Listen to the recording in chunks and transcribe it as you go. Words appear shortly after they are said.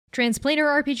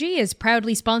Transplanar RPG is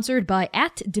proudly sponsored by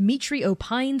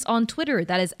 @DimitriOpines on Twitter,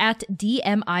 that is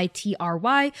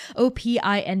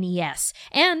 @DMITRYOPINES,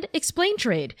 and Explain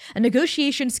Trade, a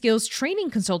negotiation skills training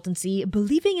consultancy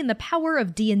believing in the power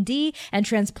of D&D and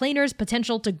Transplanar's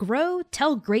potential to grow,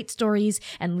 tell great stories,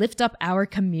 and lift up our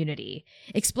community.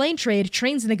 Explain Trade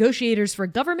trains negotiators for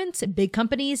governments, big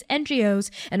companies,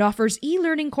 NGOs, and offers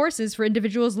e-learning courses for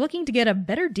individuals looking to get a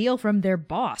better deal from their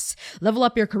boss. Level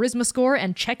up your charisma score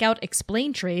and check out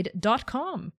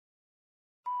explaintrade.com.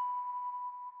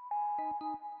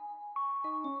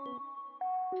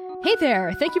 Hey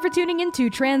there! Thank you for tuning in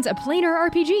to Transplanar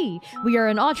RPG. We are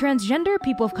an all-transgender,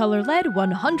 people of color-led,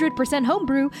 100%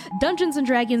 homebrew, Dungeons &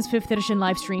 Dragons 5th edition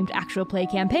live-streamed actual play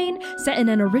campaign set in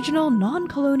an original,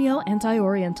 non-colonial,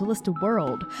 anti-orientalist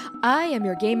world. I am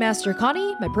your Game Master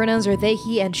Connie, my pronouns are they,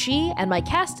 he, and she, and my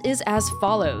cast is as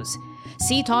follows.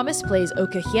 C. Thomas plays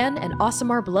Oka Hien, an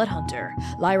Aasimar Bloodhunter.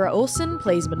 Lyra Olsen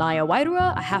plays Manaya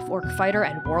Wairua, a half-orc fighter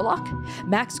and warlock.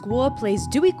 Max Guo plays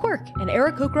Dewey Quirk, an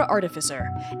Aarakocra artificer.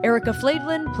 Erica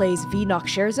Flaidlin plays V.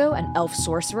 Noksherzo, an elf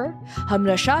sorcerer.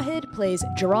 Hamna Shahid plays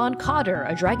Jaron Cotter,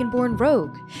 a dragonborn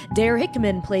rogue. Dare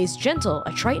Hickman plays Gentle,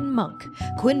 a Triton monk.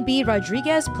 Quinn B.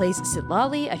 Rodriguez plays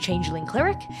Sitlali, a changeling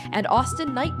cleric. And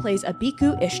Austin Knight plays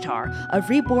Abiku Ishtar, a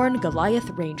reborn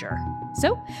Goliath ranger.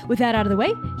 So, with that out of the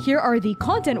way, here are the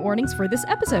content warnings for this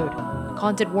episode.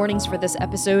 Content warnings for this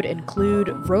episode include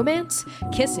romance,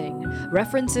 kissing,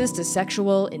 references to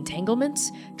sexual entanglements,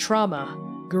 trauma,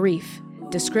 grief,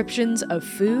 descriptions of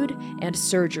food, and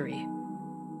surgery.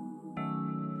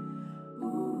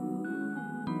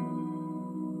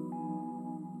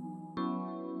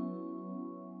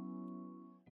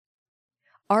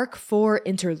 Arc 4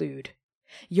 Interlude.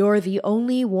 You're the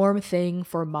only warm thing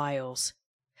for miles.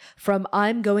 From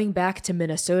I'm Going Back to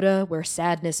Minnesota Where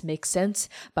Sadness Makes Sense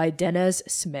by Denez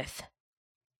Smith.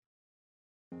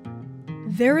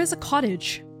 There is a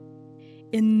cottage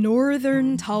in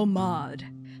northern Talmud,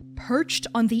 perched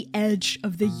on the edge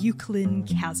of the Euclid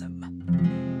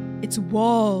Chasm. Its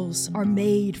walls are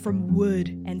made from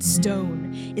wood and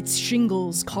stone, its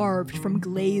shingles carved from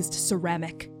glazed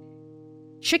ceramic.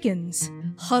 Chickens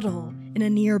huddle in a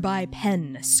nearby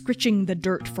pen, scritching the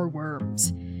dirt for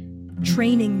worms.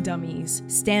 Training dummies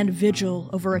stand vigil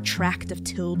over a tract of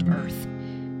tilled earth.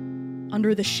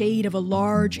 Under the shade of a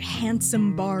large,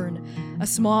 handsome barn, a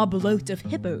small bloat of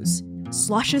hippos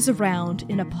sloshes around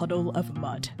in a puddle of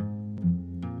mud.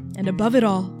 And above it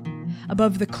all,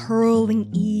 above the curling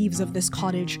eaves of this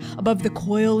cottage, above the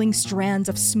coiling strands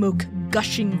of smoke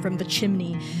gushing from the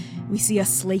chimney, we see a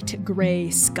slate-gray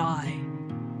sky.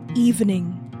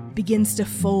 Evening begins to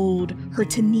fold her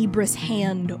tenebrous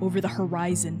hand over the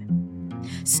horizon.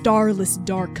 Starless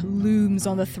dark looms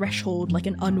on the threshold like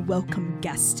an unwelcome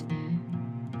guest.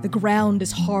 The ground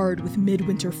is hard with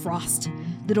midwinter frost,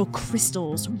 little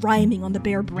crystals rhyming on the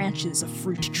bare branches of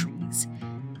fruit trees.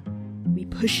 We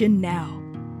push in now,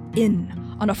 in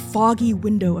on a foggy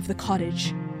window of the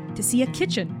cottage, to see a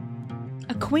kitchen.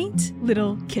 A quaint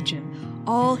little kitchen,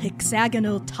 all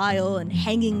hexagonal tile and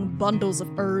hanging bundles of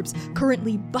herbs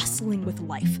currently bustling with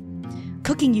life.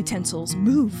 Cooking utensils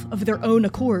move of their own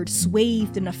accord,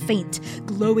 swathed in a faint,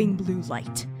 glowing blue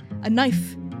light. A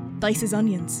knife dices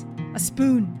onions. A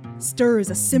spoon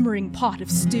stirs a simmering pot of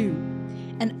stew.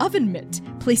 An oven mitt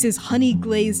places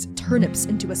honey-glazed turnips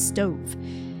into a stove.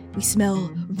 We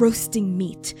smell roasting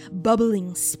meat,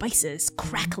 bubbling spices,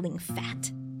 crackling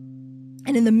fat.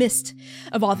 And in the midst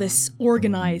of all this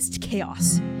organized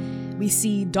chaos, we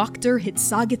see Dr.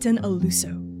 Hitsagetan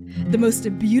Aluso, the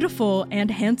most beautiful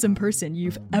and handsome person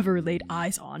you've ever laid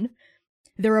eyes on.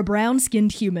 They're a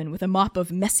brown-skinned human with a mop of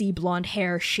messy blonde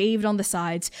hair shaved on the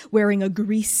sides, wearing a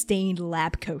grease-stained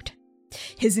lab coat.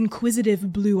 His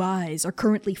inquisitive blue eyes are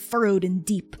currently furrowed in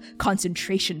deep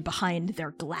concentration behind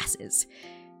their glasses.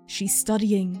 She's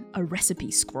studying a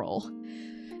recipe scroll.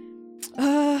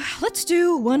 Let's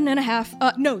do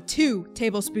 2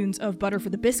 tablespoons of butter for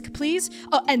the bisque, please.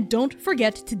 And don't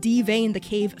forget to devein the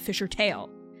cave fisher tail.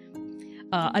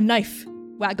 A knife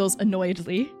waggles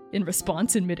annoyedly in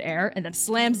response in midair, and then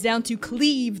slams down to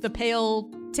cleave the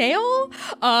pale tail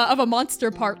of a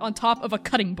monster part on top of a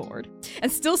cutting board.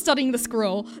 And still studying the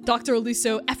scroll, Dr.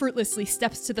 Aluso effortlessly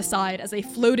steps to the side as a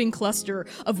floating cluster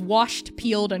of washed,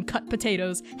 peeled, and cut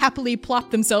potatoes happily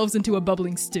plop themselves into a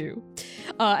bubbling stew.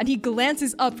 And he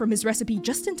glances up from his recipe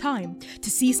just in time to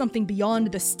see something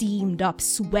beyond the steamed-up,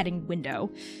 sweating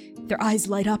window. Their eyes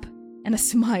light up, and a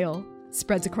smile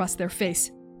spreads across their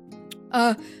face.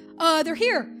 They're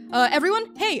here!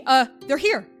 Everyone? Hey, they're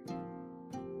here!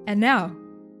 And now,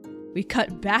 we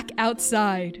cut back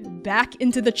outside, back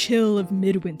into the chill of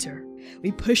midwinter,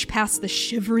 We push past the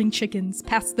shivering chickens,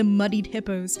 past the muddied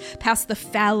hippos, past the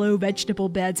fallow vegetable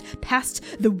beds, past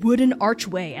the wooden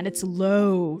archway and its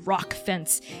low rock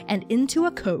fence, and into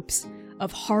a copse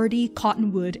of hardy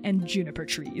cottonwood and juniper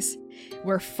trees,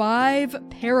 where 5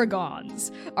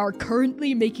 paragons are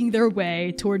currently making their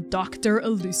way toward Dr.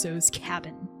 Aluso's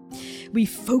cabin. We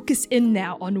focus in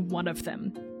now on one of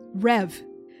them, Rev,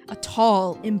 a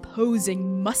tall,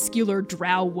 imposing, muscular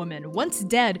drow woman, once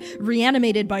dead,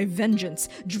 reanimated by vengeance,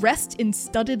 dressed in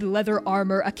studded leather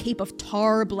armor, a cape of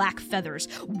tar black feathers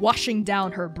washing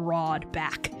down her broad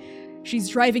back. She's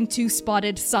driving 2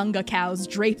 spotted Sangha cows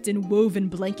draped in woven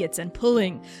blankets and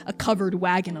pulling a covered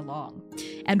wagon along.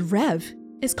 And Rev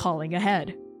is calling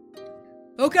ahead.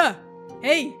 Oka!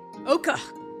 Hey, Oka!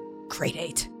 Grade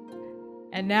 8.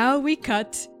 And now we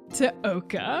cut to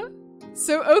Oka.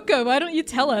 So Oka, why don't you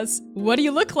tell us, what do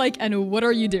you look like and what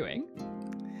are you doing?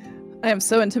 I am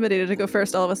so intimidated to go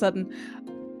first all of a sudden.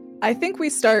 I think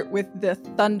we start with the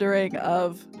thundering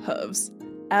of hooves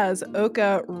as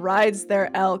Oka rides their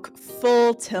elk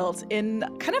full tilt in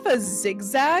kind of a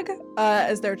zigzag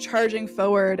as they're charging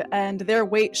forward, and their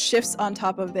weight shifts on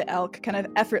top of the elk kind of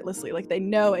effortlessly, like they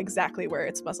know exactly where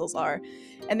its muscles are.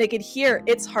 And they could hear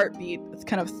its heartbeat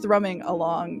kind of thrumming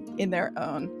along in their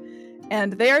own.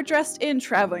 And they are dressed in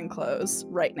traveling clothes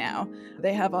right now.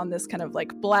 They have on this kind of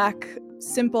like black,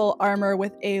 simple armor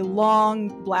with a long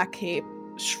black cape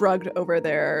shrugged over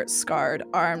their scarred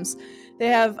arms. They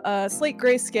have a slate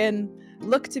gray skin,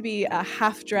 look to be a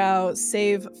half-drow,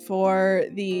 save for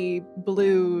the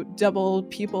blue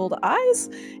double-pupiled eyes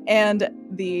and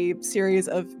the series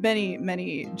of many,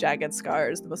 many jagged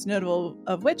scars, the most notable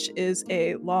of which is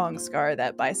a long scar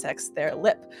that bisects their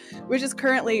lip, which is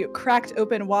currently cracked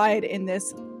open wide in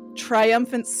this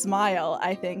triumphant smile,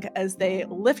 I think, as they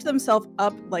lift themselves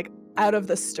up like out of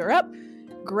the stirrup,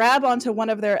 grab onto one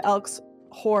of their elk's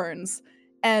horns,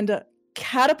 and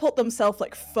catapult themselves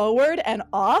like forward and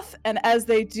off, and as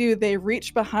they do, they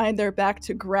reach behind their back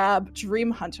to grab Dream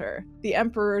Hunter, the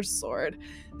Emperor's sword,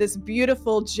 this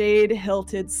beautiful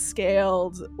jade-hilted,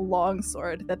 scaled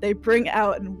longsword that they bring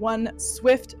out in one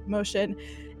swift motion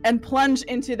and plunge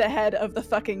into the head of the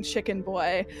fucking chicken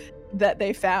boy that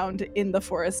they found in the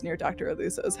forest near Dr.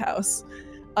 Aluso's house,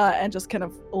 and just kind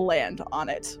of land on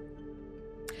it.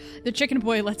 The chicken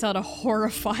boy lets out a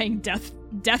horrifying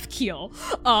death keel.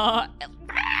 And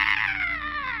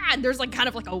there's like kind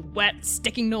of like a wet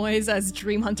sticking noise as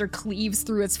Dream Hunter cleaves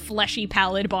through its fleshy,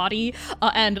 pallid body,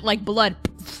 and like blood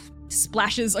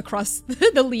splashes across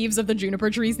the leaves of the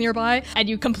juniper trees nearby, and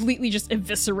you completely just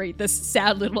eviscerate this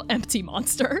sad little empty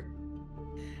monster.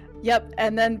 Yep,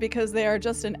 and then because they are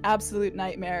just an absolute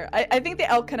nightmare, I think the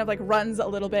elk kind of like runs a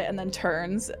little bit and then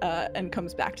turns and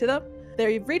comes back to them.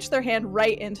 They reach their hand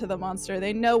right into the monster.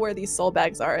 They know where these soul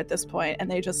bags are at this point, and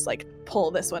they just like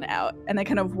pull this one out, and they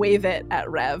kind of wave it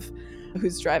at Rev,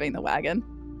 who's driving the wagon.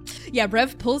 Yeah,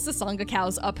 Rev pulls the Sangha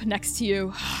cows up next to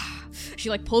you. She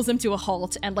like pulls them to a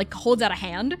halt and like holds out a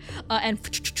hand, and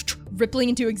rippling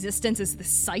into existence is the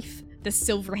scythe,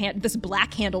 this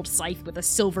black-handled scythe with a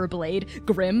silver blade,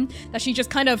 Grim, that she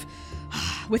just kind of,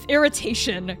 with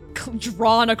irritation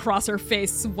drawn across her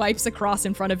face, swipes across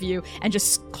in front of you and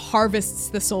just harvests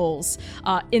the souls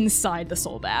inside the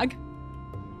soul bag.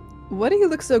 What do you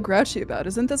look so grouchy about?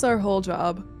 Isn't this our whole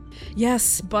job?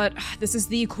 Yes, but this is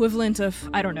the equivalent of,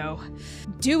 I don't know.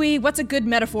 Dewey, what's a good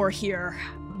metaphor here?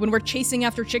 When we're chasing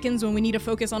after chickens when we need to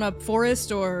focus on a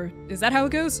forest, or is that how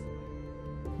it goes?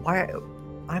 Why?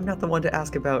 I'm not the one to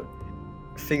ask about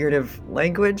figurative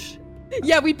language.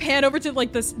 Yeah, we pan over to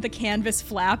like the canvas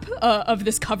flap of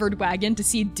this covered wagon to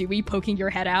see Dewey poking your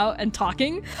head out and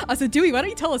talking. So Dewey, why don't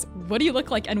you tell us, what do you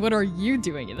look like and what are you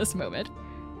doing in this moment?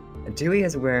 Dewey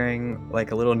is wearing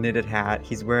like a little knitted hat.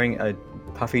 He's wearing a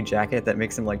puffy jacket that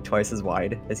makes him like twice as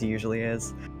wide as he usually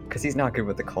is, because he's not good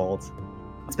with the cold.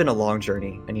 It's been a long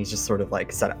journey, and he's just sort of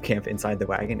like set up camp inside the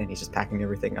wagon, and he's just packing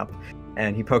everything up.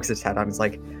 And he pokes his head out and is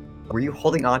like, were you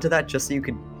holding on to that just so you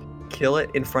could kill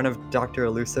it in front of Dr.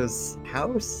 Aluso's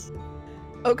house?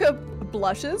 Oka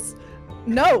blushes.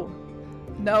 No,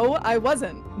 I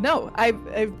wasn't. No,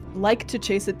 I like to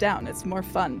chase it down. It's more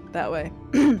fun that way.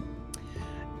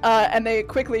 And they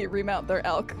quickly remount their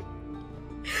elk.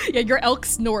 Yeah, your elk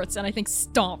snorts and I think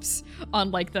stomps on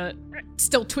like the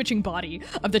still twitching body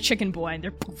of the chicken boy,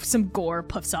 and some gore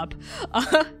puffs up.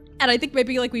 And I think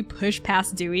maybe like we push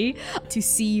past Dewey to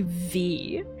see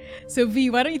V. So V,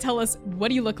 why don't you tell us, what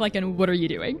do you look like and what are you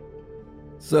doing?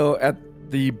 So at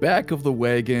the back of the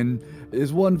wagon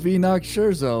is one Vinox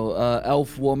Scherzo,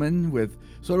 elf woman with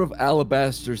sort of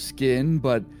alabaster skin,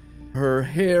 but her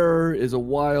hair is a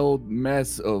wild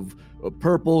mess of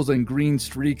purples and green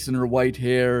streaks in her white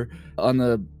hair. On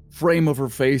the frame of her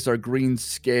face are green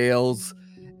scales,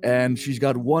 and she's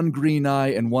got one green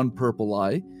eye and one purple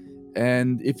eye.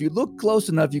 And if you look close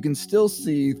enough, you can still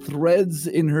see threads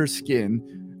in her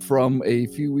skin from a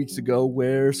few weeks ago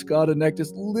where Scott and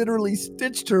Nectus literally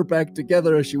stitched her back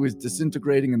together as she was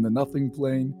disintegrating in the Nothing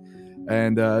Plane.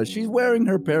 And she's wearing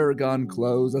her Paragon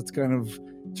clothes. That's kind of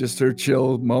just her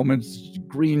chill moments.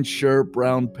 Green shirt,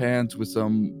 brown pants with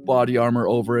some body armor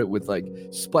over it with like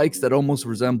spikes that almost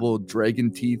resemble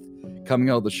dragon teeth coming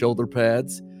out of the shoulder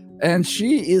pads. And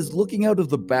she is looking out of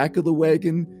the back of the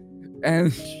wagon,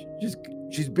 and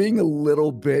she's being a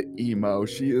little bit emo.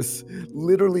 She is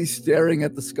literally staring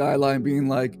at the skyline, being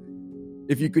like,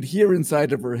 if you could hear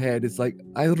inside of her head, it's like,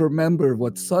 I remember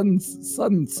what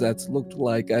sunsets looked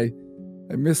like. I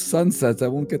miss sunsets. I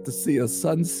won't get to see a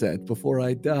sunset before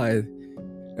I die.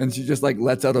 And she just like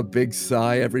lets out a big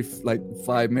sigh every like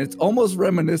 5 minutes, almost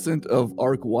reminiscent of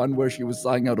Arc 1 where she was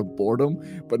sighing out of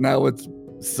boredom, but now it's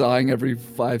sighing every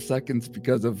 5 seconds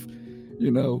because of,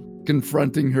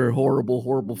 confronting her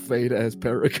horrible fate as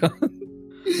Paragon.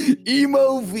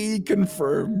 Emo V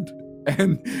confirmed.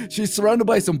 And she's surrounded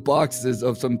by some boxes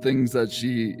of some things that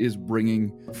she is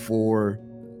bringing for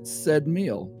said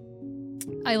meal.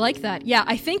 I like that. Yeah,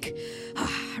 I think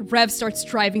Rev starts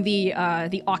driving the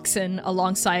oxen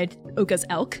alongside Oka's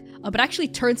elk, but actually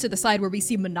turns to the side where we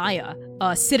see Manaya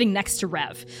sitting next to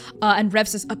Rev. And Rev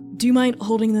says, do you mind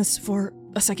holding this for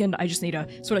a second? I just need to,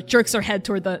 sort of jerks her head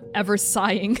toward the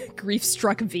ever-sighing,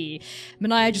 grief-struck V.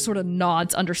 Manaya just sort of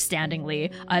nods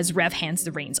understandingly as Rev hands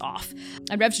the reins off.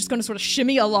 And Rev's just going to sort of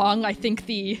shimmy along, I think,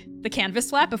 the canvas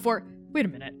flap before, wait a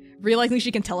minute, realizing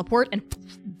she can teleport and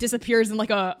disappears in like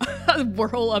a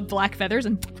whirl of black feathers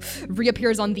and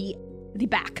reappears on the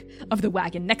back of the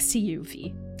wagon next to you,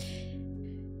 V.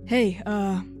 Hey,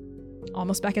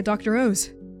 almost back at Dr.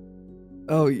 O's.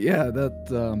 Oh yeah,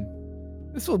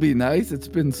 this will be nice. It's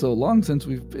been so long since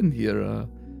we've been here.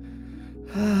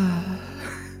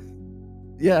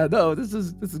 Yeah, no, this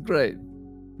is great.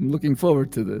 I'm looking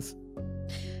forward to this.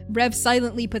 Rev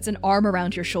silently puts an arm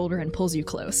around your shoulder and pulls you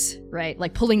close, right?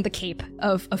 Like pulling the cape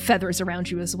of feathers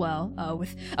around you as well,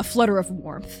 with a flutter of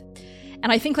warmth.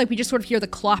 And I think like we just sort of hear the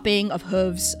clopping of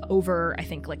hooves over, I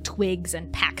think, like twigs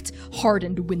and packed,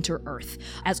 hardened winter earth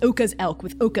as Oka's elk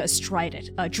with Oka astride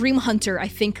it. Dream Hunter, I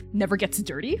think, never gets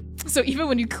dirty. So even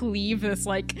when you cleave this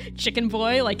like chicken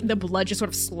boy, like the blood just sort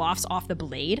of sloughs off the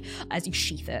blade as you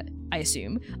sheath it, I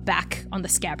assume, back on the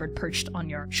scabbard perched on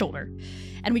your shoulder.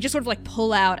 And we just sort of like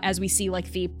pull out as we see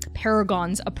like the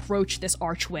Paragons approach this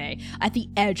archway at the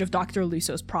edge of Dr.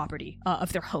 Luso's property,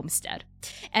 of their homestead.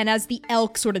 And as the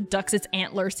elk sort of ducks its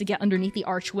antlers to get underneath the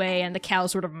archway and the cow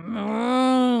sort of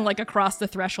like across the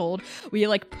threshold, we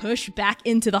like push back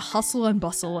into the hustle and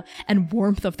bustle and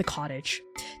warmth of the cottage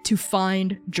to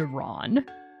find Jiran.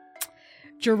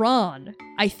 Jiran,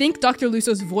 I think Dr.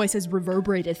 Luso's voice has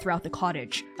reverberated throughout the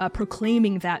cottage,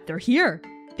 proclaiming that they're here.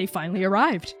 They finally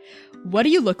arrived. What do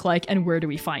you look like and where do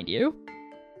we find you?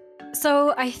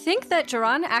 So I think that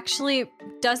Jiran actually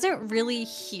doesn't really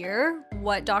hear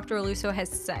what Dr. Luso has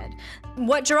said.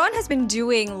 What Jiran has been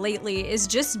doing lately is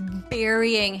just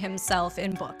burying himself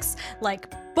in books.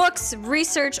 Like books,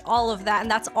 research, all of that, and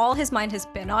that's all his mind has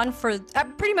been on for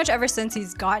pretty much ever since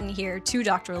he's gotten here to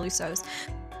Dr. Luso's.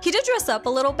 He did dress up a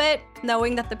little bit,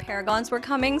 knowing that the Paragons were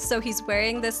coming, so he's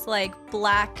wearing this like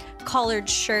black collared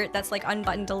shirt that's like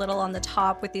unbuttoned a little on the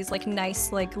top with these like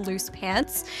nice like loose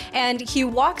pants. And he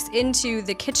walks into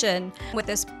the kitchen with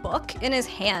this book in his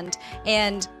hand.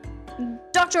 And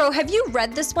Dr. O, have you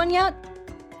read this one yet?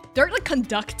 They're like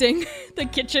conducting the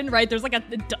kitchen, right? There's like a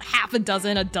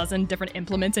dozen different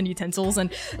implements and utensils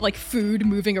and like food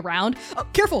moving around. Oh,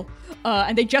 careful!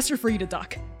 And they gesture for you to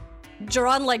duck.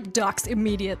 Jiran like ducks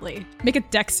immediately. Make a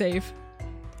dex save.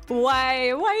 Why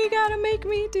you gotta make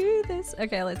me do this?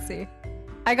 Okay, let's see.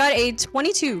 I got a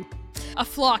 22. A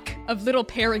flock of little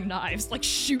paring knives like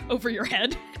shoot over your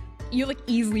head. You like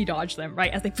easily dodge them,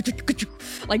 right? As they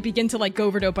like begin to like go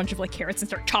over to a bunch of like carrots and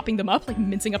start chopping them up, like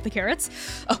mincing up the carrots.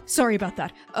 Oh, sorry about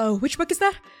that. Oh, which book is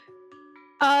that?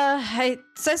 It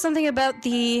says something about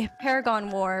the Paragon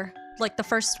War, like the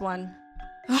first one.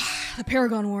 The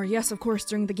Paragon War, yes, of course,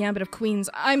 during the Gambit of Queens.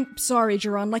 I'm sorry,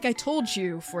 Jiran, like I told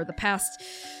you, for the past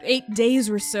 8 days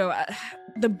or so,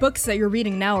 the books that you're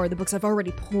reading now are the books I've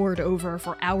already pored over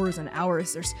for hours and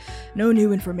hours. There's no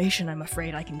new information, I'm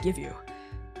afraid, I can give you.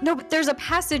 No, but there's a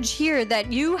passage here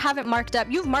that you haven't marked up.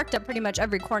 You've marked up pretty much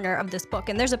every corner of this book,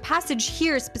 and there's a passage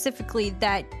here specifically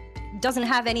that doesn't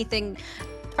have anything.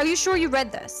 Are you sure you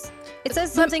read this? It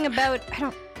says something about,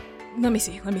 Let me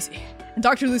see. And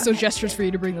Dr. Lusso gestures for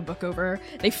you to bring the book over.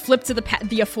 They flip to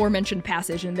the aforementioned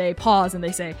passage and they pause and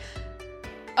they say,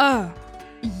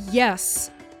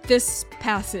 yes, this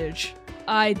passage.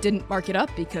 I didn't mark it up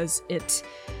because it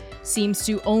seems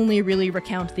to only really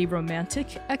recount the romantic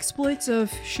exploits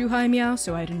of Shu Haimiao,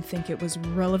 so I didn't think it was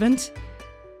relevant.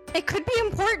 It could be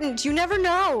important. You never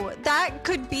know. That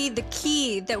could be the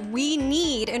key that we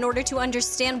need in order to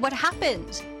understand what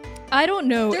happened. I don't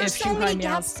know There's if so Shu many Haimiao's...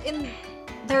 gaps in...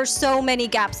 There's so many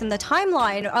gaps in the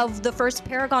timeline of the First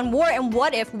Paragon War, and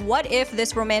what if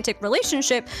this romantic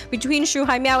relationship between Shu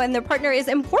Haimiao and their partner is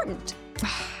important?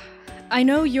 I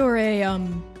know you're a,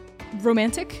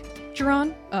 romantic,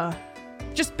 Jiran.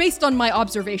 Just based on my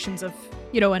observations of,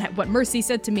 and what Mercy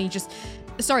said to me,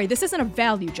 sorry, this isn't a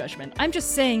value judgment. I'm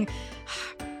just saying,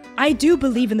 I do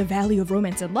believe in the value of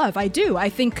romance and love. I do. I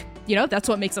think, that's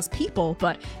what makes us people,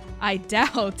 but I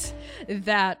doubt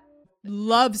that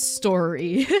love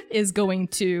story is going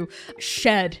to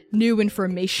shed new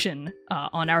information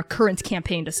on our current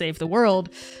campaign to save the world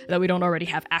that we don't already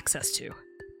have access to.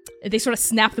 They sort of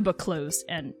snap the book closed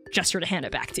and gesture to hand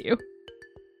it back to you.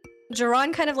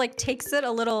 Jiran kind of takes it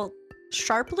a little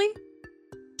sharply.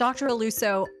 Dr.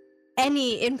 Aluso,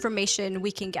 any information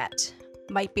we can get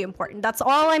might be important. That's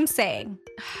all I'm saying.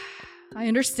 I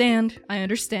understand.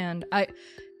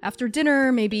 After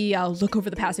dinner, maybe I'll look over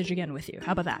the passage again with you.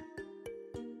 How about that?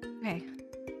 Okay.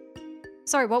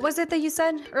 Sorry, what was it that you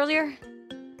said earlier?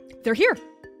 They're here.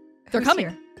 They're Who's coming.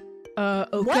 here?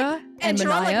 Oka What? and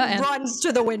Jiran, Manaya runs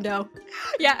to the window.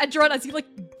 Yeah, and Jiran, as you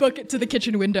book it to the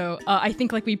kitchen window, I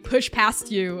think we push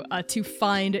past you to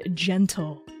find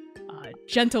Gentle.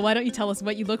 Gentle, why don't you tell us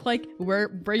what you look like, where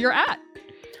you're at?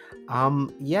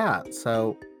 Yeah,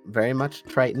 so very much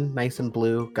Triton, nice and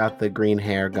blue, got the green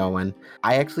hair going.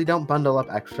 I actually don't bundle up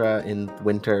extra in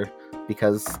winter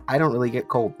because I don't really get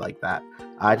cold like that.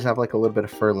 I just have a little bit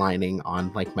of fur lining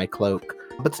on my cloak,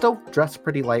 but still dressed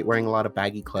pretty light, wearing a lot of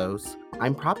baggy clothes.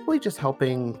 I'm probably just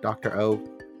helping Dr. O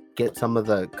get some of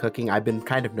the cooking. I've been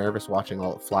kind of nervous watching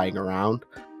all it flying around.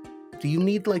 Do you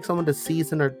need someone to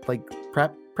season or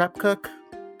prep cook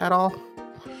at all?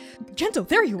 Gentle,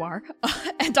 there you are.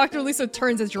 And Dr. Luso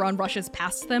turns as Jiran rushes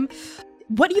past them.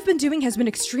 What you've been doing has been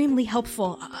extremely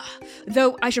helpful,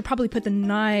 though I should probably put the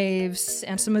knives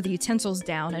and some of the utensils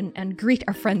down and greet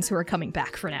our friends who are coming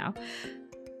back for now.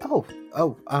 Do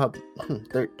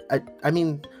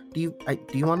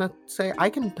you want to say I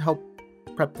can help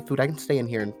prep the food? I can stay in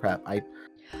here and prep. A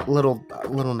little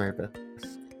nervous.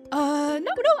 No,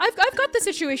 I've got the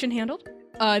situation handled.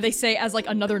 They say as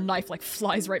another knife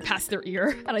flies right past their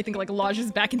ear and I think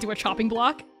lodges back into a chopping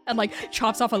block and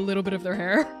chops off a little bit of their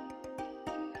hair.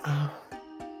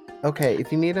 Okay,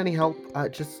 if you need any help,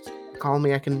 just call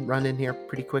me. I can run in here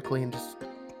pretty quickly and just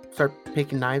start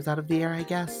picking knives out of the air, I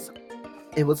guess.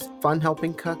 It was fun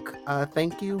helping cook.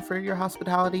 Thank you for your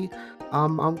hospitality.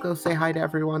 I'll go say hi to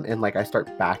everyone. And I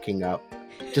start backing up,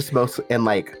 just mostly, and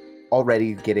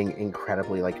already getting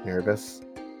incredibly nervous.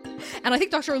 And I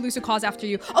think Dr. Aluso calls after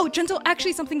you. Oh, Gentle,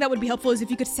 actually something that would be helpful is if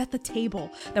you could set the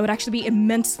table. That would actually be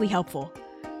immensely helpful.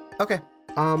 Okay.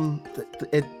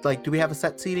 Do we have a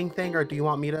set seating thing, or do you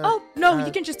want me to? Oh, no,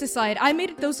 you can just decide. I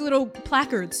made those little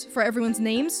placards for everyone's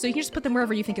names, so you can just put them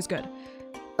wherever you think is good.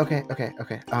 Okay.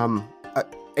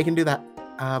 I can do that.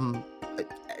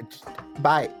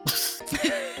 Bye.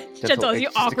 Gentle, you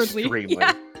awkwardly.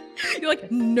 Yeah. You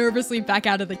nervously back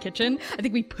out of the kitchen. I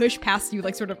think we push past you,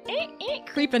 sort of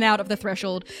creeping out of the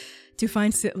threshold to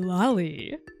find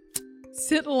Sitlali.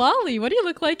 Sitlali, what do you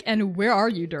look like, and where are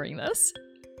you during this?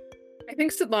 I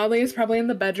think Sitlali is probably in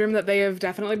the bedroom that they have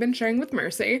definitely been sharing with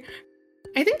Mercy.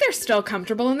 I think they're still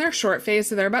comfortable in their short phase,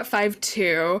 so they're about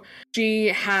 5'2". She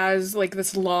has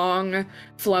this long,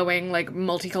 flowing,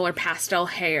 multicolored pastel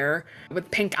hair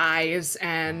with pink eyes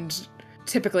and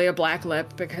typically a black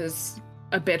lip because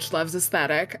a bitch loves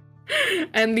aesthetic.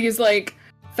 And these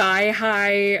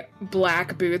thigh-high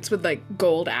black boots with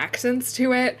gold accents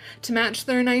to it to match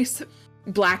their nice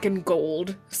black and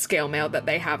gold scale mail that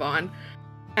they have on.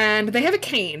 And they have a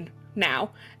cane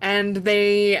now, and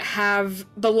they have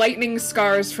the lightning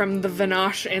scars from the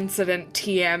Vanash incident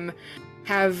TM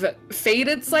have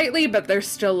faded slightly, but they're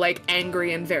still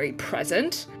angry and very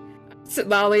present.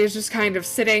 Sitlali is just kind of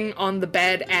sitting on the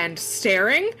bed and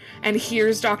staring, and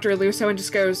hears Dr. Aluso and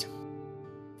just goes,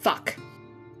 Fuck.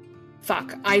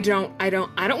 I don't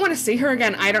want to see her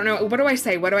again. I don't know. What do I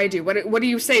say? What do I do? What do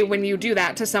you say when you do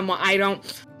that to someone? I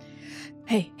don't.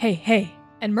 Hey.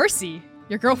 And Mercy,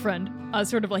 your girlfriend,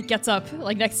 sort of gets up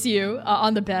next to you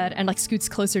on the bed and scoots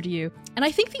closer to you. And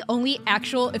I think the only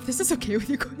actual, if this is okay with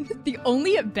you, the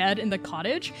only bed in the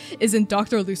cottage is in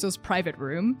Dr. Luso's private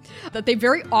room that they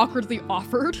very awkwardly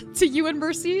offered to you and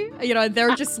Mercy. You know,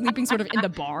 they're just sleeping sort of in the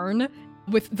barn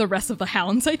with the rest of the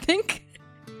hounds, I think.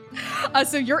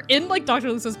 So you're in like Dr.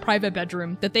 Luso's private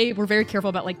bedroom that they were very careful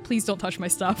about, like, please don't touch my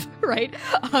stuff, right?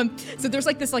 So there's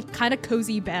like this like kind of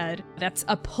cozy bed that's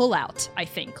a pull-out, I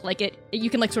think. Like you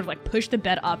can like sort of like push the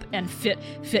bed up and fit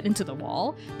into the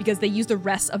wall because they use the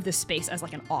rest of this space as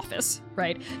like an office,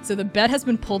 right? So the bed has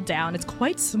been pulled down. It's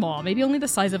quite small, maybe only the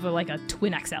size of like a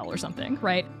twin XL or something,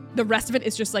 right? The rest of it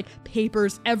is just like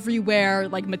papers everywhere,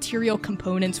 like material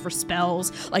components for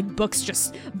spells, like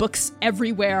books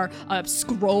everywhere,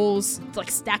 scrolls like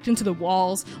stacked into the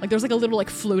walls. Like there's like a little like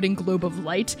floating globe of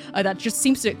light that just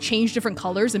seems to change different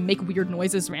colors and make weird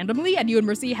noises randomly. And you and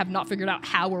Mercy have not figured out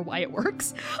how or why it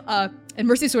works. And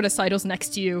Mercy sort of sidles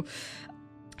next to you.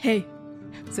 Hey,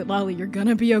 Zitlali, you're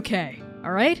gonna be okay,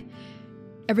 all right?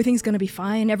 Everything's gonna be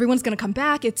fine. Everyone's gonna come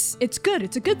back. It's good.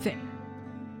 It's a good thing.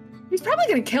 He's probably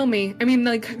gonna kill me. I mean,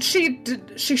 like, she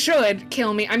should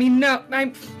kill me. I mean, no,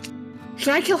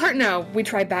 should I kill her? No, we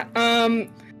tried that.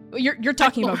 You're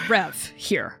talking about Rev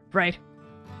here, right?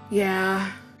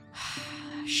 Yeah.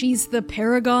 She's the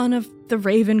paragon of the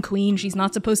Raven Queen. She's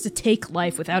not supposed to take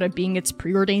life without it being its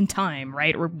preordained time,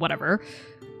 right? Or whatever.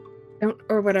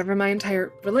 Or whatever, my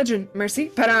entire religion,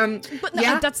 Mercy. But no,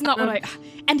 yeah. That's not what I...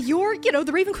 And you're,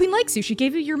 the Raven Queen likes you. She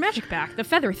gave you your magic back, the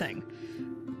feather thing.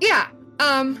 Yeah,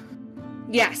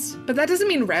 yes, but that doesn't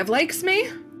mean Rev likes me.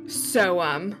 So,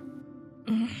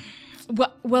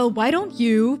 Well, why don't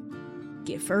you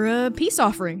give her a peace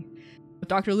offering?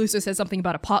 Dr. Luso says something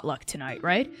about a potluck tonight,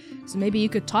 right? So maybe you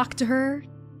could talk to her.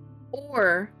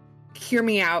 Or, hear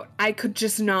me out, I could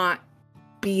just not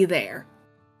be there.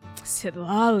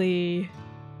 Zitlali,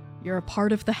 you're a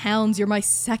part of the Hounds. You're my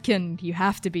second. You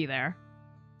have to be there.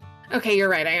 Okay, you're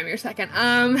right. I am your second.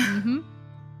 Mm-hmm.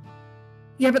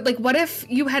 Yeah, but like, what if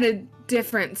you had a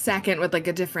different second with like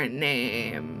a different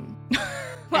name?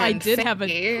 Well, I did have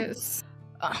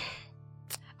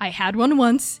I had one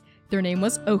once. Their name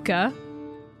was Oka,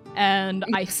 and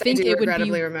I think I do it would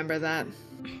regrettably remember that.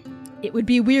 It would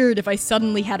be weird if I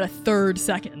suddenly had a third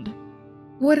second.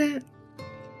 Would it?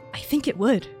 I think it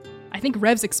would. I think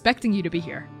Rev's expecting you to be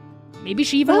here. Maybe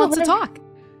she even wants to talk.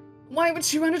 Why would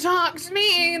she want to talk to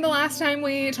me? The last time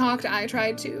we talked, I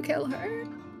tried to kill her.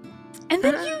 And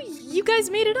then you guys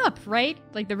made it up, right?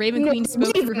 Like the Raven Queen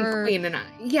spoke for her. Queen and I.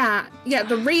 Yeah,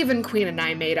 the Raven Queen and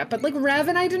I made up, but like Rev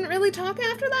and I didn't really talk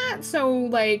after that. So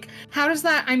like, how does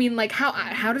that? I mean, like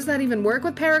how does that even work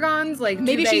with paragons? Like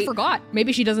maybe she forgot.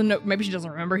 Maybe she doesn't know. Maybe she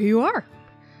doesn't remember who you are.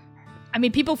 I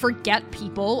mean, people forget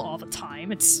people all the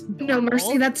time. It's normal. No,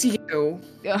 Mercy, that's you.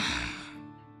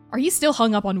 Are you still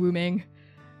hung up on Wuming?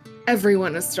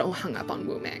 Everyone is still hung up on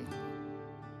Wuming.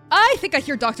 I think I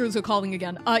hear Dr. Luso calling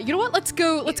again. You know what? Let's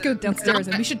go downstairs,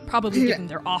 and we should probably give them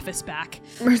their office back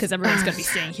because everyone's gonna be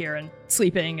staying here and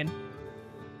sleeping and.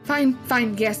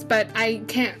 Fine, yes, but I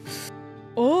can't.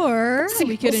 Or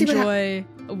we could enjoy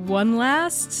one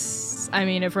last. I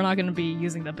mean, if we're not gonna be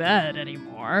using the bed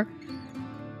anymore,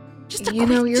 just a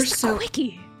you're so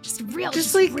quickie, just real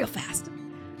fast,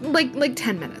 like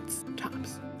 10 minutes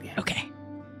tops. Yeah. Okay,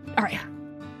 all right.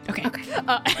 Okay.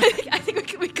 I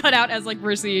think we cut out as like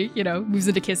Mercy, moves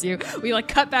in to kiss you. We like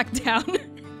cut back down.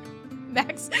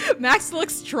 Max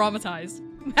looks traumatized.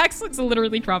 Max looks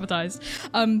literally traumatized.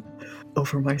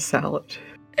 Over my salad.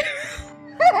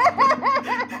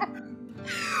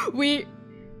 we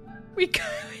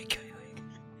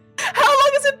How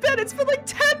long has it been? It's been like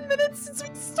 10 minutes since we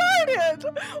started.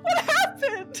 What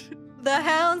happened? The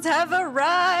Hounds have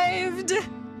arrived.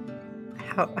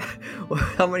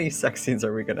 How many sex scenes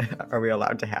are we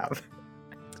allowed to have?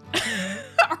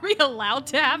 Are we allowed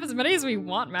to have as many as we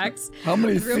want, Max? How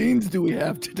many scenes do we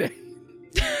have today?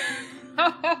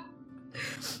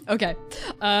 Okay.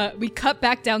 We cut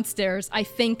back downstairs, I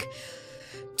think,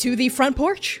 to the front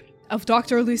porch of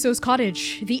Dr. Luso's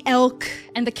cottage. The elk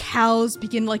and the cows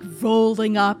begin like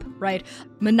rolling up, right?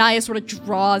 Manaya sort of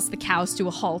draws the cows to a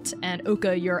halt, and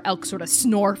Oka, your elk, sort of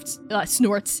snorts,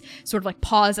 sort of like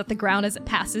paws at the ground as it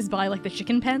passes by like the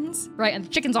chicken pens, right? And the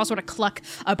chickens all sort of cluck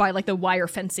by like the wire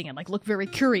fencing and like look very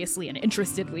curiously and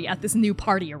interestedly at this new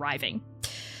party arriving.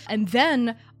 And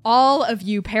then all of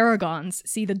you paragons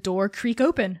see the door creak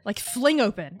open, like fling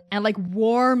open, and like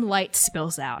warm light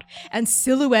spills out, and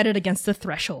silhouetted against the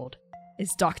threshold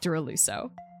is Dr.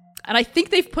 Luso. And I think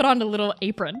they've put on a little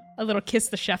apron, a little Kiss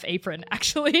the Chef apron,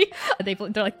 actually. They're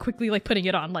like quickly like putting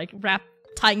it on, like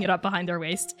tying it up behind their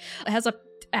waist. It has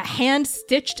a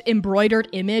hand-stitched embroidered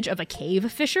image of a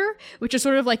cave fisher, which is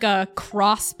sort of like a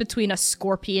cross between a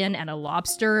scorpion and a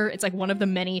lobster. It's like one of the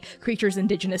many creatures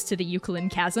indigenous to the Euclid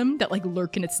Chasm that like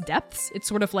lurk in its depths. It's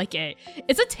sort of like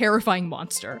it's a terrifying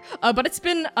monster, but it's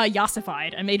been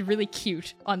yassified and made really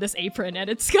cute on this apron, and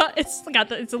it's got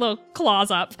its little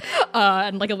claws up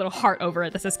and like a little heart over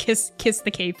it that says "Kiss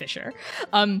the cave fisher."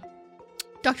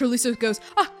 Dr. Lusso goes,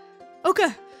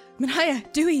 Oka,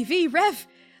 Manaya, Dewey, V, Rev,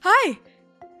 hi.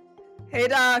 Hey,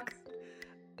 Doc.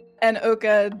 And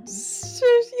Oka,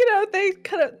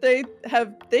 they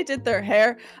did their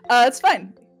hair. It's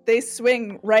fine. They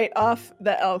swing right off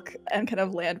the elk and kind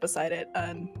of land beside it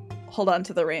and hold on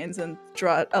to the reins and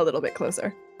draw it a little bit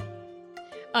closer.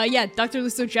 Dr.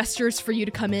 Lusso gestures for you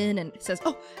to come in and says,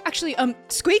 actually,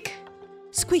 Squeak,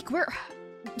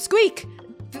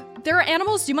 there are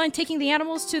animals. Do you mind taking the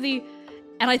animals to the...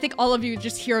 And I think all of you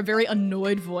just hear a very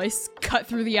annoyed voice cut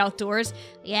through the outdoors.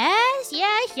 Yes,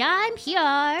 I'm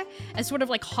here. And sort of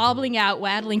like hobbling out,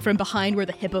 waddling from behind where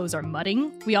the hippos are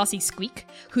mudding. We all see Squeak,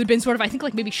 who'd been sort of, I think,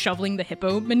 like maybe shoveling the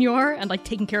hippo manure and like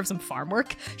taking care of some farm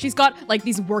work. She's got like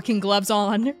these working gloves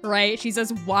on, right? She's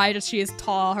as wide as she is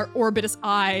tall. Her orbitous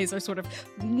eyes are sort of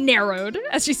narrowed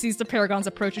as she sees the Paragons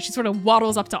approach. And she sort of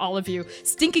waddles up to all of you,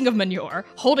 stinking of manure,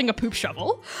 holding a poop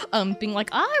shovel, being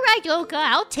like, all right, Oka,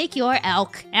 I'll take your elk.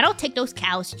 And I'll take those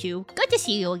cows too. Good to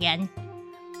see you again.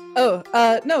 Oh,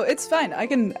 no, it's fine. I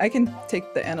can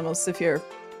take the animals if you're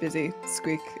busy,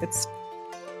 Squeak.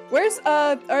 Where's,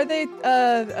 are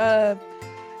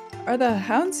the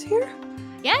hounds here?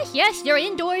 Yes, they're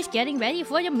indoors getting ready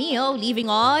for the meal, leaving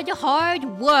all the hard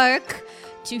work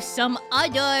to some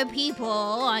other people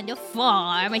on the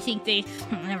farm. I think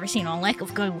they've never seen a lack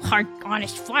of good, hard,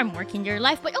 honest farm work in their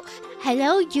life. But,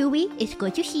 hello, Dewey. It's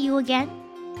good to see you again.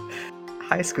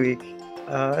 Hi, Squeak.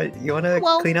 You want to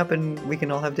clean up and we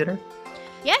can all have dinner?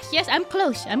 Yes, I'm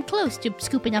close. I'm close to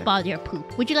scooping up all your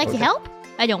poop. Would you like to help?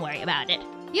 Don't worry about it.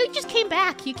 You just came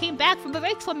back. You came back from a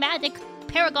very traumatic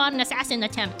Paragon assassin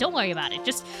attempt. Don't worry about it.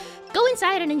 Just go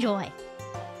inside and enjoy.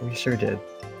 We sure did.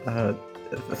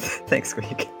 Thanks,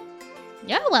 Squeak.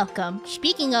 You're welcome.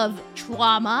 Speaking of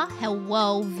trauma,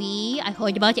 hello, V. I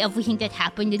heard about everything that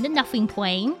happened in the Nothing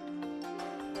Plane.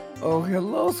 Oh,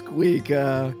 hello, Squeak.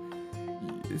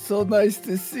 It's so nice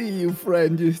to see you,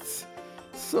 friend. It's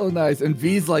so nice. And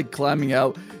V's like climbing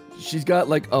out. She's got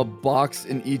like a box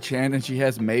in each hand, and she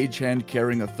has Mage Hand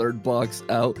carrying a third box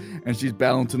out, and she's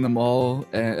balancing them all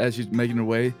as she's making her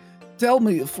way. Tell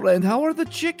me, friend, how are the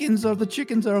chickens? Are the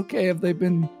chickens okay? Have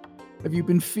you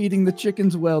been feeding the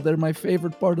chickens well? They're my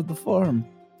favorite part of the farm.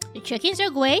 The chickens are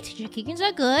great. The chickens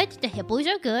are good. The hippos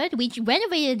are good. We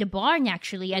renovated the barn,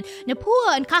 actually. And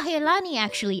Napua and Kahealani,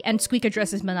 actually. And Squeak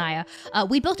addresses Manaya.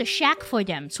 We built a shack for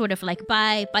them, sort of like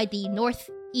by the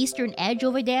northeastern edge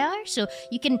over there. So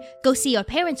you can go see your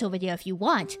parents over there if you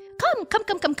want. Come.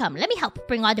 Let me help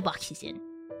bring all the boxes in.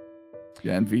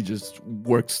 Yeah, and V just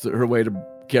works her way to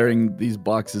carrying these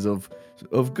boxes of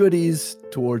goodies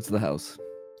towards the house.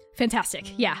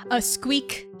 Fantastic. Yeah.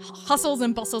 Squeak hustles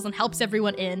and bustles and helps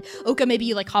everyone in. Oka, maybe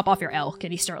you like hop off your elk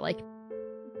and you start like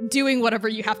doing whatever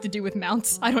you have to do with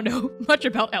mounts. I don't know much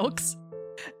about elks.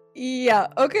 Yeah,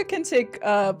 Oka can take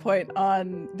point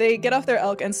on. They get off their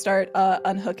elk and start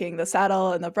unhooking the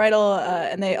saddle and the bridle,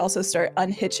 and they also start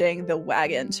unhitching the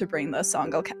wagon to bring the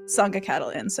Sangha cattle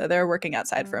in. So they're working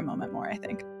outside for a moment more, I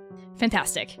think.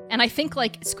 Fantastic. And I think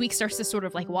like Squeak starts to sort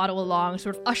of like waddle along,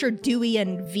 sort of usher Dewey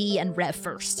and V and Rev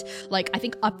first. Like I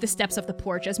think up the steps of the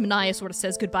porch as Manaya sort of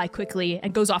says goodbye quickly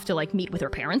and goes off to like meet with her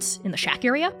parents in the shack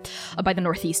area by the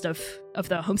northeast of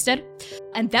the homestead.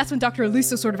 And that's when Dr.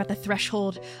 Lusso sort of at the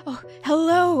threshold. Oh,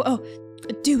 hello. Oh,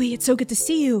 Dewey, it's so good to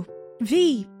see you.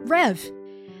 V, Rev.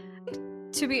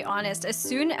 To be honest, as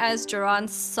soon as Duran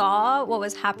saw what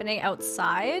was happening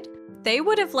outside, they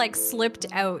would have like slipped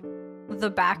out the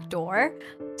back door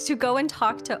to go and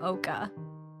talk to Oka.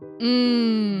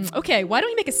 Okay, why don't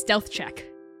you make a stealth check?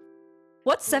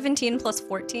 What's 17 plus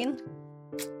 14?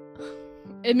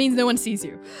 It means no one sees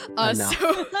you. No.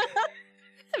 So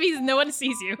that means no one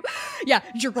sees you. Yeah,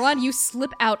 Duran, you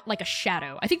slip out like a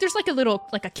shadow. I think there's like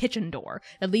a kitchen door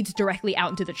that leads directly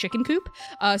out into the chicken coop.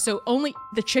 So only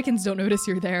the chickens don't notice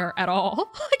you're there at all.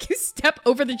 Like you step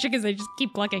over the chickens, they just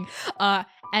keep clucking.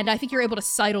 And I think you're able to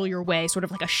sidle your way, sort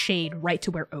of like a shade, right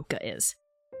to where Oka is.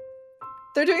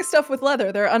 They're doing stuff with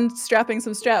leather. They're unstrapping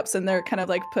some straps, and they're kind of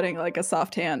like putting like a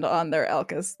soft hand on their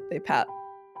elk as they pat.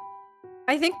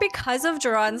 I think because of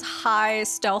Duran's high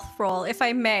stealth roll, if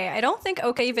I may, I don't think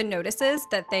Oka even notices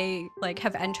that they like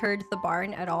have entered the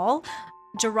barn at all.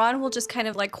 Duran will just kind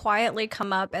of like quietly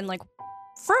come up and like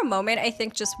for a moment, I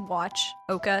think just watch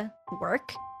Oka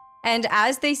work. And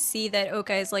as they see that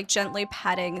Oka is like gently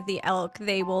patting the elk,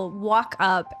 they will walk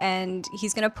up and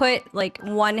he's gonna put like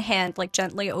one hand like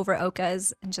gently over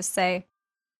Oka's and just say,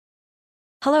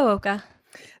 "Hello, Oka."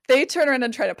 They turn around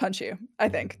and try to punch you, I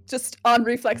think, just on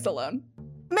reflex alone.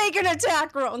 Make an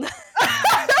attack roll.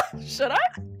 Should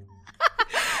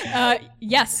I?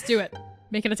 Yes, do it.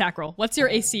 Make an attack roll. What's your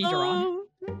AC, Duran?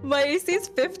 My AC is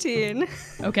 15.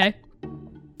 Okay.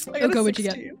 I got a Oka, what'd you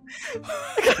get? 16.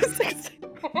 I got a 16.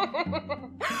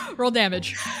 Roll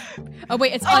damage. Oh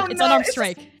wait, it's Oh, it's no, unarmed it's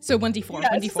strike. So 1d4. Yeah,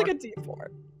 1d4. it's just like a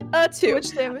D4. 2.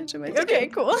 Which damage am I? Okay, okay.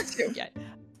 cool. 2. Yeah.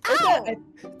 Okay,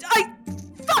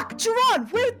 fuck,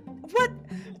 Jerron, what?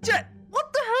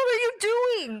 What the hell are you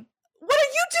doing? What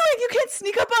are you doing? You can't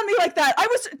sneak up on me like that.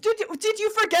 Did you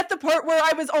forget the part where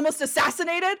I was almost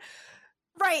assassinated?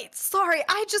 Right. Sorry.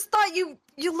 I just thought you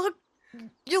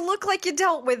look like you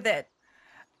dealt with it.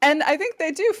 And I think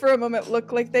they do for a moment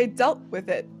look like they dealt with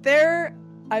it.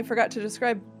 I forgot to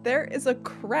describe, there is a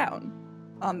crown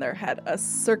on their head, a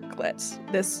circlet.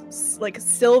 This like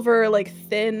silver, like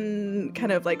thin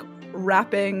kind of like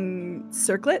wrapping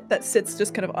circlet that sits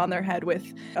just kind of on their head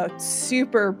with a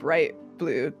super bright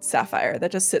blue sapphire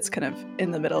that just sits kind of in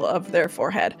the middle of their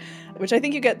forehead, which I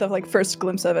think you get the like first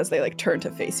glimpse of as they like turn to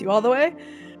face you all the way.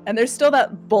 And there's still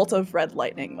that bolt of red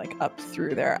lightning like up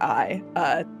through their eye.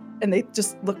 And they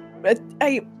just look,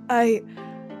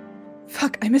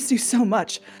 fuck, I missed you so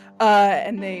much.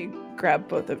 And they grab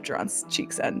both of Duran's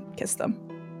cheeks and kiss them.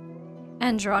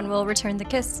 And Duran will return the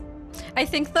kiss. I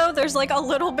think though there's like a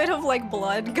little bit of like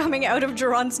blood coming out of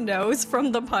Duran's nose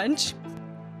from the punch.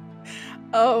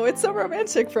 Oh, it's so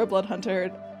romantic for a blood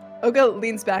hunter. Oka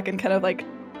leans back and kind of like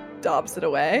dobs it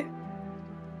away.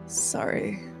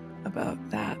 Sorry about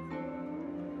that.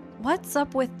 What's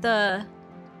up with the...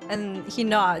 And he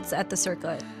nods at the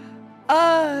circlet.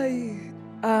 I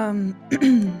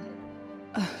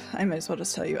might as well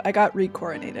just tell you. I got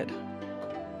recoronated.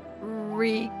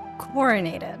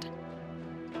 Recoronated.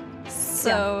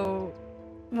 So...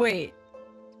 Wait.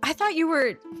 I thought you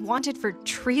were wanted for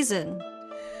treason.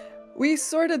 We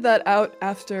sorted that out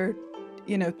after,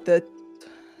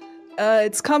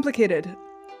 it's complicated.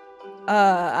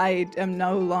 I am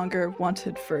no longer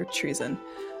wanted for treason.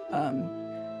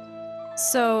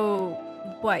 So,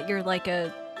 what, you're like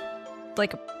a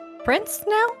prince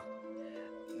now?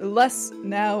 Less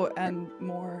now and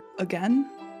more again.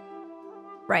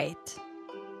 Right.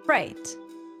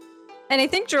 And I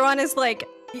think Duran is like,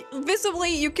 visibly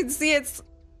you can see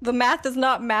the math is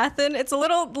not mathin'. It's a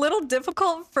little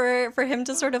difficult for him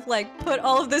to sort of like put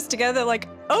all of this together, like,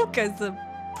 Oka's a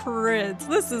prince.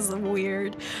 This is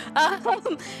weird.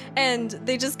 And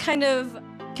they just kind of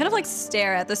like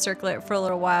stare at the circlet for a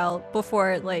little while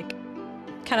before like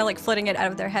kind of like flitting it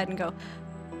out of their head and go,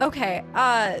 okay,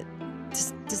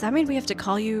 does that mean we have to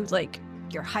call you like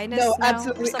your highness No, now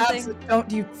absolutely, or something? absolutely.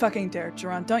 Don't you fucking dare,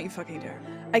 Duran. Don't you fucking dare.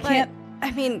 I can't.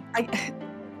 I mean, I can't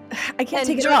And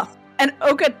take it Duran- off. And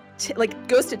Oka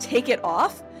goes to take it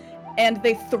off, and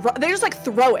they just like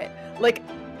throw it like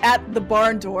at the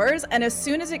barn doors. And as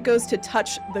soon as it goes to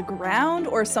touch the ground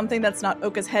or something that's not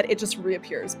Oka's head, it just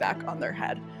reappears back on their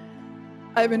head.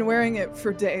 I've been wearing it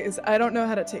for days. I don't know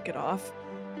how to take it off.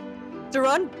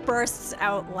 Duran bursts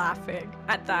out laughing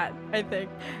at that, I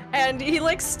think. And he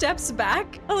like steps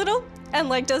back a little and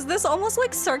like does this almost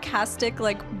like sarcastic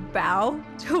like bow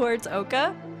towards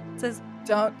Oka. Says,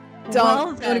 Don't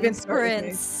well then, even start with me.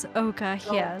 Prince Oka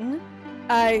Hien.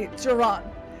 Duran,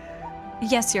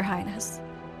 Yes, your highness.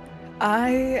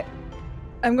 I'm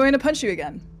going to punch you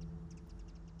again.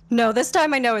 No, this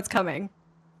time I know it's coming.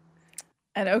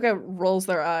 And Oka rolls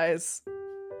their eyes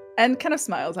and kind of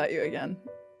smiles at you again.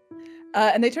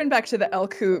 And they turn back to the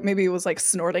elk who maybe was like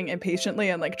snorting impatiently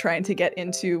and like trying to get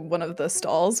into one of the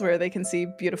stalls where they can see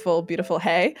beautiful, beautiful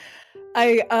hay.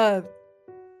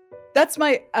 That's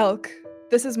my elk.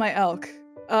 This is my elk.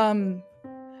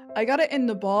 I got it in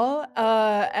the ball,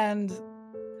 and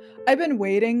I've been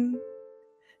waiting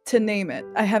to name it.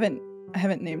 I haven't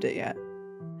named it yet.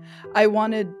 I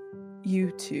wanted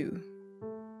you to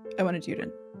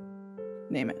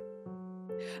name it.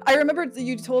 I remember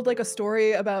you told like a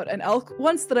story about an elk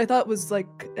once that I thought was like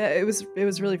it was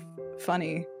really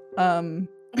funny.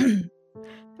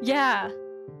 Yeah,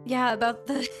 about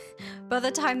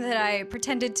the time that I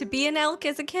pretended to be an elk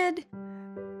as a kid.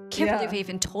 Can't Yeah. believe I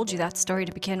even told you that story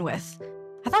to begin with.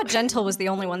 I thought Gentle was the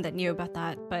only one that knew about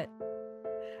that, but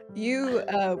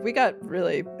We got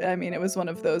really, I mean, it was one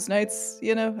of those nights,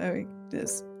 I mean,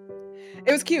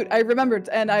 it was cute. I remembered,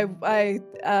 and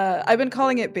I've been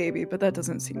calling it baby, but that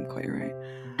doesn't seem quite right.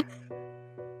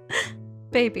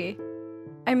 baby.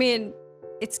 I mean,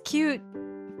 it's cute,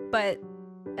 but...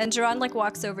 And Jiran, like,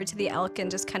 walks over to the elk and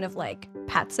just kind of, like,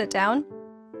 pats it down.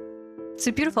 It's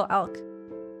a beautiful elk.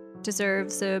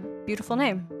 Deserves a beautiful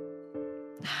name.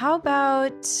 How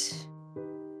about...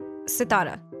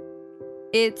 Sitara?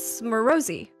 It's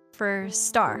Morosi for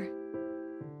star.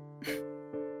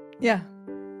 Yeah.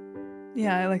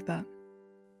 Yeah, I like that.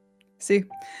 See,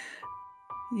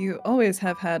 you always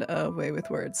have had a way with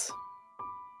words.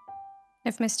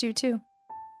 I've missed you too.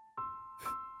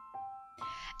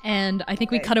 And I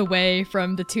think we cut away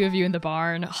from the two of you in the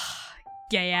barn.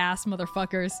 Gay ass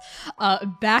motherfuckers.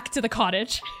 Back to the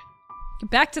cottage.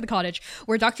 Back to the cottage,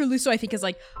 where Dr. Luso, I think, is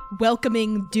like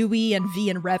welcoming Dewey and V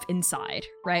and Rev inside,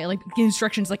 right? Like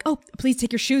instructions like, oh, please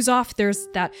take your shoes off. There's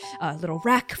that little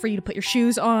rack for you to put your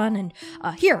shoes on, and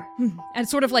here. And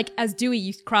sort of like as Dewey,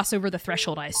 you cross over the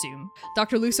threshold, I assume.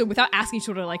 Dr. Luso, without asking,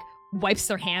 sort of like wipes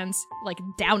their hands like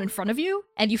down in front of you,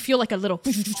 and you feel like a little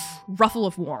ruffle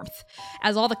of warmth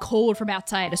as all the cold from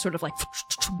outside is sort of like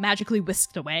magically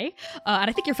whisked away. And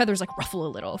I think your feathers like ruffle a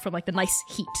little from like the nice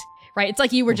heat. Right? It's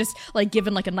like you were just like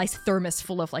given like a nice thermos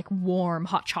full of like warm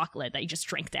hot chocolate that you just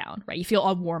drank down, right? You feel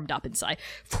all warmed up inside.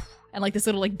 And like this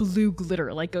little like blue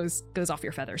glitter like goes off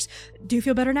your feathers. Do you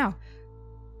feel better now?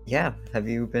 Yeah.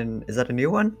 Is that a new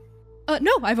one?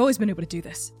 No, I've always been able to do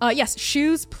this. Yes,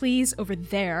 shoes, please, over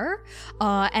there.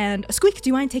 And Squeak, do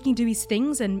you mind taking Dewey's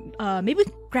things? And maybe we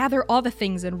can gather all the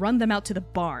things and run them out to the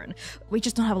barn. We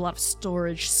just don't have a lot of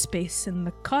storage space in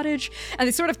the cottage. And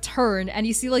they sort of turn, and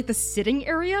you see, like, the sitting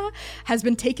area has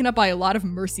been taken up by a lot of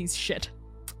Mercy's shit.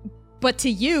 But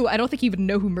to you, I don't think you even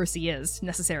know who Mercy is,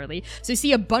 necessarily. So you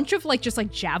see a bunch of, like, just,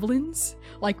 like, javelins,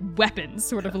 like, weapons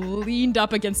sort of leaned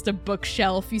up against a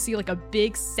bookshelf. You see, like, a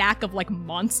big sack of, like,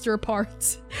 monster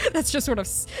parts that's just sort of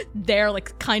there,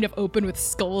 like, kind of open with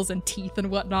skulls and teeth and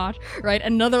whatnot, right?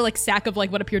 Another, like, sack of,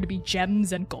 like, what appear to be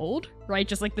gems and gold, right?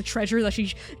 Just, like, the treasure that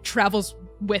she travels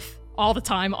with all the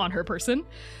time on her person.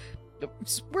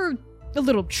 We're a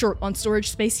little short on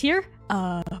storage space here.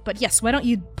 But yes, why don't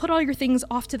you put all your things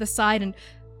off to the side, and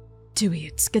Dewey,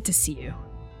 it's good to see you.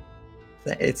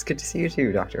 It's good to see you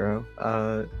too, Dr.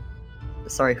 O.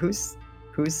 Sorry, whose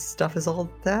stuff is all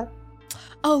that?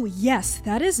 Oh yes,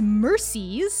 that is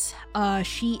Mercy's.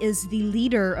 She is the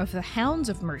leader of the Hounds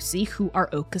of Mercy, who are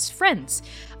Oka's friends,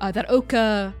 that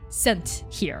Oka sent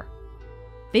here.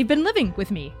 They've been living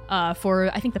with me, for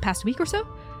I think the past week or so.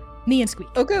 Me and Squeak.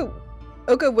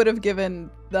 Oka would have given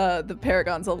the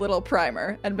Paragons a little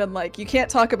primer and been like, you can't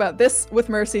talk about this with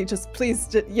Mercy, just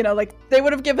please, like, they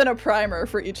would have given a primer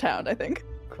for each hound, I think.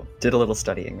 Cool. Did a little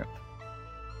studying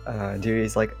up.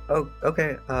 Dewey's like, oh,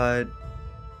 okay,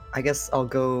 I guess I'll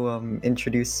go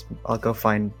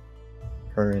find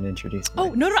her and introduce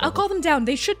myself. Oh, no, I'll call them down.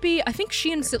 They should be, I think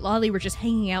she and Sitlali were just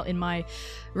hanging out in my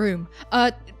room.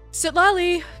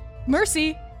 Sitlali,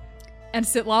 Mercy, and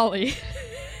Sitlali.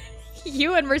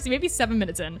 You and Mercy, maybe 7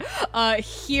 minutes in,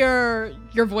 hear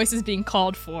your voices being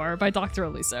called for by Dr.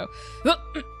 Aluso.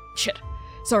 Oh, shit.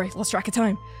 Sorry, lost track of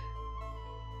time.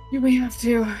 You may have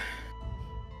to.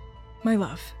 My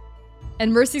love.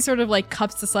 And Mercy sort of like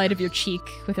cups the side of your cheek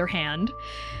with her hand.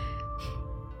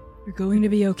 You're going to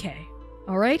be okay,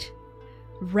 all right?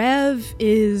 Rev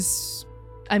is...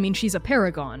 she's a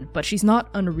paragon, but she's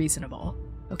not unreasonable,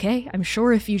 okay? I'm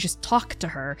sure if you just talk to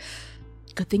her...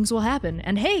 good things will happen.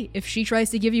 And hey, if she tries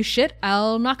to give you shit,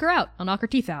 I'll knock her out. I'll knock her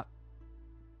teeth out.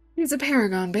 She's a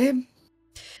paragon, babe.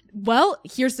 Well,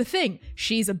 here's the thing.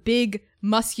 She's a big,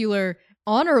 muscular,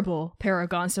 honorable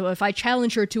paragon, so if I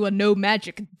challenge her to a no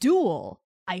magic duel,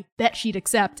 I bet she'd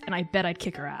accept, and I bet I'd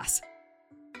kick her ass.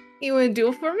 You would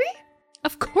duel for me?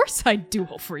 Of course I'd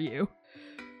duel for you.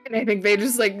 And I think they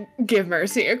just, like, give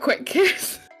Mercy a quick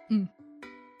kiss.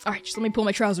 All right, just let me pull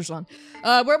my trousers on.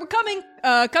 We're coming,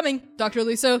 Dr.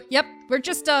 Luso. Yep, we're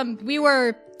just, we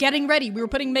were getting ready. We were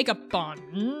putting makeup on.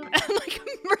 And, like,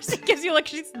 Mercy gives you, like,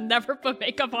 she's never put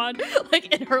makeup on,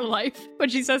 like, in her life when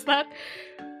she says that.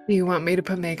 Do you want me to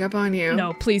put makeup on you?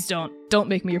 No, please don't. Don't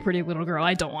make me a pretty little girl.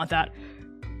 I don't want that.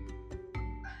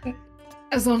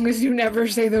 As long as you never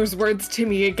say those words to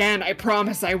me again, I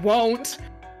promise I won't.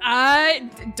 I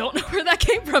don't know where that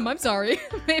came from. I'm sorry.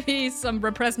 Maybe some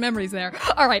repressed memories there.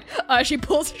 All right. She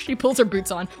pulls her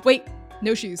boots on. Wait,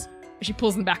 no shoes. She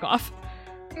pulls them back off.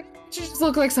 She just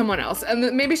look like someone else, and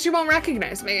then maybe she won't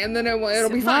recognize me, and then it'll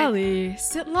be fine.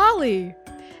 Sitlali.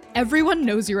 Everyone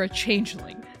knows you're a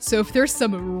changeling. So if there's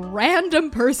some random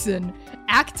person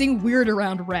acting weird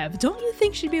around Rev, don't you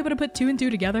think she'd be able to put two and two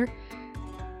together?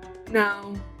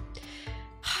 No.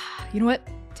 You know what?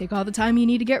 Take all the time you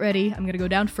need to get ready. I'm gonna go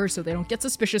down first so they don't get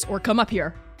suspicious or come up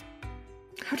here.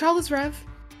 How tall is Rev?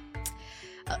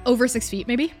 Over 6 feet,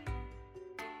 maybe?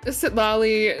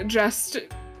 Sitlali just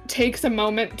takes a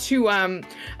moment to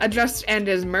adjust and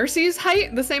is Mercy's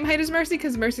height, the same height as Mercy,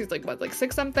 because Mercy's like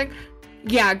 6 something.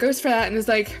 Yeah, goes for that and is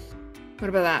like, what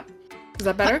about that? Is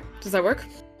that better? Does that work?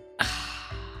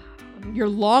 You're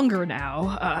longer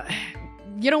now.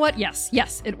 You know what? Yes,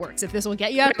 it works. If this will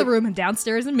get you out of the room and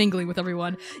downstairs and mingling with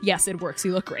everyone, yes, it works.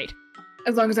 You look great.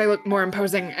 As long as I look more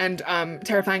imposing and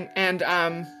terrifying and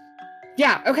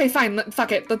yeah, okay, fine.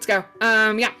 Fuck it. Let's go.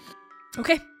 Yeah.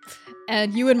 Okay.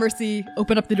 And you and Mercy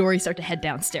open up the door, you start to head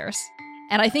downstairs.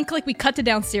 And I think we cut to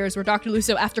downstairs where Dr.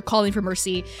 Lusso, after calling for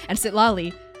Mercy and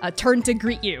Sitlali, turned to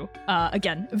greet you.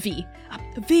 Again, V.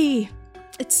 V,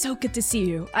 it's so good to see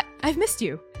you. I've missed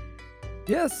you.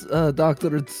 Yes,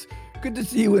 Doctor, it's good to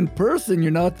see you in person.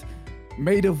 You're not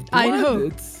made of blood. I know.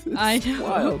 It's I know.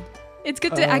 wild. It's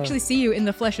good to actually see you in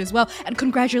the flesh as well. And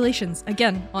congratulations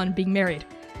again on being married.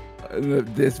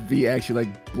 This V actually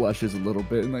blushes a little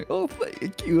bit and oh,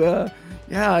 thank you.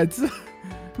 Yeah, it's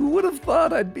who would have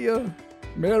thought I'd be a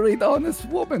married, honest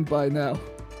woman by now?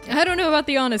 I don't know about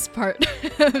the honest part,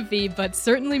 V, but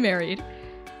certainly married.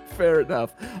 Fair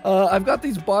enough. I've got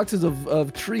these boxes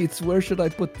of treats. Where should I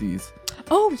put these?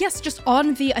 Oh, yes, just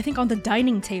on the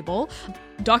dining table.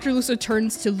 Dr. Lusso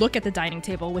turns to look at the dining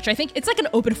table, which I think it's like an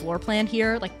open floor plan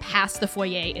here. Past the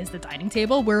foyer is the dining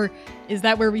table. Is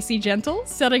that where we see Gentle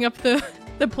setting up the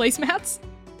placemats?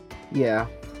 Yeah.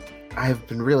 I've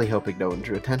been really hoping no one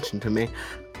drew attention to me.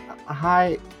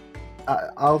 Hi.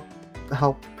 I'll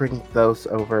help bring those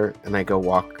over, and I go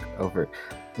walk over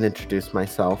and introduce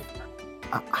myself.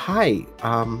 Hi.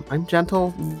 I'm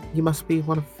Gentle. You must be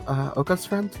one of Oka's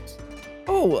friends?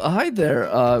 Oh, hi there.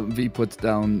 V puts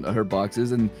down her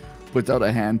boxes and puts out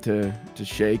a hand to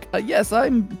shake. Yes,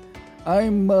 I'm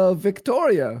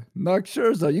Victoria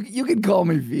Noxurza. You can call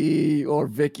me V or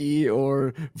Vicky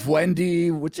or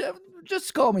Wendy, whichever.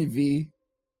 Just call me V.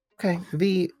 Okay,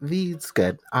 V's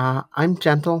good. I'm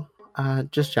Gentle.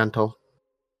 Just Gentle.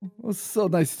 Well, it's so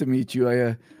nice to meet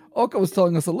you. Oka was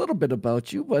telling us a little bit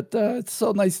about you, but it's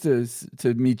so nice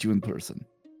to meet you in person.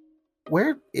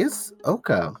 Where is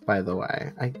Oka, by the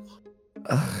way?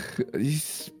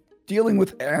 He's dealing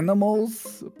with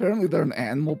animals. Apparently they're an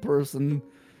animal person.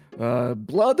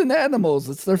 Blood and animals,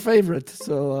 it's their favorite.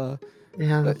 So,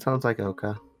 yeah, that sounds like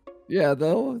Oka. Yeah,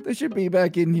 though, they should be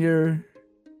back in here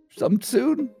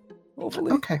soon,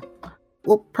 hopefully. Okay.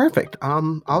 Well, perfect.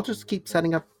 I'll just keep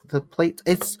setting up the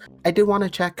plates. I do want to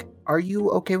check, are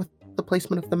you okay with the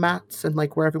placement of the mats and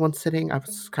where everyone's sitting? I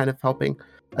was kind of helping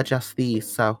adjust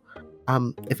these, so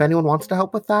if anyone wants to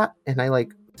help with that, and I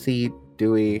see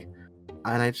Dewey,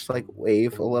 and I just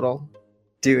wave a little.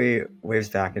 Dewey waves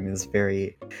back and is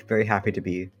very, very happy to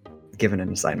be given an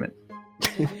assignment.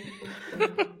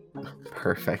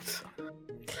 Perfect.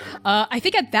 I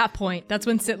think at that point, that's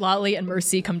when Sitlali and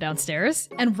Mercy come downstairs,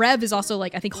 and Rev is also I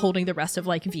think holding the rest of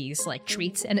V's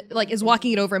treats, and is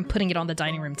walking it over and putting it on the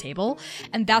dining room table,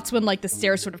 and that's when the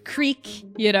stairs sort of creak,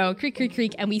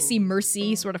 creak, and we see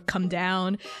Mercy sort of come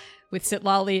down with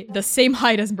Sitlali the same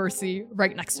height as Mercy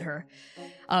right next to her.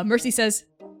 Mercy says,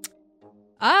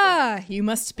 you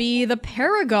must be the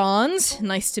Paragons.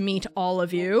 Nice to meet all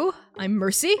of you. I'm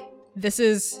Mercy. This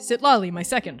is Sitlali, my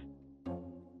second.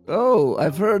 Oh,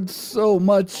 I've heard so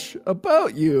much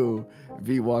about you.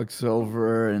 V walks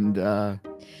over and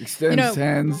extends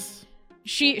hands.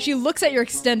 She looks at your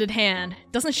extended hand,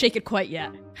 doesn't shake it quite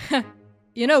yet.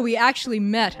 We actually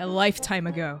met a lifetime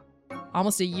ago.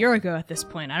 Almost a year ago at this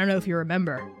point. I don't know if you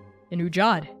remember. In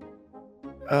Ujad.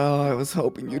 Oh, I was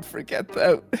hoping you'd forget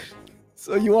that.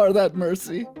 So you are that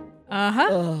Mercy?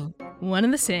 Uh-huh. One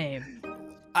and the same.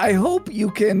 I hope you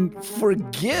can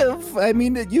forgive. I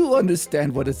mean, you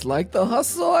understand what it's like, the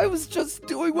hustle. I was just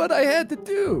doing what I had to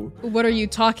do. What are you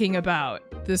talking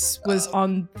about? This was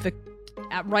on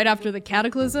right after the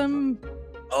cataclysm?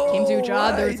 Came to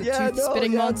Ujad, there was a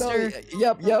tooth-spitting monster.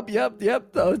 No, yep.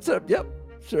 No, yep.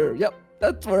 Sure, yep.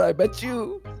 That's where I met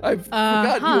you. I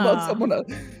forgot you about someone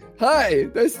else. Hi,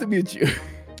 nice to meet you.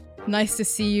 Nice to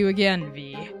see you again,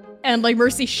 V. And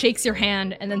Mercy shakes your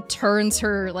hand and then turns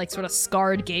her sort of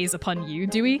scarred gaze upon you,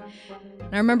 Dewey.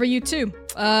 And I remember you too.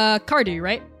 Cardew,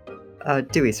 right?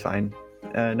 Dewey's fine.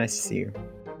 Nice to see you.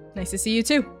 Nice to see you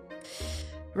too.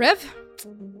 Rev?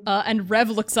 And Rev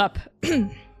looks up.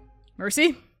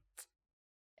 Mercy?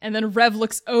 And then Rev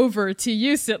looks over to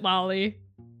you, Sitlali.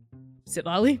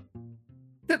 Sitlali?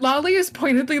 Sitlali is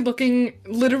pointedly looking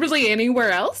literally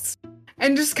anywhere else.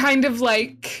 And just kind of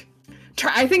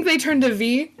I think they turned to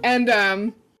V, and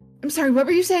I'm sorry, what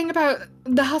were you saying about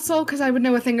the hustle? Because I would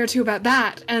know a thing or two about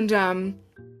that. And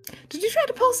did you try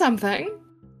to pull something?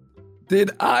 Did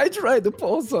I try to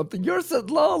pull something? You're St.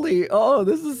 Lolly. Oh,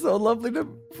 this is so lovely to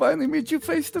finally meet you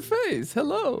face to face.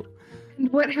 Hello.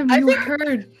 What have I you think-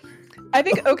 heard? I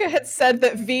think Oka had said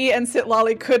that V and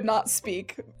Sitlali could not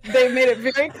speak. They made it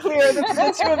very clear that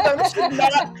the two of them should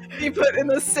not be put in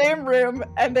the same room,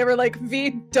 and they were like,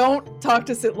 V, don't talk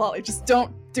to Sitlali. Just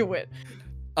don't do it.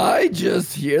 I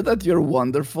just hear that you're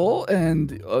wonderful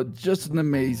and just an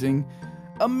amazing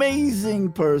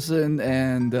person.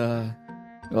 And,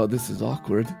 oh, this is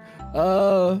awkward.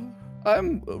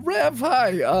 I'm Rev.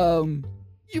 Hi.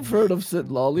 You've heard of St.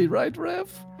 Lolly, right,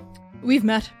 Rev? We've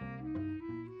met.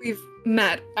 We've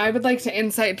met. I would like to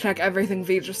insight check everything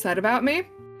V just said about me.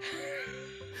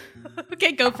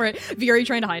 Okay, go for it. V, are you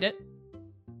trying to hide it?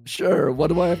 Sure. What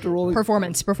do I have to roll?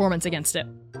 Performance against it.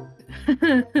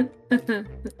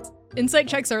 Insight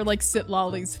checks are like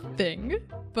Sitlali's thing,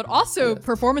 but also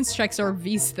performance checks are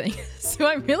V's thing. So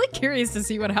I'm really curious to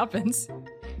see what happens.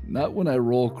 Not when I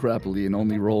roll crappily and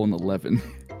only roll an 11.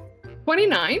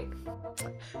 29?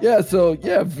 Yeah, so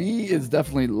V is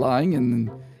definitely lying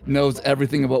and knows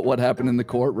everything about what happened in the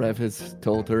court. Rev has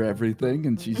told her everything,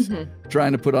 and she's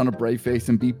trying to put on a brave face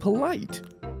and be polite.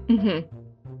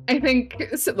 I think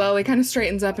Sitlali kind of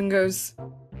straightens up and goes,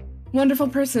 wonderful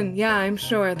person. Yeah, I'm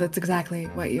sure that's exactly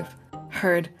what you've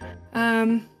heard.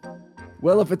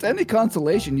 Well, if it's any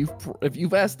consolation, if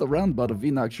you've asked around about a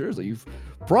Vinox Scherzer, you've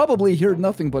probably heard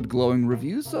nothing but glowing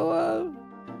reviews, so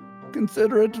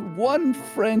consider it one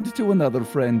friend to another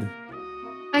friend.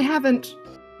 I haven't.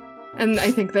 And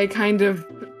I think they kind of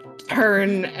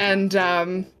turn and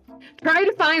try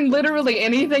to find literally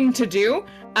anything to do.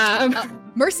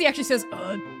 Mercy actually says,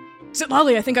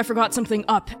 Sitlali, I think I forgot something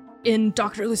up in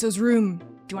Dr. Aluso's room. Do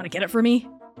you want to get it for me?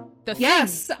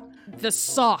 Yes. The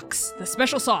socks. The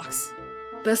special socks.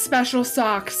 The special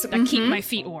socks. That keep my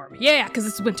feet warm. Yeah, because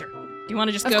it's winter. Do you want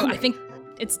to just go? I think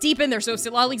it's deep in there, so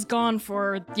Sitlali's gone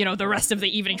for, the rest of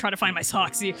the evening trying to find my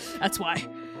socks. See, that's why.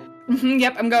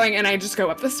 Yep, I'm going, and I just go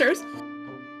up the stairs.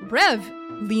 Rev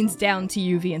leans down to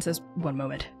you, V, and says, one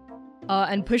moment.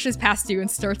 And pushes past you and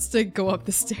starts to go up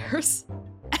the stairs.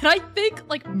 And I think,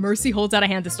 Mercy holds out a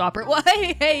hand to stop her. Well,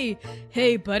 hey,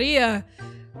 buddy,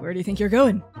 where do you think you're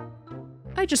going?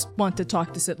 I just want to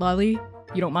talk to Sitlali.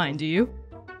 You don't mind, do you?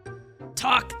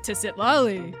 Talk to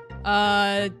Sitlali?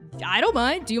 I don't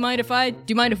mind. Do you mind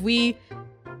if we...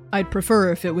 I'd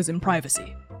prefer if it was in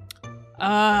privacy.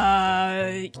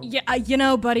 Yeah,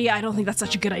 buddy, I don't think that's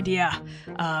such a good idea.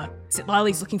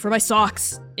 Sitlali's looking for my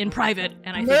socks in private,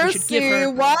 and I think we should give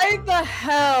her... why the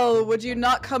hell would you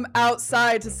not come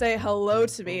outside to say hello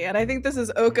to me? And I think this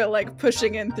is Oka,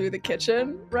 pushing in through the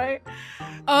kitchen, right?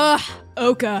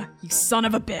 Oka, you son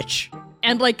of a bitch.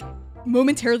 And,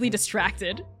 momentarily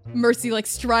distracted, Mercy,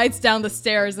 strides down the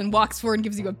stairs and walks forward and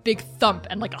gives you a big thump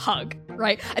and, a hug,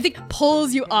 right? I think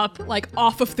pulls you up,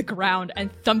 off of the ground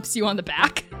and thumps you on the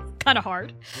back, kind of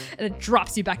hard, and then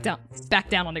drops you back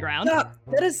down on the ground. Stop.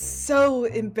 That is so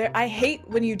I hate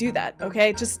when you do that,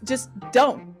 okay? Just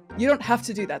don't. You don't have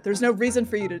to do that. There's no reason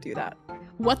for you to do that.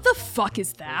 What the fuck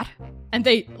is that? And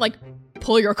they,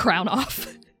 pull your crown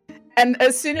off. And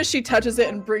as soon as she touches it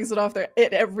and brings it off there,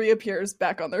 it reappears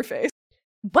back on their face.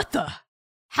 What the?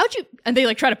 How'd you... And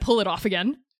they, try to pull it off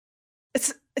again.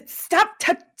 Stop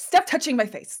touching my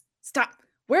face. Stop.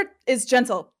 Where is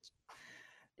Gentle?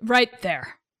 Right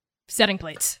there. Setting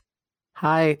plates.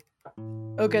 Hi.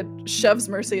 Oka shoves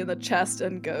Mercy in the chest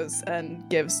and goes and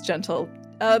gives Gentle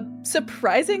a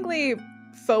surprisingly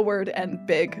forward and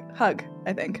big hug,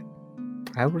 I think.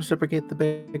 I will reciprocate the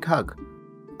big hug.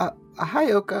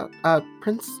 Hi, Oka.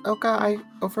 Prince Oka, I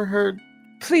overheard...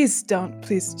 Please don't.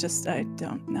 Please just, I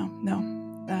don't. No.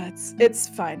 It's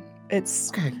fine. It's...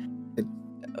 Okay.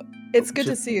 It's good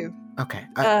to see you. Okay.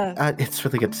 It's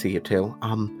really good to see you, too.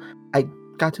 I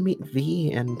got to meet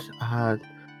V, and, I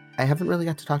haven't really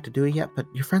got to talk to Dewey yet, but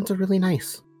your friends are really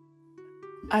nice.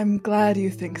 I'm glad you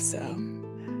think so.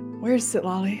 Where's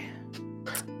Sitlali?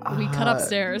 We cut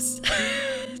upstairs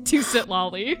to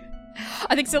Sitlali.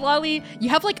 I think Sitlali, you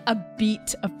have a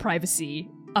beat of privacy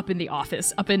up in the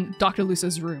office, up in Dr.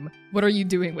 Luso's room. What are you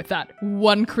doing with that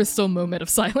one crystal moment of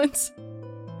silence?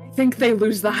 I think they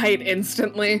lose the height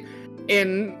instantly.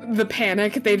 In the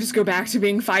panic, they just go back to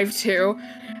being 5'2",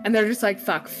 and they're just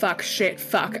fuck, shit,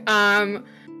 fuck.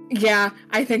 Yeah,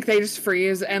 I think they just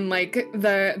freeze, and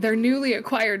their newly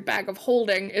acquired bag of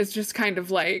holding is just kind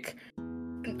of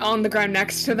on the ground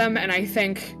next to them, and I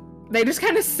think they just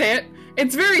kind of sit.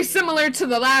 It's very similar to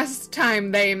the last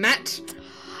time they met.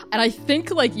 And I think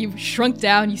you've shrunk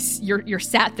down, you're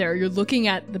sat there, you're looking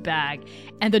at the bag,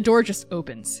 and the door just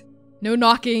opens. No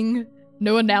knocking,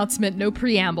 no announcement, no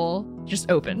preamble,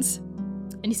 just opens.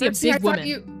 And you see a See, I big thought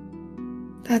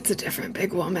woman. That's a different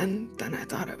big woman than I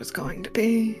thought it was going to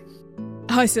be.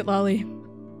 Hi, Sitlali.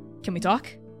 Can we talk?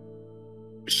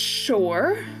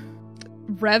 Sure.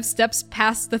 Rev steps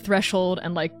past the threshold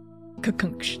and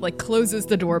closes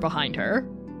the door behind her.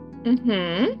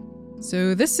 Mm-hmm.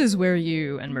 So this is where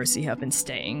you and Mercy have been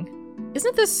staying.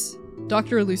 Isn't this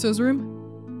Dr. Aluso's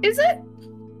room? Is it?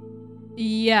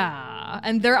 Yeah.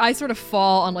 And their eyes sort of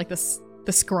fall on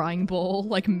the scrying bowl,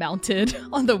 mounted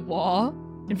on the wall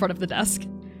in front of the desk.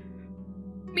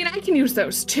 I mean, I can use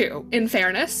those too, in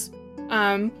fairness.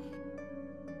 How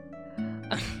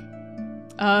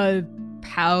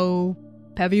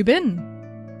have you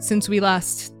been since we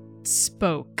last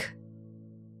spoke?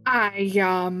 Fine,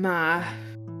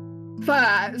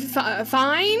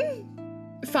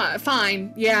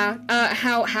 yeah.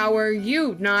 How are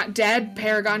you? Not dead?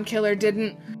 Paragon Killer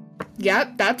didn't...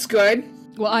 Yep, that's good.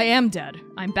 Well, I am dead.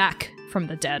 I'm back from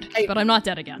the dead, but I'm not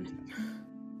dead again.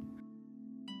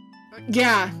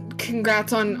 Yeah,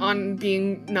 congrats on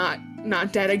being not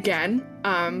dead again.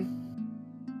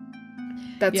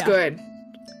 That's good.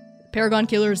 Paragon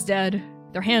Killer's dead.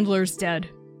 Their handler's dead.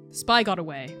 Spy got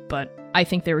away, but I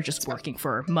think they were just working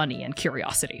for money and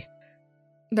curiosity.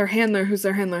 Their handler? Who's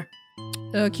their handler?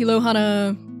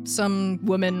 Kilohana, some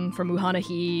woman from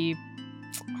Uhanahi,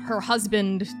 her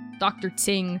husband, Dr.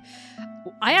 Ting.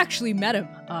 I actually met him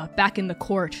back in the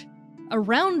court.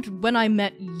 Around when I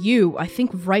met you, I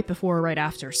think right before or right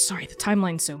after. Sorry, the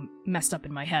timeline's so messed up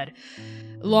in my head.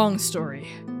 Long story.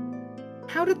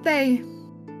 How did they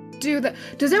do that?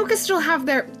 Does Oka still have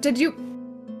their... Did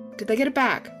they get it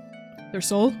back? Their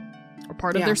soul? Or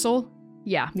part of their soul?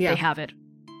 Yeah, they have it.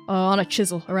 On a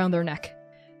chisel around their neck.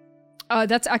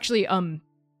 That's actually, I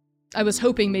was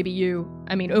hoping maybe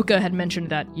Oka had mentioned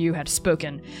that you had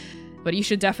spoken, but you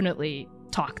should definitely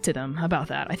talk to them about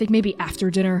that. I think maybe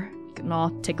after dinner, you can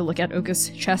all take a look at Oka's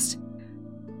chest.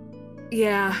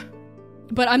 Yeah.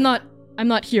 But I'm not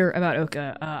here about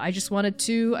Oka. I just wanted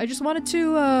to, I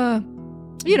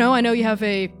know you have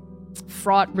a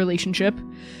fraught relationship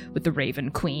with the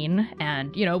Raven Queen,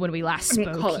 and, when we last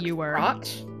spoke, you were...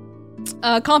 Fraught?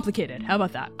 Complicated. How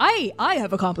about that? I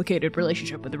have a complicated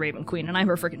relationship with the Raven Queen, and I'm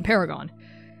her freaking paragon.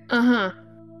 Uh-huh.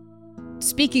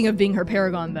 Speaking of being her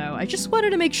paragon, though, I just wanted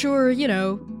to make sure,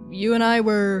 you and I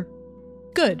were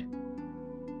good.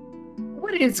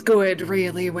 What is good,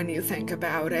 really, when you think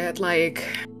about it?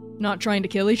 Not trying to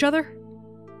kill each other?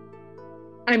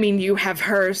 I mean, you have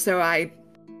her, so I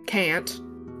can't.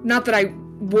 Not that I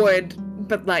would,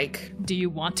 but Do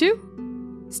you want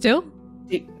to? Still?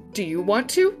 Do you want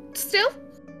to, still?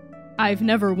 I've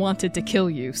never wanted to kill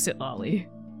you, Sitlali.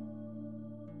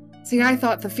 See, I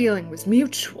thought the feeling was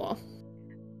mutual.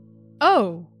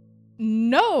 Oh,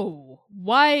 no.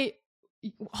 Why?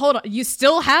 Hold on, you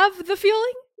still have the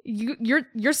feeling?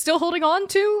 You're still holding on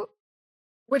to?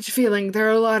 Which feeling? There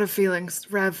are a lot of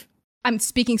feelings, Rev. I'm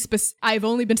speaking I've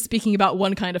only been speaking about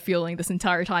one kind of feeling this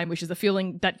entire time, which is the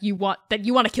feeling that you want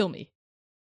to kill me.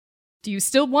 Do you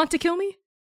still want to kill me?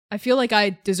 I feel like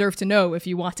I deserve to know if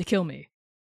you want to kill me.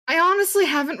 I honestly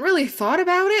haven't really thought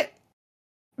about it,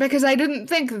 because I didn't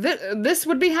think this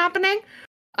would be happening.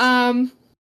 Does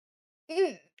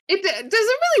it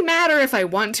really matter if I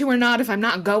want to or not, if I'm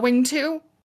not going to?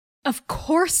 Of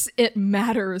course it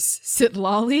matters,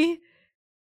 Sitlali.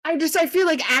 I feel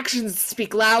like actions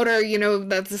speak louder,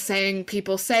 that's the saying,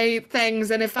 people say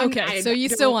things, and if I'm... Okay, so you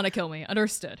still want to kill me,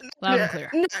 understood. Loud and clear.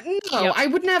 No, yep. I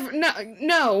would never,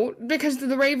 no, because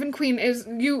the Raven Queen is,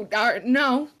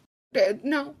 no.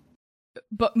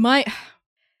 But my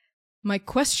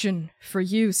question for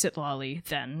you, Sitlali,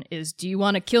 then, is do you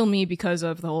want to kill me because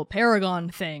of the whole Paragon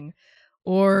thing,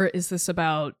 or is this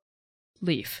about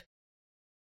Leaf?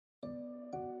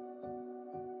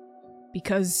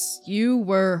 Because you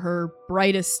were her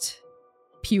brightest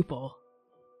pupil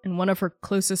and one of her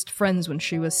closest friends when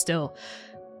she was still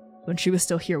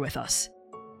here with us.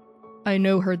 I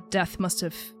know her death must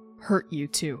have hurt you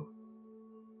too.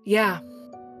 Yeah.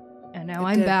 And now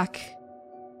I'm back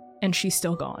and she's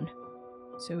still gone.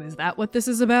 So is that what this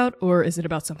is about, or is it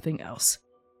about something else?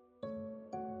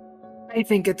 I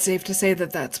think it's safe to say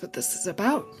that that's what this is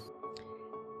about.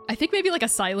 I think maybe a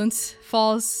silence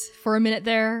falls for a minute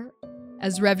there,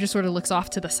 as Rev just sort of looks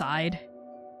off to the side,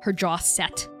 her jaw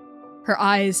set, her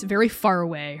eyes very far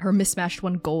away, her mismatched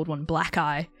one gold, one black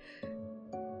eye.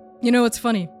 What's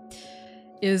funny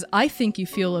is I think you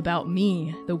feel about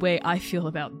me the way I feel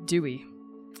about Dewey.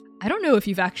 I don't know if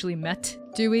you've actually met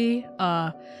Dewey.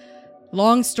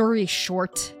 Long story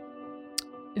short,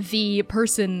 the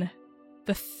person,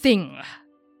 the thing,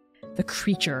 the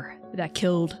creature that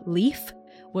killed Leaf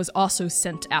was also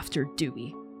sent after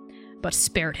Dewey, but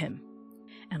spared him,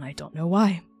 and I don't know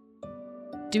why.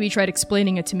 Dewey tried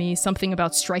explaining it to me, something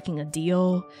about striking a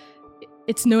deal.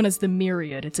 It's known as the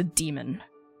Myriad. It's a demon,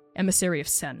 emissary of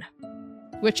Sen,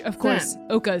 which, of course,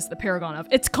 Oka is the paragon of.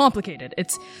 It's complicated.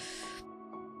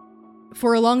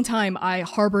 For a long time, I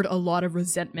harbored a lot of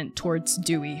resentment towards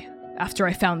Dewey after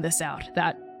I found this out,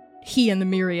 that he and the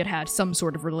Myriad had some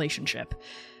sort of relationship.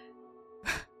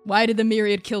 Why did the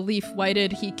Myriad kill Leaf? Why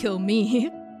did he kill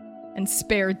me and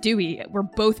spare Dewey? We're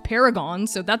both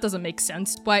paragons, so that doesn't make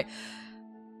sense. Why?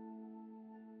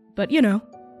 But,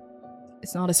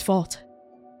 it's not his fault.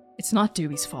 It's not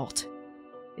Dewey's fault.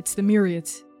 It's the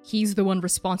Myriad's. He's the one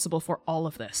responsible for all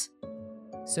of this.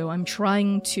 So I'm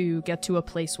trying to get to a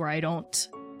place where I don't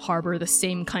harbor the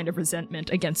same kind of resentment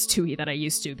against Dewey that I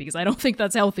used to, because I don't think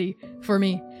that's healthy for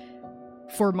me.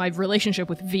 For my relationship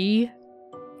with V,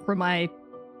 for my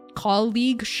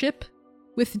colleagueship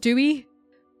with Dewey.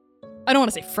 I don't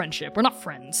want to say friendship. We're not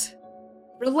friends.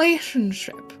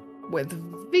 Relationship with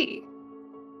V.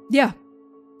 Yeah.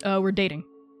 We're dating.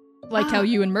 Like how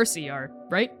you and Mercy are,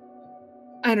 right?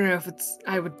 I don't know if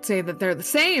I would say that they're the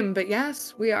same, but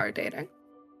yes, we are dating.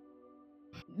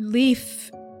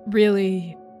 Leaf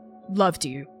really loved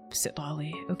you,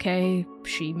 Sitlali, okay?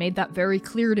 She made that very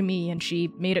clear to me, and she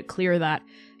made it clear that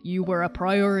you were a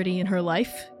priority in her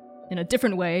life in a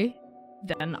different way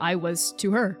than I was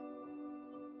to her.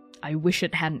 I wish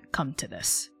it hadn't come to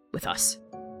this with us,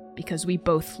 because we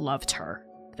both loved her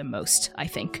the most, I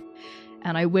think.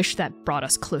 And I wish that brought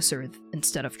us closer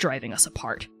instead of driving us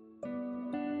apart.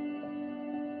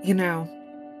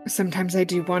 Sometimes I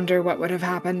do wonder what would have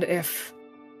happened if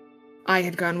I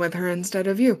had gone with her instead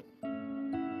of you.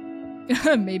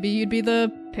 Maybe you'd be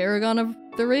the paragon of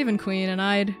the Raven Queen and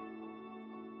I'd...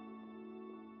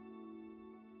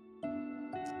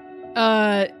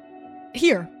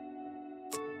 Here.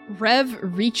 Rev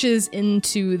reaches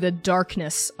into the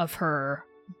darkness of her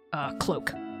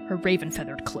cloak, her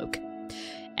raven-feathered cloak,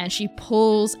 and she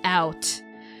pulls out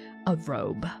a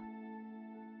robe.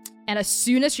 And as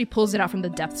soon as she pulls it out from the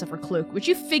depths of her cloak, which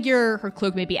you figure her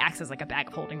cloak maybe acts as like a bag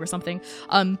of holding or something,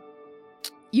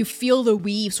 you feel the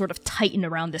weave sort of tighten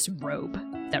around this robe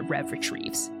that Rev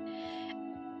retrieves.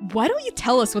 Why don't you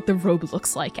tell us what the robe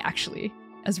looks like, actually,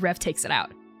 as Rev takes it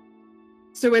out?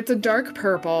 So it's a dark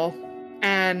purple,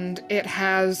 and it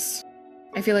has,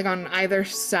 I feel like on either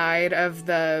side of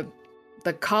the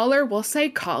collar, we'll say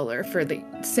collar for the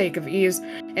sake of ease,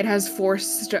 it has 4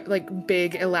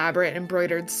 big elaborate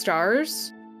embroidered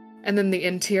stars, and then the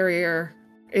interior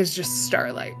is just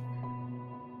starlight.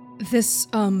 This,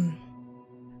 the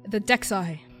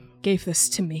Dexai gave this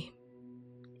to me.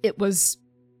 It was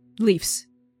Leaf's.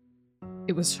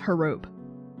 It was her robe.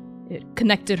 It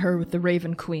connected her with the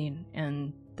Raven Queen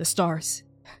and the stars,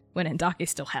 when Endake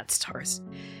still had stars.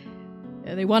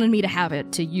 They wanted me to have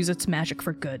it, to use its magic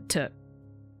for good,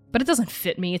 but it doesn't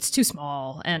fit me, it's too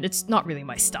small, and it's not really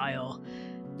my style.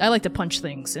 I like to punch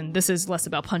things, and this is less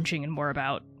about punching and more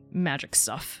about magic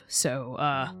stuff, so,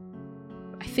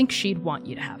 I think she'd want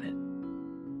you to have it.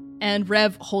 And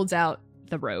Rev holds out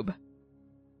the robe.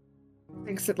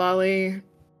 Thanks, Sitlali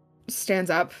stands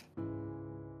up,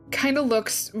 kind of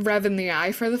looks Rev in the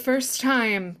eye for the first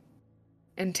time,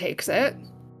 and takes it.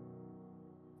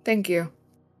 Thank you.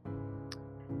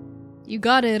 You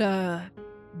got it,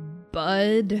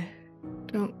 Bud?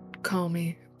 Don't call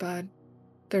me Bud.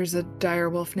 There's a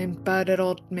direwolf named Bud.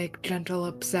 It'll make Gentle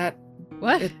upset.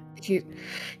 What?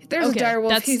 There's a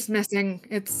direwolf. He's missing.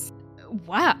 It's...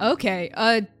 Wow,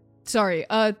 okay. Sorry.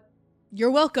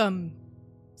 You're welcome,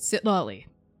 Sitlali.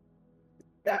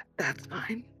 That's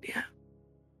fine, yeah.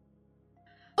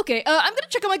 Okay, I'm gonna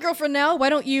check on my girlfriend now. Why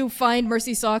don't you find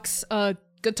Mercy Socks?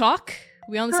 Good talk?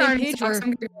 We on the same page? Or... I'm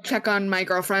gonna check on my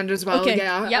girlfriend as well. Okay.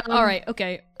 Yeah. Yep. All right.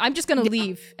 Okay. I'm just gonna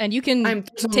leave, and you can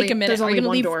take a minute. There's Are only you gonna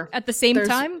one leave door. at the same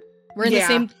time? We're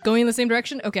in going in the same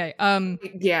direction. Okay.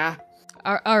 Yeah.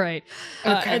 All right.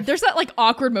 Okay. There's that like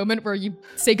awkward moment where you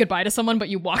say goodbye to someone, but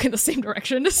you walk in the same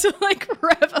direction. So like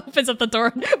Rev opens up the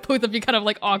door, and both of you kind of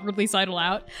like awkwardly sidle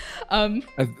out.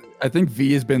 I think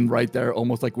V has been right there,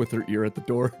 almost like with her ear at the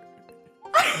door.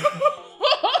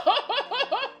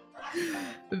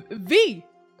 V.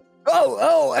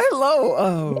 Oh, hello.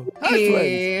 Oh, hi,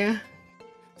 Hey. friends.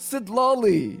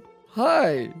 Sitlali.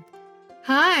 Hi.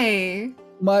 Hi.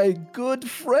 My good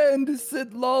friend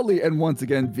Sitlali. And once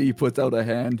again, V puts out a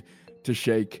hand to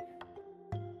shake.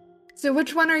 So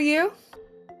which one are you?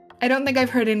 I don't think I've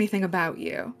heard anything about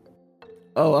you.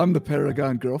 Oh, I'm the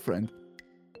Paragon girlfriend.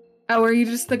 Oh, are you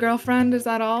just the girlfriend? Is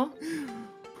that all?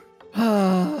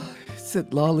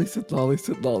 Sit lolly, sit lolly,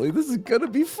 sit lolly. This is gonna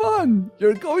be fun.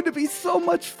 You're going to be so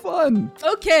much fun.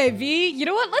 Okay, V, you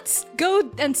know what? Let's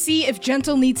go and see if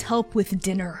Gentle needs help with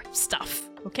dinner stuff,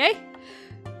 okay?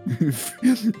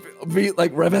 V,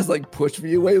 like, Rev has, like, pushed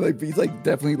V away. Like, V's, like,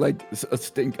 definitely, like, a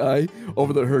stink eye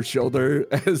over her shoulder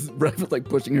as Rev is, like,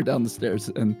 pushing her down the stairs.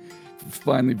 And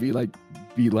finally, V, like,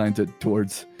 beelines it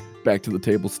towards back to the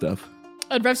table stuff.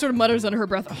 And Rev sort of mutters under her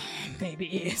breath, oh,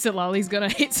 maybe Sitlali's gonna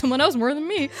hate someone else more than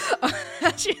me.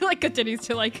 She, like, continues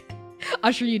to, like,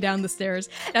 usher you down the stairs.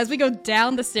 And as we go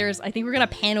down the stairs, I think we're gonna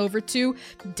pan over to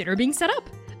dinner being set up.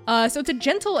 So to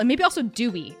Gentle and maybe also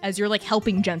Dewey, as you're, like,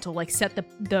 helping Gentle, like, set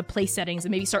the place settings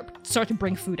and maybe start to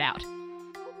bring food out.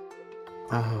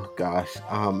 Oh gosh.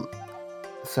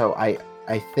 So I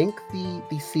think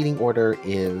the seating order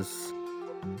is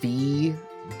V,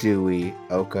 Dewey,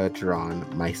 Oka, Duran,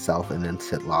 myself, and then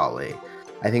Sitlali.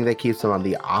 I think that keeps them on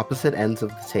the opposite ends of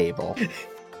the table.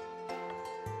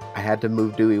 I had to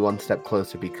move Dewey one step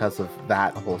closer because of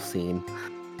that whole scene.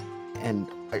 And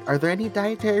are there any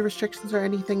dietary restrictions or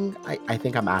anything? I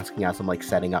think I'm asking as I'm, like,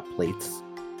 setting up plates.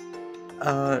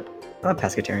 I'm a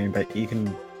pescatarian, but you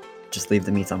can just leave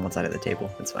the meats on one side of the table.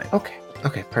 It's fine.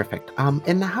 Okay, perfect.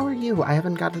 And how are you? I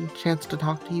haven't gotten a chance to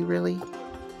talk to you, really.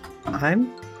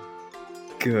 I'm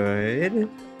good.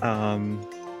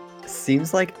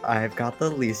 Seems like I've got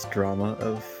the least drama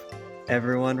of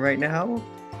everyone right now.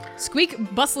 Squeak,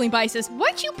 bustling by, says,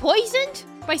 "Weren't you poisoned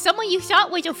by someone you thought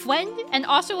was a friend, and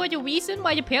also were the reason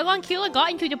why the Paragon Killer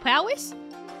got into the palace?"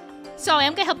 Sorry,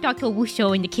 I'm gonna help Dr.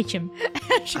 Wusso in the kitchen.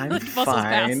 She, I'm like, bustles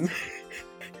fine. past.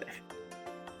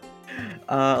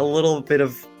 A little bit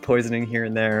of poisoning here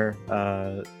and there.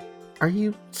 Are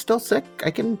you still sick? I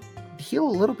can heal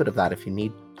a little bit of that if you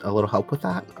need a little help with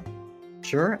that.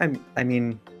 Sure. I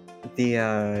mean,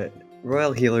 the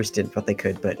royal healers did what they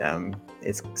could, but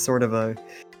it's sort of a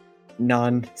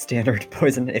non-standard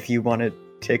poison. If you want to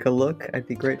take a look, I'd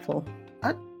be grateful.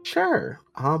 Sure.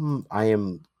 I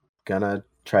am gonna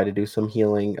try to do some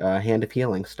healing, hand of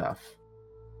healing stuff.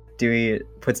 Dewey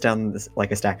puts down this,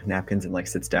 like, a stack of napkins and, like,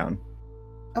 sits down.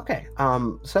 Okay.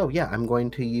 So yeah, I'm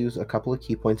going to use a couple of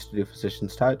key points to do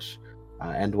Physician's Touch,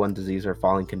 End one disease or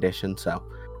falling condition. So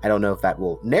I don't know if that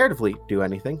will narratively do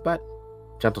anything, but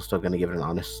Gentle's still going to give it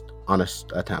an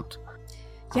honest attempt.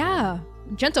 Yeah.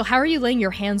 Gentle, how are you laying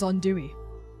your hands on Dewey?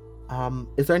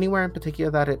 Is there anywhere in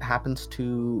particular that it happens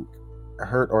to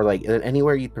hurt, or, like,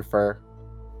 anywhere you prefer?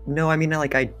 No, I mean,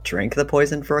 like, I drank the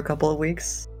poison for a couple of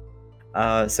weeks,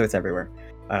 so it's everywhere.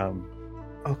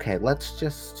 Okay, let's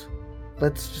just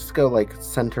go, like,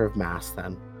 center of mass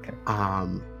then. Okay.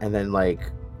 And then, like,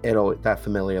 that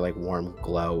familiar, like, warm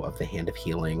glow of the hand of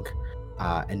healing,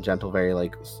 and Gentle very,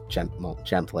 like,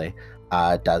 gently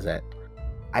does it.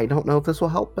 I don't know if this will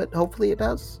help, but hopefully it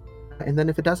does. And then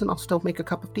if it doesn't, I'll still make a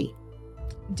cup of tea.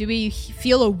 Do we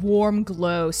feel a warm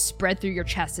glow spread through your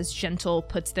chest as Gentle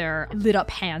puts their lit up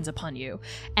hands upon you?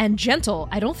 And Gentle,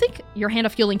 I don't think your hand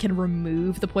of healing can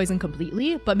remove the poison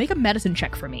completely, but make a medicine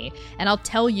check for me, and I'll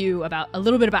tell you a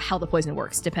little bit about how the poison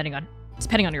works, depending on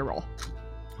your roll.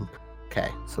 Okay,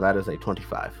 so that is a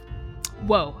 25.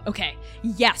 Whoa, okay.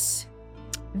 Yes.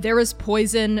 There is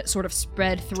poison sort of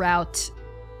spread throughout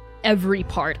every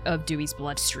part of Dewey's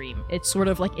bloodstream. It's sort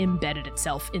of, like, embedded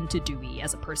itself into Dewey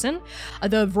as a person.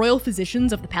 The royal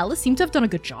physicians of the palace seem to have done a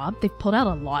good job. They've pulled out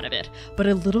a lot of it, but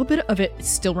a little bit of it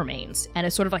still remains, and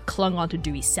it's sort of, like, clung onto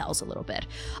Dewey's cells a little bit.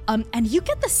 And you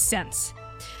get the sense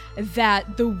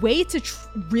that the way to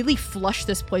really flush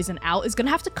this poison out is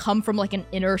gonna have to come from, like, an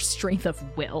inner strength of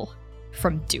will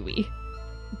from Dewey.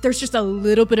 There's just a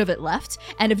little bit of it left,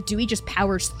 and if Dewey just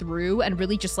powers through and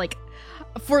really just, like,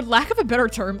 for lack of a better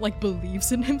term, like,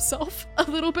 believes in himself a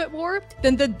little bit more,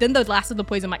 then the last of the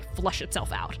poison might flush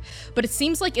itself out. But it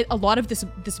seems like a lot of this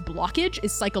blockage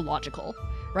is psychological,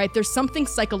 right? There's something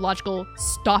psychological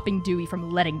stopping Dewey from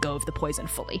letting go of the poison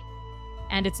fully.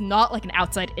 And it's not like an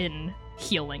outside-in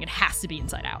healing. It has to be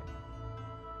inside out.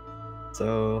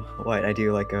 So, what, I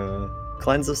do, like, a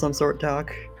cleanse of some sort,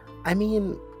 Doc? I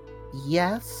mean,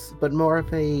 yes, but more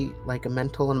of a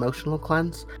mental and emotional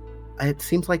cleanse. It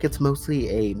seems like it's mostly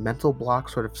a mental block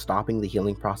sort of stopping the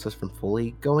healing process from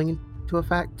fully going into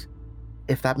effect,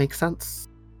 if that makes sense.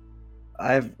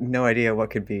 I have no idea what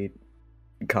could be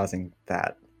causing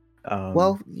that.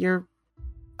 Well, you're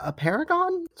a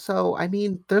paragon, so, I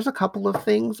mean, there's a couple of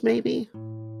things, maybe.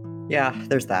 Yeah,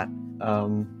 there's that.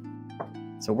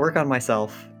 So work on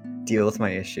myself, deal with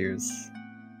my issues.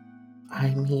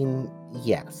 I mean,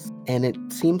 yes. And it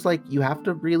seems like you have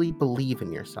to really believe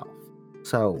in yourself.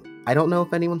 So, I don't know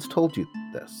if anyone's told you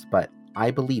this, but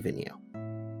I believe in you.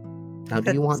 Now,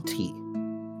 do you want tea?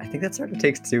 I think that sort of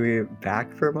takes Dewey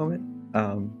back for a moment.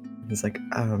 He's like,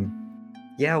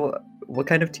 yeah, what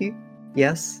kind of tea?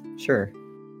 Yes, sure.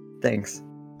 Thanks.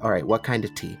 All right, what kind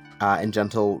of tea? And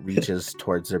Gentle reaches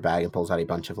towards their bag and pulls out a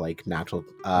bunch of like natural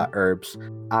herbs.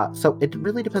 So it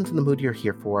really depends on the mood you're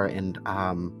here for. And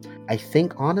I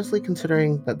think honestly,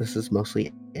 considering that this is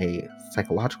mostly a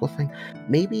psychological thing,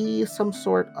 maybe some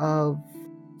sort of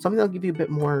something that'll give you a bit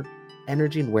more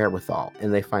energy and wherewithal.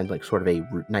 And they find like sort of a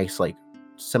nice, like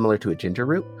similar to a ginger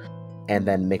root, and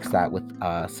then mix that with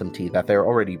some tea that they're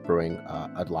already brewing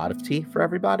a lot of tea for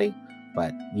everybody.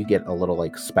 But you get a little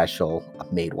like special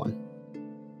made one.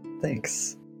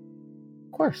 Thanks.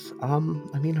 Of course. I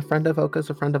mean, a friend of Oka's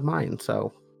a friend of mine,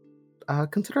 so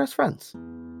consider us friends.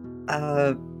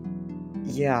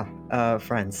 Yeah,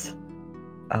 friends.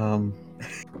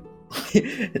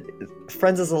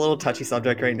 Friends is a little touchy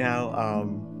subject right now.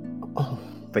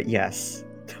 But yes.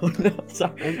 No,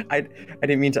 sorry. I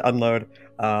didn't mean to unload.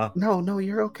 No,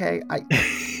 you're okay.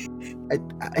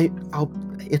 I'll.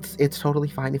 It's totally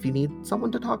fine if you need someone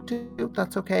to talk to.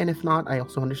 That's okay, and if not, I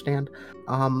also understand.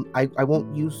 I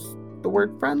won't use the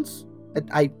word friends.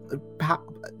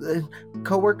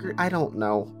 Coworker. I don't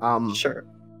know. Sure.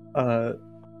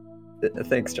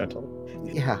 Thanks, Gentle.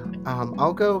 Yeah.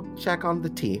 I'll go check on the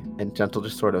tea, and Gentle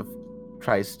just sort of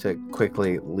tries to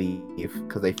quickly leave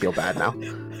because they feel bad now.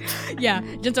 Yeah,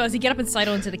 Gentle, as you get up and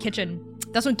sidle into the kitchen,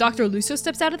 that's when Dr. Luso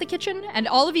steps out of the kitchen, and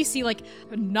all of you see, like,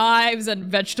 knives and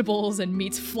vegetables and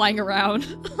meats flying around,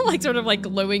 like, sort of, like,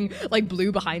 glowing, like,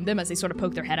 blue behind them as they sort of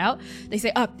poke their head out. They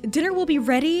say, dinner will be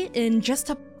ready in just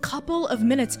a couple of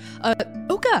minutes.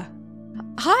 Oka!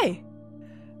 Hi!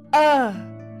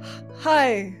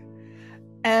 Hi.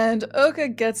 And Oka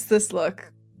gets this look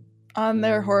on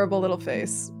their horrible little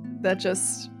face that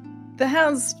just... The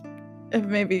hounds have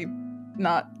maybe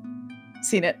not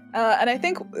seen it. And I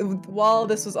think while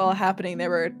this was all happening, they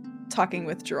were talking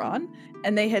with Jiran,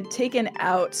 and they had taken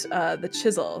out the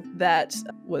chisel that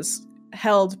was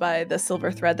held by the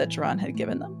silver thread that Jiran had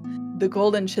given them. The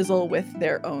golden chisel with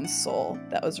their own soul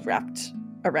that was wrapped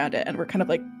around it, and we're kind of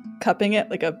like cupping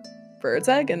it like a bird's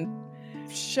egg and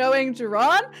showing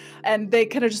Jiran, and they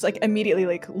kind of just like immediately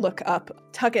like look up,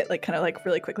 tuck it like kind of like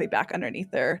really quickly back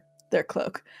underneath their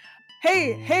cloak.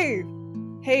 Hey,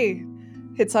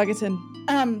 Hitsageton.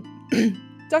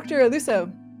 Dr.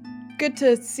 Aluso, good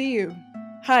to see you.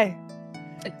 Hi.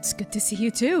 It's good to see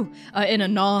you too, in a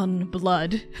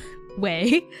non-blood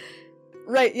way.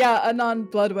 Right, yeah, a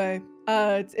non-blood way.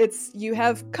 It's you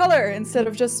have color instead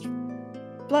of just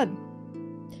blood.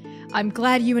 I'm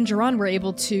glad you and Jiran were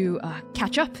able to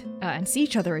catch up and see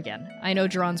each other again. I know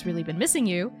Jiran's really been missing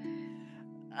you.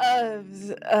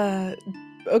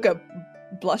 Oka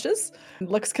blushes and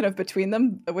looks kind of between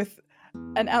them with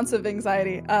an ounce of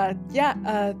anxiety.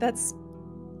 That's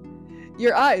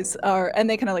your eyes are, and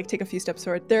they kind of like take a few steps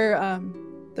forward.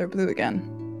 They're blue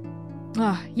again.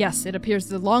 Yes, it appears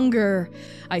the longer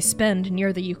I spend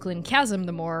near the Euclid Chasm,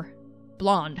 the more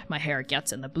blonde my hair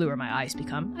gets and the bluer my eyes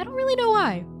become. I don't really know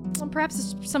why. Well, perhaps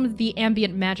it's some of the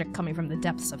ambient magic coming from the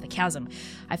depths of the chasm.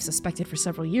 I've suspected for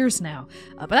several years now.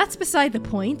 But that's beside the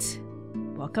point.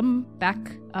 Welcome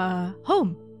back,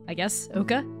 home, I guess,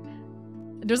 Oka.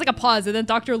 There's like a pause, and then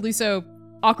Dr. Luso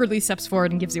awkwardly steps forward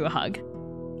and gives you a hug.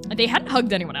 And they hadn't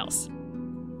hugged anyone else.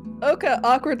 Oka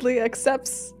awkwardly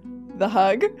accepts the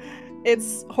hug.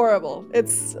 It's horrible.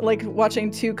 It's like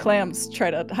watching two clams try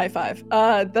to high five.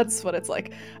 That's what it's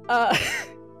like.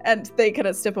 And they kind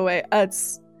of step away.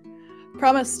 It's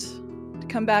promised to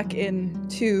come back in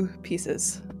 2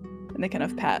 pieces. And they kind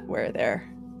of pat where their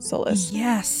soul is.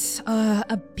 Yes,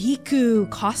 Abiku,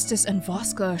 Costas, and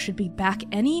Voska should be back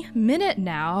any minute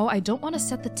now. I don't want to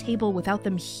set the table without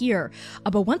them here.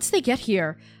 But once they get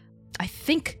here, I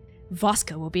think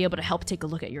Voska will be able to help take a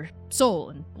look at your soul,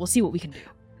 and we'll see what we can do.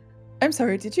 I'm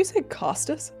sorry, did you say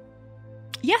Costas?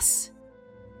 Yes.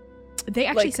 They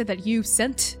actually said that you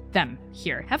sent them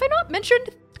here. Have I not mentioned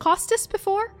Costas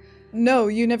before? No,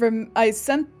 you never. I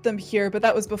sent them here, but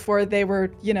that was before they were,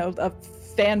 a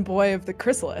fanboy of the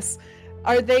Chrysalis.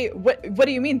 Are they? What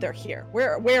do you mean they're here?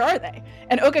 Where are they?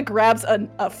 And Oka grabs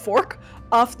a fork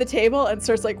off the table and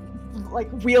starts like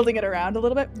wielding it around a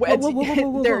little bit.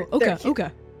 Whoa.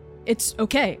 Oka. It's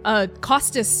okay.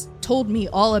 Costas told me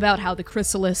all about how the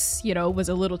Chrysalis, was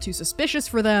a little too suspicious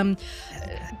for them.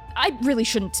 I really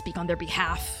shouldn't speak on their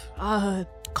behalf.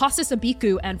 Costas,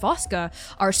 Abiku, and Voska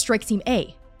are Strike Team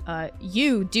A.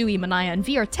 You, Dewey, Manaya, and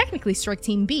V are technically Strike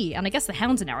Team B, and I guess the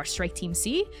Hounds now are Strike Team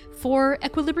C for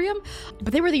Equilibrium,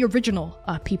 but they were the original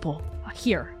people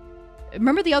here.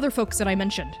 Remember the other folks that I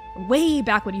mentioned way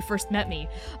back when you first met me?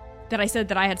 that I said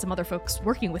that I had some other folks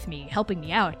working with me, helping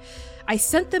me out. I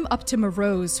sent them up to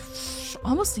Morose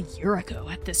almost a year ago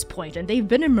at this point, and they've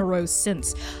been in Morose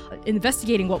since,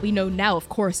 investigating what we know now, of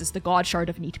course, is the God Shard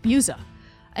of Neatbusa.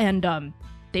 And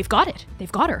they've got it.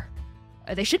 They've got her.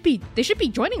 They should be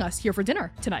joining us here for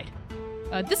dinner tonight.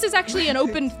 This is actually an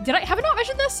open. Have I not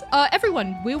mentioned this?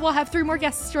 Everyone, we will have 3 more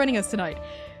guests joining us tonight.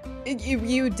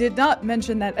 You did not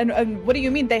mention that. And what do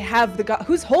you mean they have the god?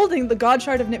 Who's holding the God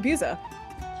Shard of Neatbusa?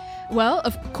 Well,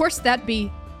 of course that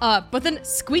be. But then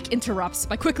Squeak interrupts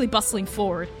by quickly bustling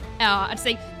forward and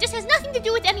saying, "This has nothing to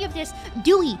do with any of this.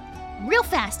 Dewey, real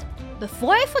fast,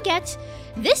 before I forget,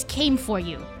 this came for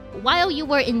you while you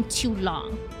were in too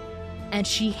long." And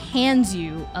she hands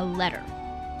you a letter.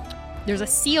 There's a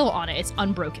seal on it. It's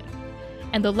unbroken.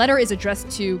 And the letter is addressed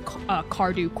to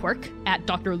Cardew Quirk at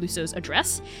Dr. Luso's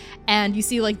address. And you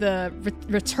see, like, the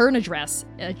return address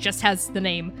just has the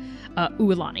name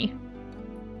Uilani.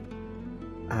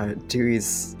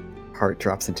 Dewey's heart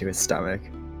drops into his stomach.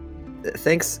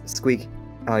 Thanks, Squeak.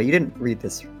 You didn't read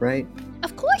this, right?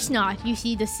 Of course not. You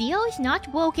see, the seal is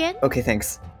not broken. Okay,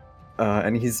 thanks.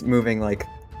 And he's moving, like,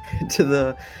 to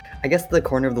the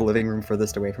corner of the living room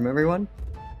furthest away from everyone.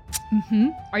 Mm-hmm.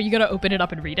 Are you gonna open it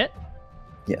up and read it?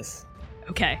 Yes.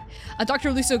 Okay.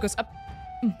 Dr. Luso goes up.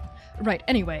 Right,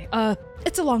 anyway,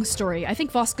 it's a long story. I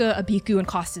think Voska, Abiku, and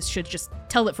Costas should just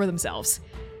tell it for themselves.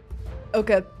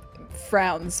 Oka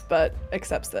frowns, but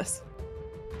accepts this.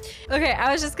 Okay,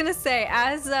 I was just gonna say,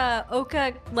 as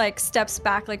Oka like steps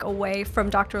back like away from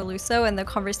Dr. Luso and the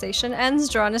conversation ends,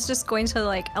 Joran is just going to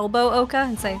like elbow Oka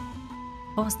and say,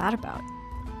 "What was that about?"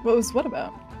 What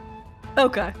about?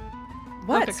 Oka.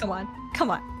 What? Oka,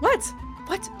 come on. What?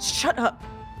 Shut up.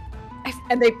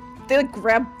 And they like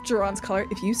grab Joran's collar.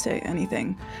 If you say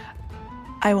anything,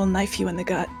 I will knife you in the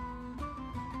gut.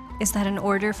 Is that an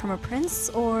order from a prince,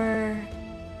 or?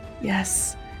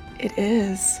 Yes, it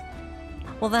is.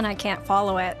 Well, then I can't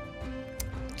follow it.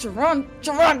 Joran!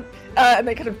 And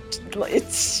they kind of,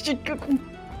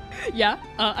 Yeah,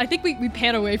 I think we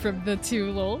pan away from the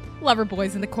 2 little lover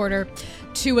boys in the corner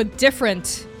to a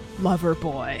different lover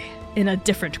boy in a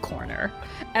different corner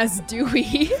as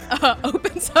Dewey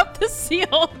opens up the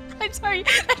seal. I'm sorry,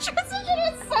 that transition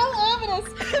was so ominous.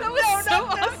 It was so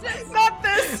ominous. Not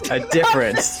this! A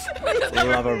different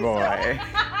lover boy.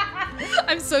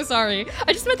 I'm so sorry.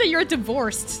 I just meant that you're a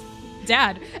divorced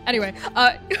dad. Anyway,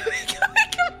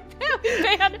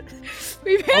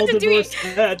 we All to Dewey.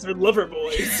 divorced dads are lover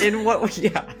boys. In what?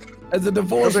 Yeah. As a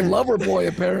divorced lover boy,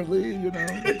 apparently, you know.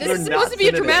 This They're is not supposed to be a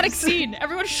synonyms. dramatic scene.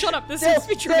 Everyone shut up. This is supposed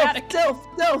to be dramatic.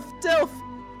 Dilf.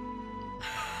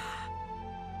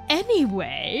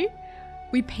 Anyway,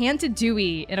 we pan to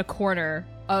Dewey in a corner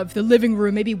of the living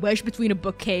room, maybe wedged between a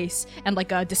bookcase and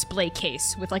like a display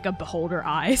case with like a beholder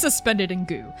eye suspended in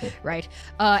goo, right?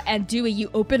 And Dewey, you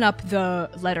open up the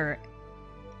letter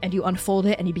and you unfold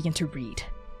it and you begin to read.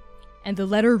 And the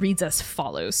letter reads as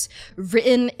follows,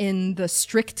 written in the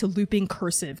strict looping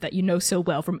cursive that you know so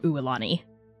well from Uilani.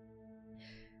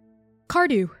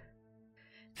 Cardew,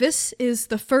 this is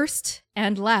the first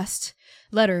and last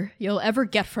letter you'll ever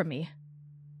get from me.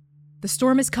 The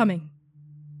storm is coming.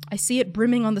 I see it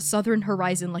brimming on the southern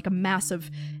horizon like a mass of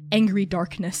angry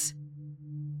darkness.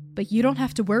 But you don't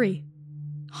have to worry.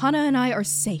 Hana and I are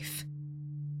safe.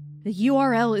 The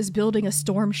URL is building a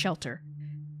storm shelter.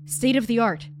 State of the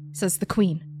art, says the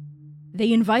Queen.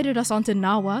 They invited us onto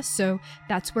Nawa, so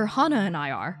that's where Hana and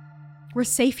I are. We're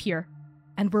safe here,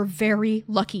 and we're very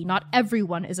lucky not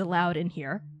everyone is allowed in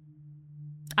here.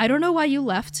 I don't know why you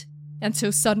left, and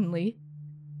so suddenly.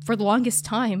 For the longest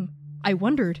time, I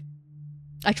wondered.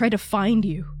 I tried to find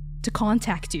you, to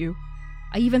contact you.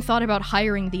 I even thought about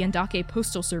hiring the Endake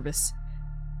Postal Service.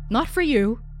 Not for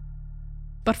you,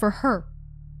 but for her.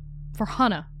 For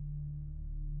Hana.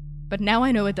 But now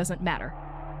I know it doesn't matter.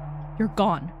 You're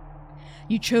gone.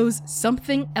 You chose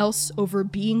something else over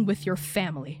being with your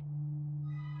family.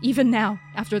 Even now,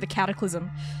 after the cataclysm,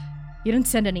 you didn't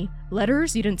send any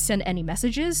letters, you didn't send any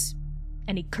messages,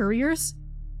 any couriers.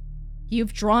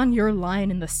 You've drawn your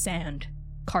line in the sand,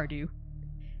 Cardew.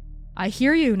 I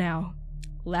hear you now,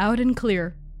 loud and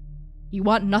clear. You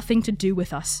want nothing to do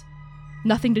with us,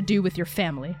 nothing to do with your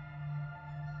family.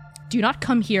 Do not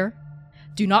come here.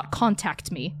 Do not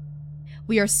contact me.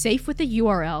 We are safe with the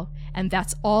URL, and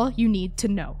that's all you need to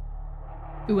know.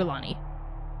 Uilani.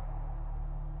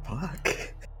 Fuck.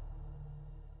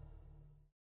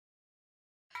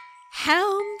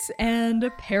 Hounds and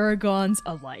paragons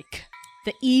alike.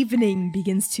 The evening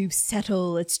begins to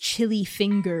settle its chilly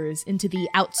fingers into the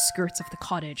outskirts of the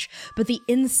cottage, but the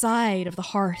inside of the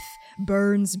hearth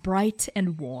burns bright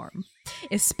and warm,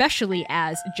 especially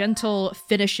as Gentle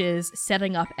finishes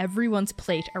setting up everyone's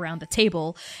plate around the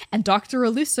table, and Dr.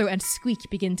 Aluso and Squeak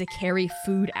begin to carry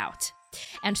food out.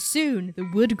 And soon, the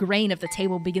wood grain of the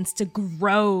table begins to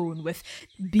groan with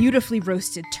beautifully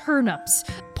roasted turnips,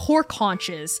 pork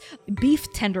haunches, beef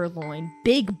tenderloin,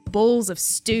 big bowls of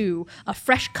stew,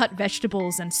 fresh cut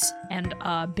vegetables, and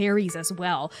berries as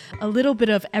well. A little bit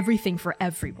of everything for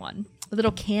everyone. A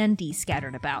little candy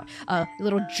scattered about,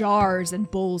 little jars and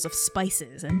bowls of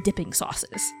spices and dipping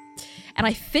sauces. And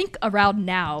I think around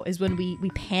now is when we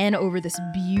pan over this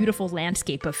beautiful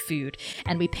landscape of food,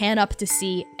 and we pan up to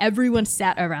see everyone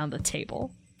sat around the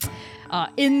table.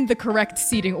 In the correct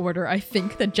seating order, I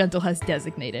think, that Gentle has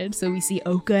designated. So we see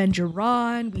Oka and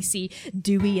Jiran, we see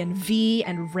Dewey and V,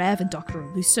 and Rev and Dr.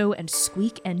 Aluso and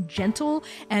Squeak and Gentle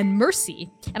and Mercy.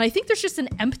 And I think there's just an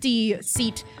empty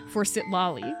seat for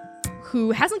Sitlali,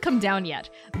 who hasn't come down yet,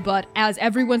 but as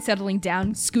everyone's settling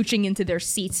down, scooching into their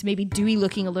seats, maybe Dewey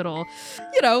looking a little,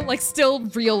 like still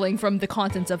reeling from the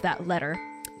contents of that letter,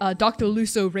 Dr.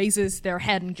 Aluso raises their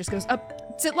head and just goes,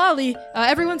 Sitlali,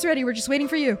 everyone's ready, we're just waiting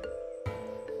for you.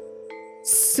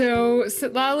 So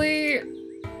Sitlali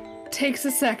takes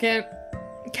a second,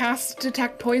 casts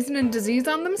Detect Poison and Disease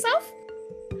on themselves.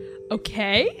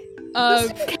 Okay.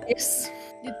 Just in case.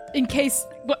 In case,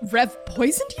 what, Rev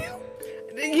poisoned you?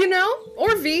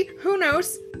 Or V, who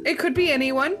knows? It could be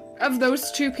anyone of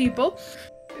those two people.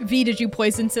 V, did you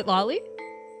poison Sitlali?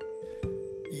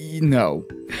 No.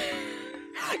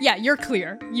 Yeah, you're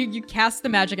clear. You cast the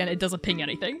magic and it doesn't ping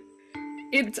anything.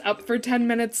 It's up for 10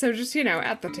 minutes, so just,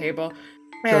 at the table.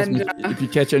 Trust me, if you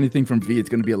catch anything from V, it's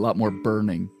going to be a lot more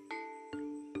burning.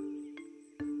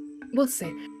 We'll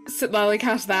see. Sitlali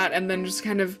casts that and then just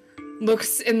kind of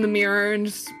looks in the mirror and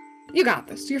just, you got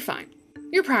this, you're fine.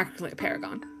 You're practically a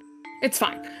paragon. It's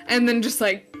fine. And then just,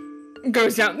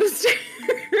 goes down the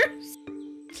stairs.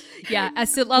 Yeah,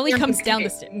 as Sitlali comes down the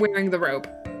stairs. Wearing the robe.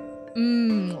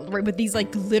 Right, with these,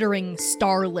 glittering,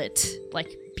 starlit,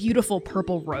 beautiful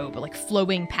purple robe,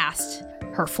 flowing past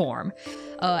her form.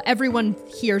 Everyone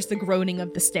hears the groaning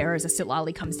of the stairs as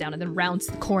Sitlali comes down and then rounds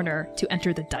the corner to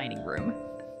enter the dining room.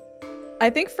 I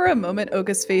think for a moment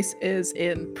Oka's face is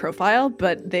in profile,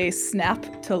 but they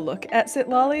snap to look at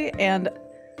Sitlali, and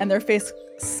their face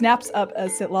snaps up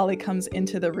as Sitlali comes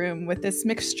into the room with this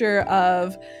mixture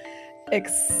of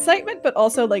excitement, but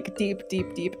also deep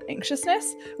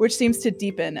anxiousness, which seems to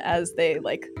deepen as they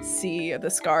see the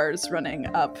scars running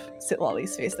up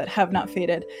Sitlali's face that have not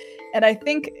faded. And I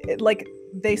think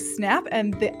they snap,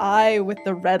 and the eye with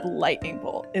the red lightning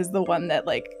bolt is the one that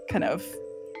kind of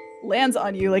lands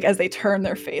on you as they turn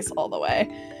their face all the way.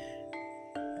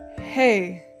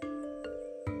 Hey.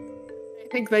 I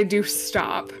think they do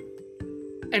stop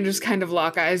and just kind of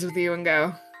lock eyes with you and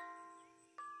go,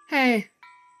 hey.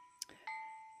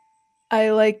 I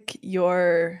like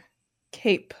your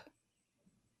cape.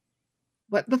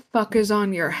 What the fuck is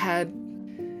on your head?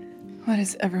 Why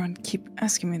does everyone keep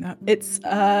asking me that? It's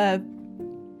a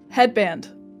headband.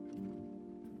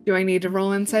 Do I need to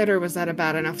roll insight, or was that a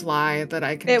bad enough lie that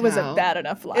I can tell? It was a bad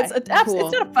enough lie. It's cool.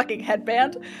 It's not a fucking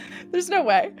headband. There's no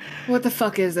way. What the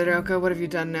fuck is it, Oka? What have you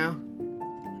done now?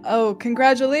 Oh,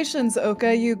 congratulations,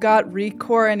 Oka. You got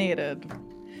recoronated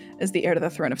as the heir to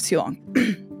the throne of Sulong.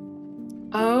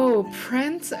 Oh,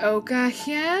 Prince Oka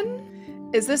Hien?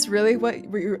 Is this really what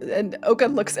and Oka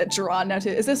looks at Jiran now too.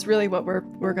 Is this really what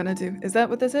we're gonna do? Is that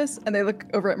what this is? And they look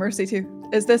over at Mercy too.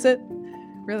 Is this it?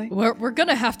 Really? We're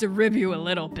gonna have to rib you a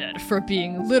little bit for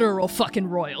being literal fucking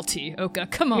royalty, Oka.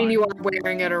 Come on. I mean, you are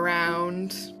wearing it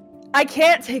around. I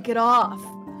can't take it off.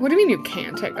 What do you mean you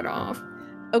can't take it off?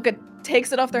 Oka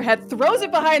takes it off their head, throws it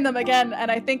behind them again,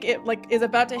 and I think it is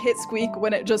about to hit Squeak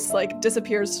when it just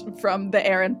disappears from the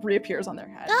air and reappears on their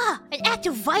head. An act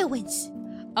of violence.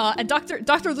 And Dr.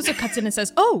 Aluso cuts in and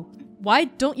says, "Oh, why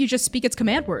don't you just speak its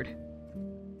command word?"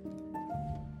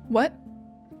 What?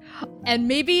 And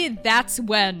maybe that's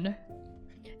when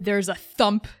there's a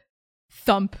thump,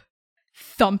 thump,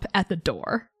 thump at the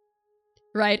door.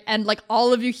 Right? And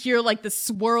all of you hear the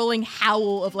swirling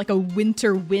howl of a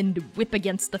winter wind whip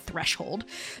against the threshold.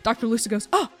 Dr. Aluso goes,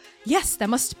 "Oh, yes, that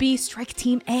must be Strike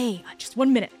Team A. Just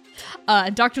 1 minute."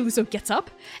 Dr. Aluso gets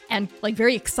up and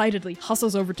very excitedly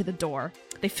hustles over to the door.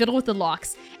 They fiddle with the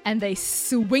locks and they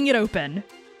swing it open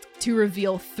to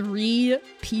reveal 3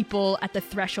 people at the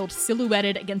threshold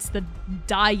silhouetted against the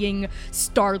dying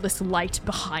starless light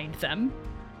behind them.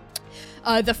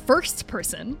 The first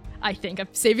person, I think, I'm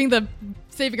saving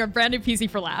our brand new PC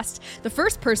for last. The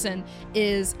first person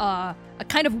is a a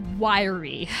kind of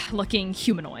wiry-looking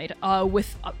humanoid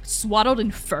with swaddled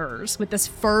in furs, with this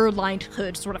fur-lined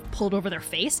hood sort of pulled over their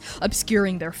face,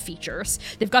 obscuring their features.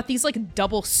 They've got these like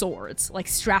double swords like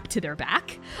strapped to their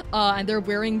back, and they're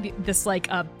wearing this like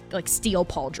steel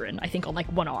pauldron, I think, on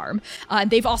like one arm. And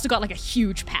they've also got like a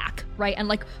huge pack, right? And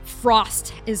like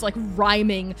frost is like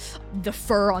rhyming the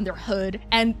fur on their hood,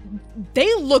 and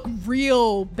they look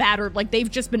real battered, like they've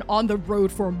just been on the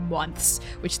road for months,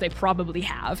 which they probably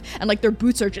have, and like their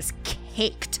boots are just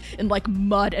caked in like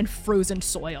mud and frozen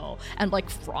soil and like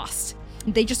frost.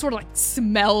 They just sort of like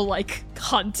smell like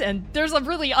cunt, and there's a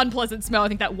really unpleasant smell, I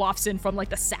think, that wafts in from like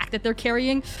the sack that they're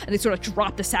carrying, and they sort of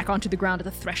drop the sack onto the ground at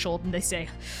the threshold, and they say,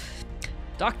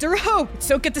 "Dr. O, it's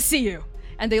so good to see you."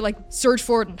 And they like surge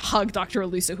forward and hug Dr.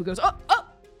 Aluso, who goes, oh,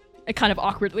 kind of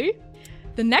awkwardly.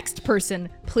 The next person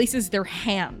places their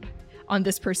hand on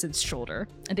this person's shoulder,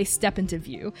 and they step into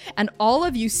view, and all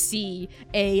of you see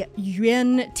a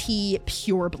Yuan Ti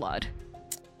pureblood.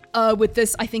 With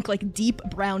this, I think, like deep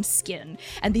brown skin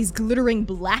and these glittering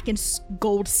black and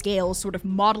gold scales sort of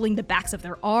modeling the backs of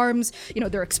their arms,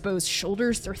 their exposed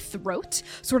shoulders, their throat,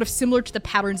 sort of similar to the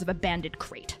patterns of a banded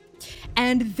crate.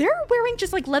 And they're wearing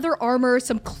just like leather armor,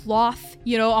 some cloth,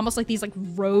 almost like these like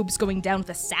robes going down with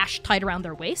a sash tied around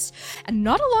their waist. And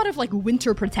not a lot of like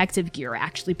winter protective gear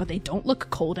actually, but they don't look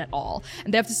cold at all.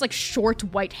 And they have this like short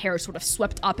white hair sort of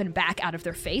swept up and back out of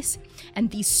their face.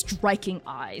 And these striking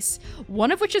eyes,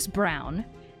 one of which is brown,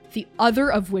 the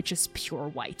other of which is pure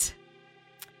white.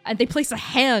 And they place a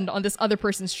hand on this other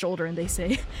person's shoulder and they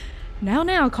say,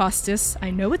 Now, Costas, I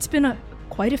know it's been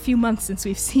quite a few months since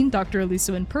we've seen Dr.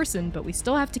 Aluso in person, but we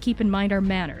still have to keep in mind our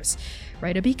manners.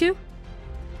 Right, Abiku?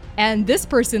 And this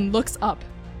person looks up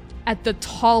at the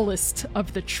tallest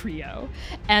of the trio.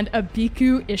 And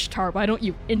Abiku Ishtar, why don't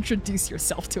you introduce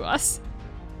yourself to us?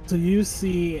 So you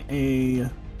see a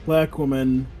black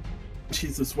woman.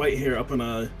 She's this white hair up in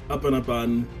a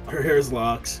bun. Her hair is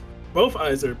locked. Both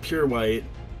eyes are pure white.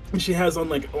 And she has on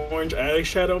like orange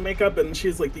eyeshadow makeup, and she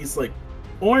has like these like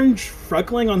orange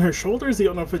freckling on her shoulders. You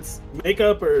don't know if it's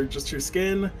makeup or just her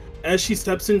skin. As she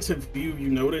steps into view, you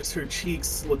notice her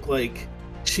cheeks look like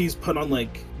she's put on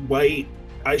like white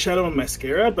eyeshadow and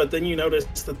mascara, but then you notice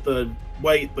that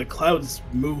the clouds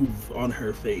move on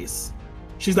her face.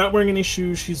 She's not wearing any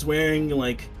shoes. She's wearing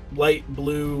like light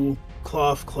blue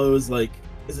cloth clothes, like,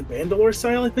 is it bandolier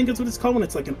style, I think is what it's called, when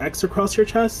it's like an X across your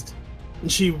chest. And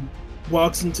she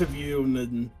walks into view and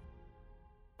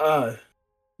then,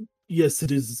 yes,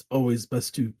 it is always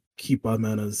best to keep our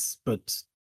manners, but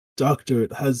Doctor,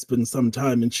 it has been some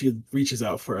time, and she reaches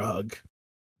out for a hug.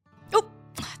 Oh,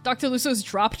 Dr. Luso's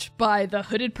dropped by the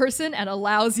hooded person and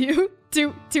allows you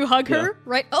to hug her,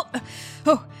 right? Oh,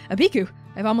 Abiku,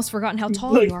 I've almost forgotten how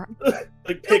tall you are.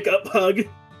 Like pick up hug.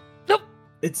 Nope.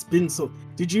 It's been so.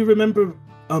 Did you remember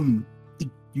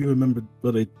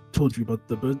what I told you about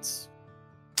the birds?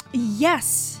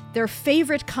 Yes, their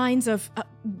favorite kinds of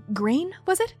grain,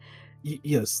 was it?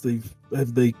 Yes, they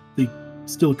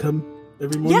still come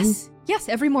every morning? Yes,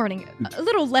 every morning. A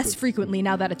little less frequently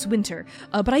now that it's winter,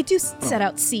 but I do set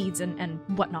out seeds and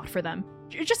whatnot for them,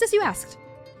 just as you asked.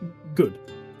 Good.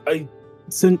 I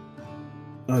sent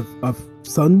our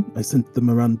son. I sent them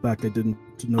around back. I didn't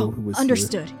know who was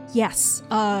understood. Here. Yes.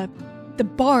 The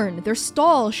barn, their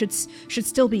stall should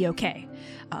still be okay.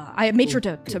 I made sure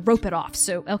to rope it off,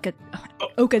 so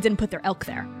Oka didn't put their elk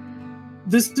there.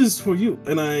 This is for you.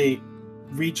 And I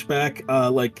reach back,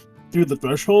 like, through the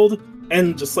threshold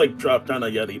and just, like, drop down a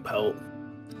Yeti pelt.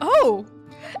 Oh!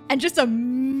 And just a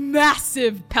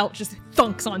massive pelt just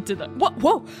thunks onto the...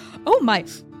 Whoa! Oh my...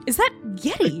 Is that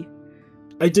Yeti?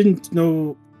 I didn't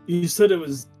know... You said it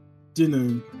was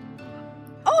dinner.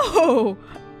 Oh!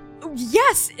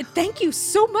 Yes! Thank you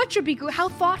so much, Abiku. How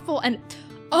thoughtful. And...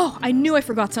 Oh, I knew I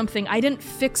forgot something. I didn't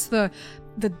fix the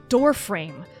door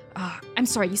frame. I'm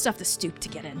sorry, you still have to stoop to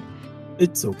get in.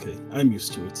 It's okay. I'm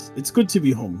used to it. It's good to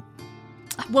be home.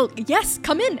 Well, yes,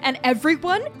 come in. And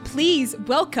everyone, please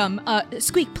welcome,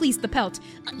 Squeak, please, the pelt.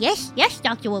 Yes,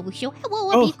 Dr. Aluso.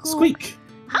 Hello, Oh, Abiku. Squeak!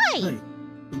 Hi.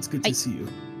 It's good to see you.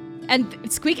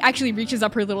 And Squeak actually reaches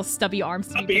up her little stubby arms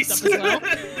to be picked up as well.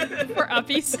 For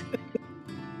uppies.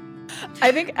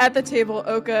 I think at the table,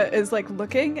 Oka is like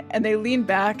looking, and they lean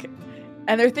back,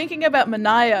 and they're thinking about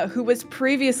Manaya, who was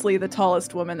previously the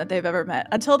tallest woman that they've ever met,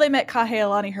 until they met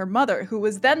Kahealani, her mother, who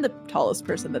was then the tallest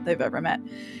person that they've ever met.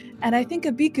 And I think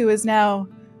Abiku is now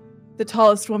the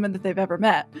tallest woman that they've ever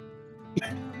met.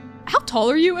 How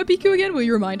tall are you, Abiku, again? Will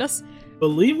you remind us?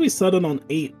 Believe we settled on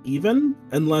 8 even,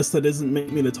 unless that doesn't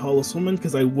make me the tallest woman,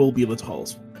 because I will be the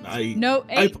tallest woman. No,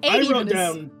 8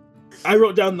 even I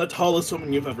wrote down the tallest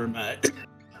woman you've ever met.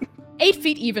 8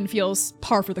 feet even feels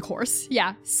par for the course.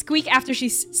 Yeah. Squeak, after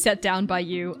she's set down by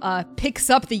you, picks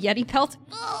up the Yeti pelt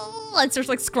and starts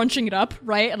like scrunching it up,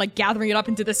 right? And like gathering it up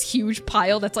into this huge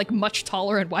pile that's like much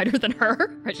taller and wider than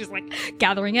her, right? She's like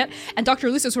gathering it. And Dr.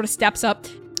 Lusso sort of steps up.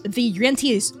 The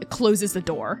Yuan-Ti closes the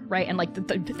door, right? And like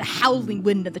the howling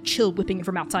wind and the chill whipping in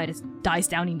from outside dies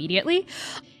down immediately.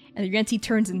 And the Yuan-Ti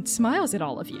turns and smiles at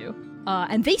all of you.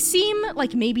 And they seem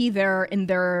like maybe they're in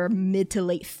their mid to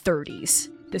late 30s.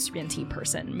 This Yuan-Ti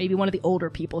person, maybe one of the older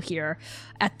people here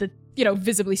at the,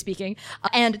 visibly speaking.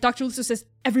 And Dr. Lusso says,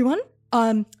 everyone,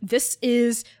 this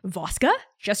is Voska,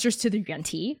 gestures to the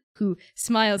Yuan-Ti, who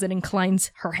smiles and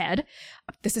inclines her head.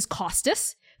 This is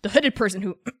Costas, the hooded person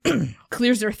who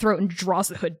clears their throat and draws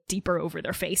the hood deeper over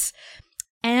their face.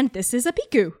 And this is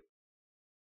Abiku.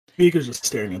 Abiku's just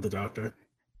staring at the doctor.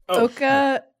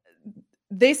 Oka,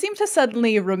 they seem to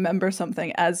suddenly remember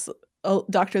something as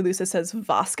Dr. Lusso says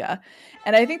Voska.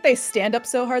 And I think they stand up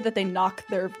so hard that they knock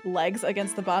their legs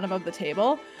against the bottom of the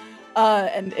table.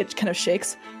 And it kind of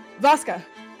shakes. Voska!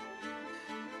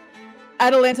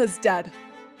 Atalanta's dead.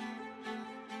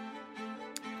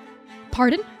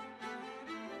 Pardon?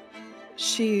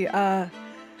 She asked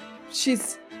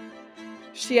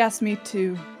me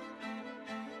to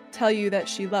tell you that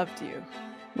she loved you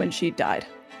when she died.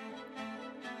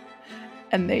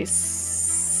 And they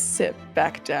sit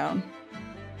back down.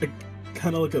 I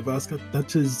kind of look at Voska.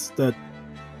 That is that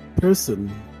person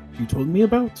you told me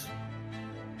about?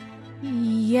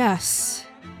 Yes,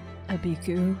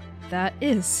 Abiku, that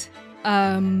is.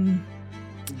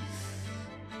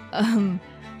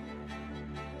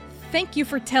 Thank you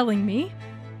for telling me.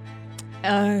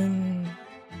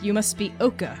 You must be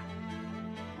Oka.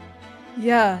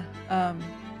 Yeah,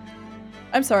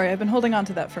 I'm sorry, I've been holding on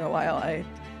to that for a while.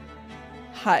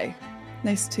 Hi.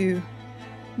 Nice to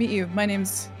meet you. My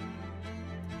name's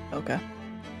Oka.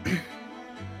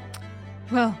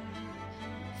 Well,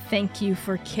 thank you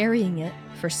for carrying it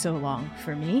for so long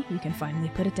for me. You can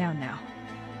finally put it down now.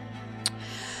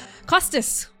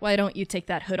 Costas, why don't you take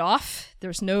that hood off?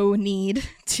 There's no need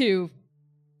to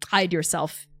hide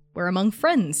yourself. We're among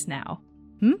friends now.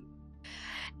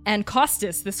 And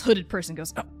Costas, this hooded person,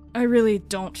 goes, oh, I really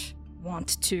don't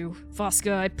want to.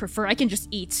 Voska, I can just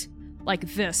eat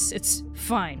like this. It's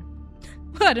fine.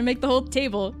 What, to make the whole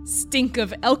table stink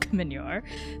of elk manure?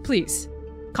 Please,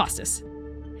 Costas.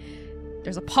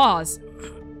 There's a pause.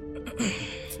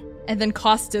 And then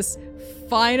Costas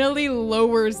finally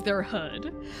lowers their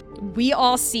hood. We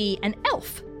all see an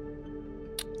elf.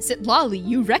 Sitlali,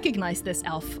 you recognize this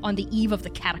elf on the eve of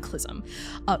the cataclysm.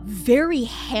 Very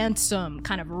handsome,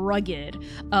 kind of rugged,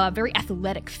 very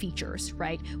athletic features,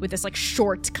 right? With this like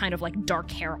short, kind of like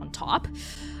dark hair on top.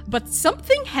 But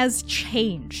something has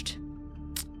changed.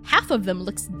 Half of them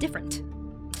looks different.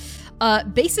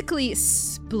 Basically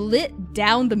split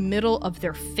down the middle of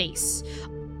their face.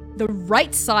 The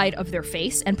right side of their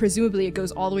face, and presumably it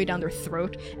goes all the way down their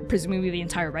throat, and presumably the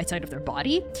entire right side of their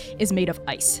body, is made of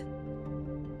ice.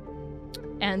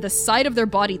 And the side of their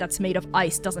body that's made of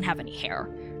ice doesn't have any hair,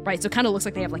 right? So it kind of looks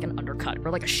like they have like an undercut or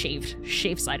like a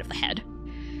shaved side of the head.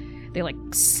 They like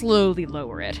slowly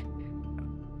lower it.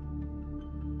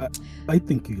 I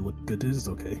think you look good. It is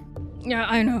okay. Yeah,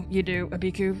 I know you do,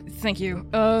 Abiku. Thank you.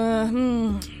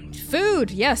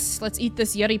 Food. Yes, let's eat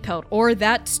this Yeti pelt or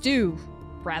that stew,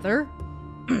 rather.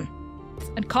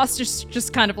 And Costas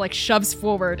just kind of like shoves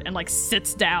forward and like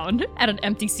sits down at an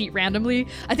empty seat randomly.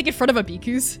 I think in front of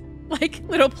Abiku's like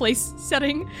little place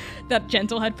setting that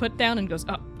Gentle had put down, and goes,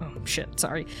 oh shit,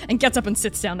 sorry, and gets up and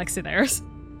sits down next to theirs.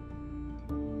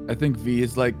 I think V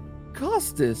is like,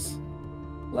 Costas,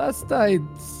 last I'd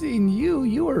seen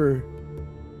you were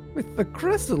with the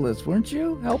Chrysalis, weren't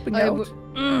you? Helping out?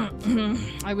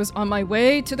 I was on my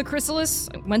way to the Chrysalis.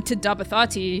 I went to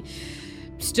Dabathati,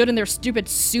 stood in their stupid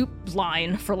soup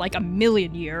line for like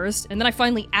 1,000,000 years, and then I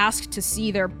finally asked to see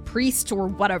their priest or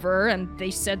whatever, and they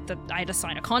said that I had to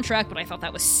sign a contract, but I thought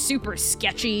that was super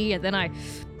sketchy, and then I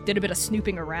did a bit of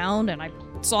snooping around, and I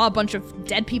saw a bunch of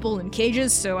dead people in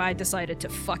cages, so I decided to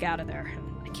fuck out of there.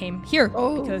 I came here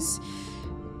because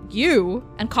you,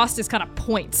 and Costas kind of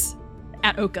points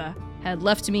at Oka, had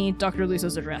left me Dr.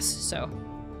 Lusso's address, so.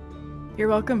 You're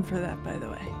welcome for that, by the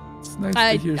way. It's nice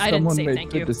to hear someone made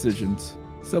good decisions.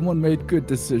 Someone made good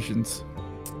decisions.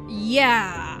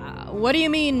 Yeah, what do you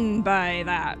mean by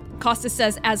that? Costas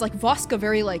says as like Voska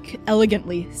very like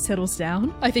elegantly settles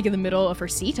down, I think in the middle of her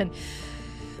seat, and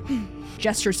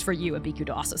gestures for you, Abiku,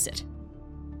 to also sit.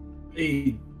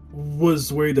 I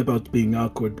was worried about being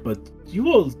awkward, but you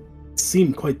all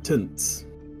seem quite tense.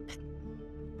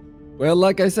 Well,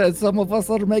 like I said, some of us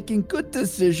are making good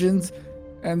decisions,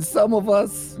 And some of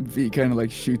us, V kind of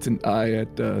like shoots an eye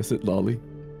at Sitlali.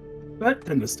 That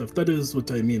kind of stuff. That is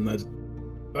what I mean. That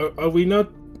are we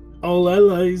not all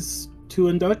allies to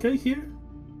Andaka here?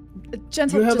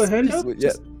 Gentle, You have just, a handout?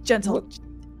 just gentle.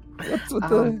 What's with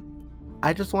the...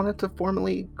 I just wanted to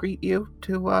formally greet you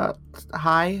to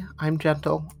hi, I'm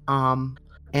Gentle.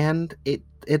 And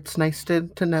it's nice to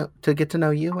get to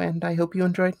know you, and I hope you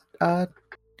enjoyed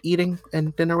eating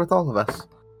and dinner with all of us.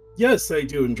 Yes, I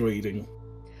do enjoy eating.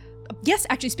 Yes,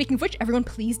 actually, speaking of which, everyone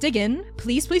please dig in.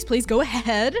 Please, please, please go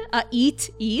ahead.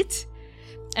 Eat.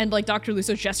 And like Dr.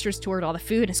 Lusso gestures toward all the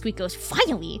food, and Squeak goes,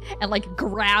 finally! And like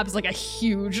grabs like a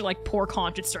huge like pork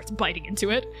haunch and starts biting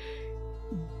into it.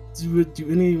 Do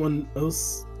anyone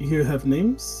else here have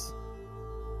names?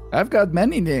 I've got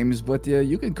many names, but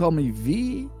you can call me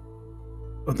V.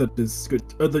 Oh, that is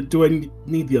good. Do I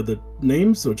need the other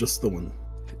names or just the one?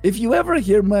 If you ever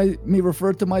hear me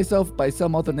refer to myself by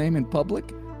some other name in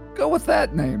public, go with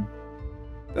that name.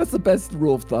 That's the best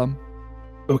rule of thumb.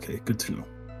 Okay, good to know.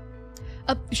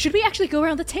 Should we actually go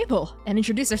around the table and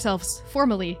introduce ourselves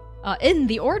formally? In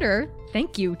the order,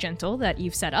 thank you, Gentle, that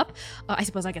you've set up. I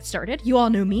suppose I get started. You all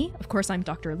know me. Of course, I'm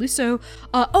Dr. Lusso.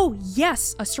 Oh,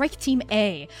 yes, Strike Team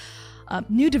A.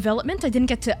 New development, I didn't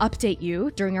get to update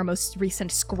you during our most recent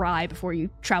scry before you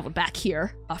traveled back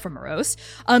here from Morose.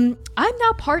 I'm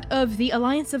now part of the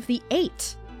Alliance of the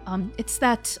Eight. It's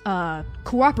that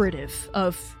cooperative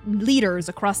of leaders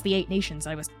across the 8 nations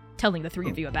I was telling the 3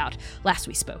 of you about last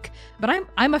we spoke. But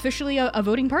I'm officially a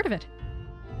voting part of it.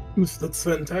 That's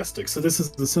fantastic. So this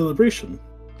is the celebration.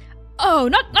 Oh,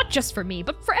 not just for me,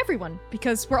 but for everyone,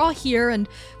 because we're all here and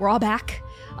we're all back,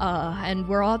 and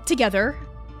we're all together,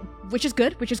 which is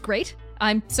good, which is great.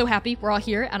 I'm so happy we're all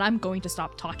here, and I'm going to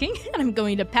stop talking, and I'm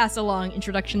going to pass along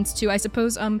introductions to, I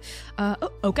suppose,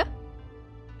 Oka.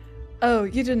 Oh,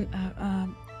 you didn't.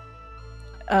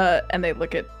 And they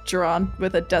look at Jiran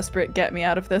with a desperate "get me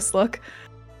out of this" look.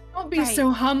 Don't be so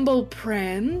humble,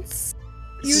 Prince.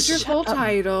 Use your full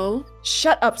title.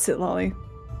 Shut up, Sitlali.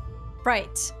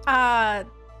 Right.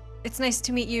 It's nice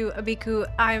to meet you,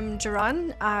 Abiku. I'm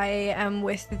Jiran. I am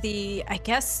with the, I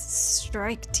guess,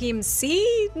 Strike Team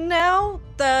C now?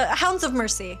 The Hounds of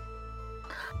Mercy.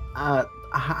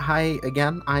 Hi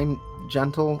again. I'm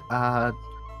Gentle,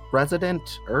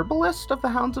 resident herbalist of the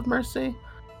Hounds of Mercy.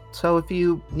 So if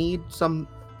you need some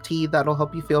tea that'll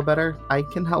help you feel better, I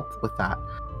can help with that.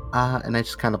 And I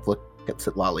just kind of look at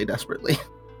Sitlali desperately.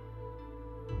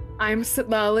 I'm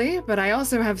Sitlali, but I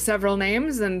also have several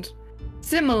names, and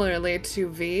similarly to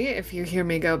V, if you hear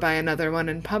me go by another one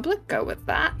in public, go with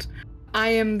that. I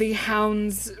am the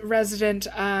Hound's resident,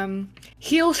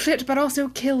 heal shit, but also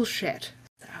kill shit.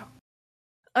 So.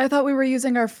 I thought we were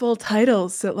using our full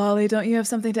titles, Sitlali. Don't you have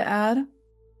something to add?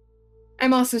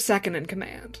 I'm also second in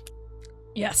command.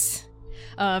 Yes.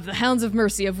 Of the Hounds of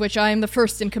Mercy, of which I am the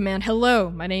first in command. Hello,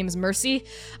 my name is Mercy.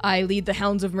 I lead the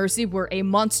Hounds of Mercy. We're a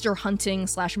monster hunting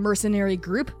 / mercenary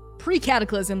group.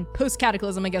 Pre-Cataclysm,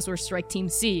 post-Cataclysm, I guess we're Strike Team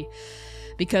C.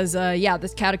 Because,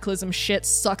 this Cataclysm shit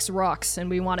sucks rocks, and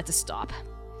we want it to stop.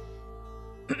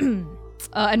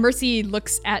 And Mercy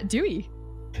looks at Dewey.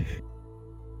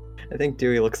 I think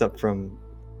Dewey looks up from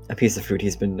a piece of food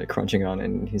he's been crunching on,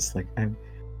 and he's like, I'm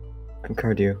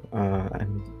Cardew.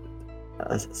 I'm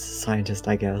a scientist,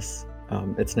 I guess.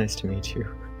 It's nice to meet you.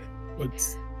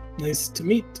 It's nice to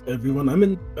meet everyone. I'm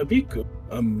in Abiku.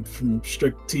 I'm from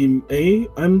Strike Team A,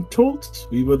 I'm told.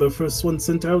 We were the first one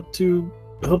sent out to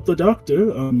help the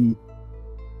doctor.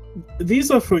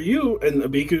 These are for you. And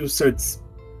Abiku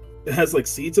has like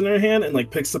seeds in her hand and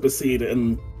like picks up a seed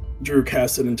and Drew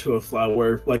casts it into a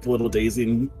flower, like a little daisy.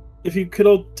 And if you could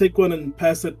all take one and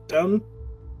pass it down.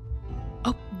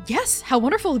 Oh, yes! How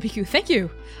wonderful, Abiku, thank you!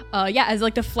 As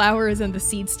like the flowers and the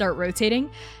seeds start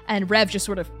rotating, and Rev just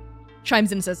sort of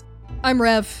chimes in and says, I'm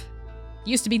Rev.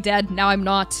 Used to be dead, now I'm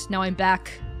not, now I'm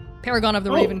back. Paragon of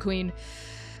the Raven Queen.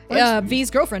 V's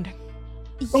girlfriend.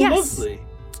 Oh, yes! Lovely.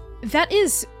 That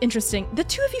is interesting. The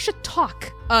 2 of you should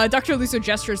talk. Dr. Lusso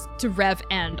gestures to Rev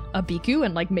and Abiku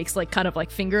and like makes like kind of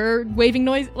like finger waving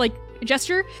noise, like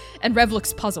gesture, and Rev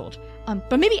looks puzzled.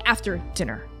 But maybe after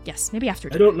dinner. Yes, maybe after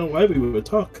dinner. I don't know why we would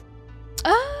talk.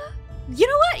 You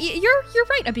know what? You're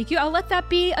right, Abiku. I'll let that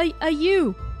be a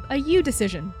you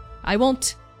decision. I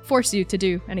won't force you to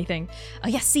do anything.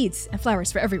 Yes, seeds and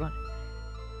flowers for everyone.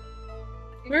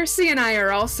 Mercy and I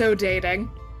are also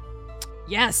dating.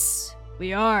 Yes,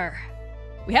 we are.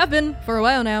 We have been for a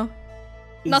while now.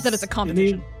 Not that it's a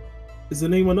competition. Is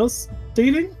anyone else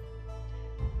dating?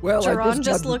 Well, Jiran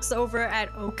just looks over at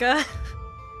Oka.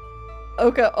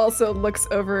 Oka also looks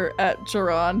over at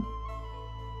Jiran.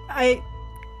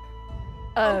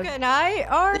 Oka and I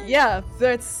are? Yeah,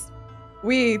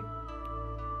 we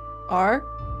are.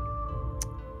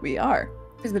 We are.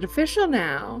 Is it official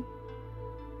now?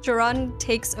 Duran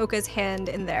takes Oka's hand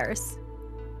in theirs.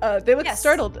 They look Yes.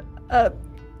 startled.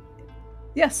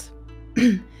 Yes.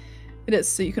 It is.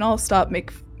 So you can all stop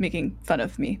making fun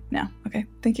of me now. Okay,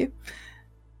 thank you.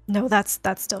 No, that's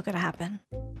still gonna happen.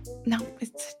 No,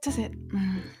 does it?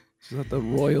 Is that the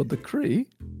royal decree?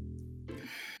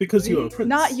 Because you are a prince.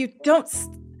 Not you. Don't.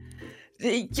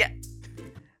 Yeah.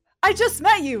 I just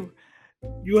met you.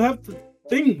 You have the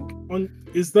thing on.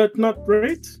 Is that not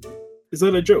right? Is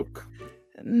that a joke?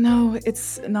 No,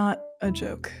 it's not a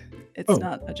joke. It's Oh.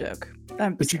 not a joke.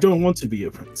 But you don't want to be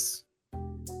a prince.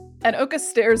 And Oka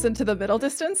stares into the middle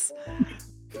distance,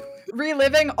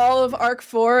 reliving all of Arc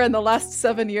 4 and the last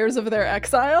 7 years of their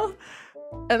exile.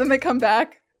 And then they come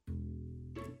back.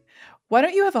 Why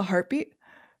don't you have a heartbeat?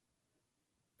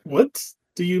 What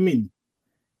do you mean?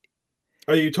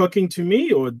 Are you talking to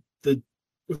me or the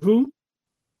who?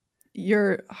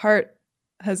 Your heart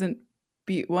hasn't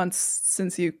beat once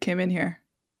since you came in here.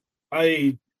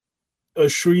 I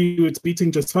assure you it's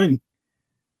beating just fine.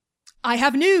 I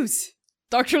have news.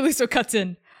 Dr. Luso cuts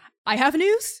in. I have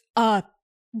news that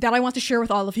I want to share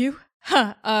with all of you.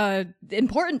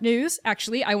 Important news,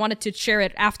 actually. I wanted to share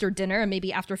it after dinner and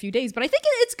maybe after a few days, but I think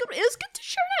it's good to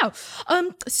share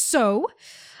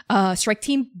now. Strike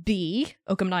Team B,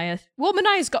 Oka Manaya. Well,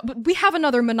 Manaya's got, but we have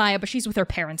another Manaya, but she's with her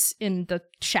parents in the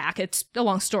shack. It's a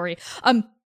long story.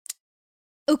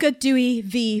 Oka, Dewey,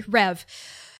 V, Rev.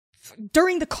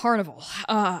 During the carnival,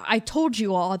 I told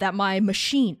you all that my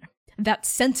machine that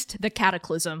sensed the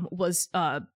cataclysm was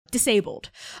disabled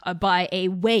by a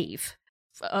wave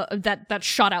that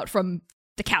shot out from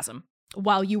the chasm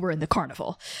while you were in the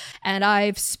carnival. And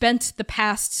I've spent the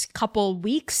past couple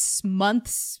weeks,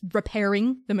 months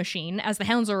repairing the machine. As the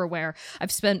hounds are aware,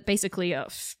 I've spent basically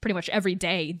pretty much every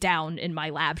day down in my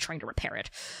lab trying to repair it.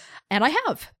 And I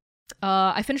have.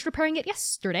 I finished repairing it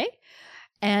yesterday,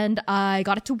 and I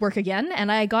got it to work again,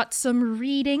 and I got some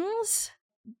readings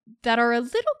that are a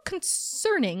little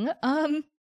concerning.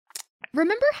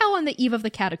 Remember how on the eve of the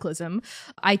cataclysm,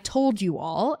 I told you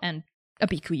all, and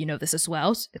Abiku, you know this as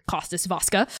well, Costas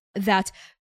Vaska, that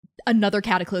another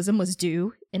cataclysm was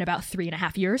due in about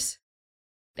 3.5 years?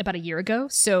 About a year ago.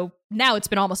 So now it's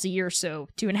been almost a year, so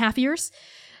 2.5 years.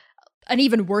 An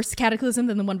even worse cataclysm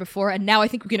than the one before, and now I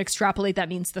think we can extrapolate that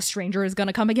means the stranger is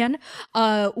gonna come again.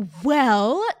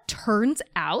 Well, turns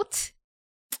out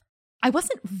I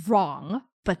wasn't wrong,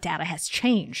 but data has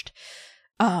changed.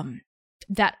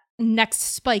 That next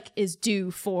spike is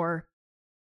due for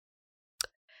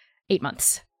 8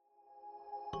 months.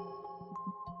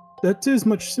 That is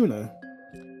much sooner.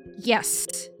 Yes,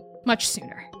 much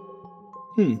sooner.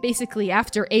 Hmm. Basically,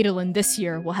 after Adolin this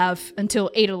year, we'll have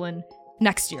until Adolin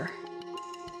next year,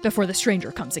 before the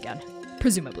stranger comes again,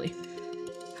 presumably.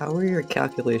 How are your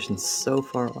calculations so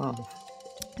far off?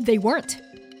 They weren't.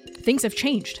 Things have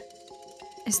changed.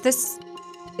 Is this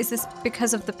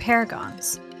because of the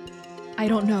Paragons? I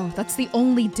don't know. That's the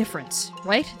only difference,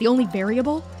 right? The only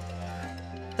variable?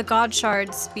 The God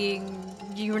Shards being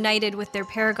united with their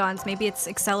Paragons, maybe it's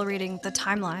accelerating the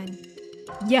timeline.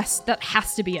 Yes, that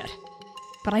has to be it.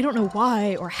 But I don't know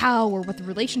why or how or what the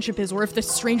relationship is or if the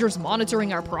stranger's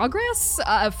monitoring our progress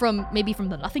from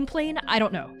the nothing plane. I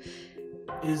don't know.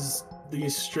 Is the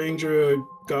stranger a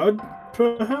god,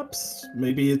 perhaps?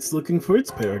 Maybe it's looking for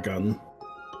its paragon.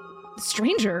 The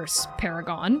stranger's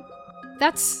paragon?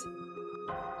 That's...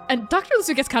 And Dr.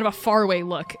 Lucio gets kind of a faraway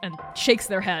look and shakes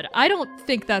their head. I don't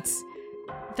think that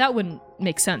wouldn't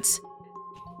make sense.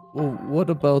 Well, what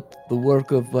about the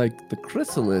work of, like, the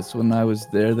Chrysalis? When I was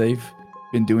there, they've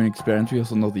been doing experiments. We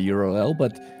also know the URL,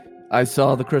 but I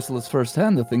saw the Chrysalis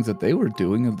firsthand, the things that they were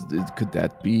doing. Could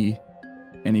that be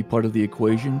any part of the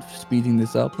equation, speeding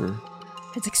this up, or...?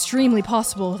 It's extremely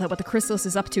possible that what the Chrysalis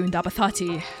is up to in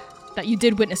Dabathati, that you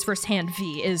did witness firsthand,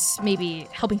 V, is maybe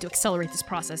helping to accelerate this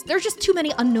process. There's just too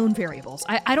many unknown variables.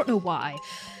 I don't know why.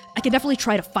 I can definitely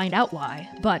try to find out why,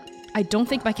 but I don't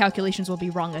think my calculations will be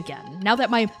wrong again. Now that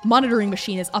my monitoring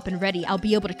machine is up and ready, I'll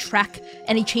be able to track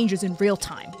any changes in real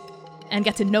time and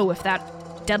get to know if that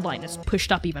deadline is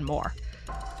pushed up even more.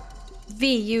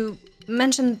 V, you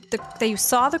mentioned that you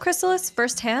saw the Chrysalis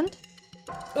firsthand?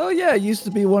 Oh yeah, I used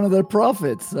to be one of their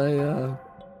prophets.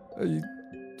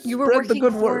 You were spread working the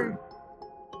good for... word.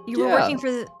 You were Yeah. working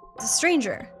for the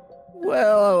stranger.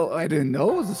 Well, I didn't know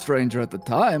it was a stranger at the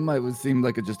time. It seemed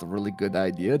like just a really good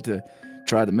idea to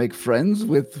try to make friends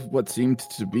with what seemed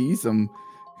to be some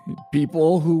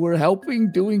people who were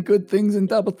doing good things in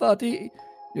Dabathati.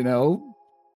 You know,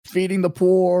 feeding the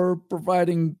poor,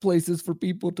 providing places for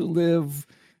people to live,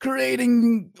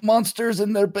 creating monsters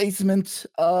in their basement.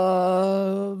 They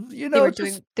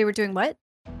were doing what?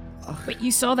 Wait,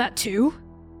 you saw that too?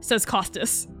 Says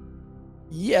Costas.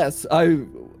 Yes,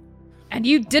 And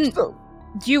you didn't.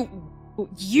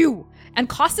 You. And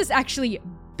Costas actually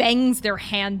bangs their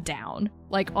hand down,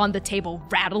 like on the table,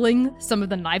 rattling some of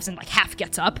the knives, and like half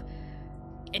gets up.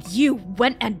 And you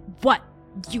went and what?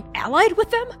 You allied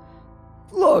with them?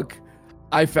 Look,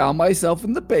 I found myself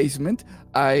in the basement.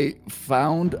 I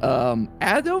found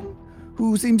Adam,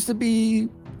 who seems to be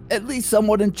at least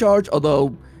somewhat in charge,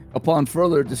 although upon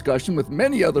further discussion with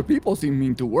many other people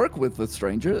seeming to work with the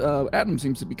stranger, Adam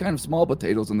seems to be kind of small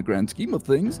potatoes in the grand scheme of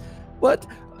things. But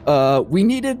we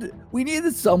needed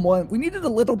someone. We needed a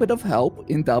little bit of help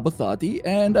in Dabathati,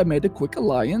 and I made a quick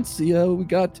alliance. We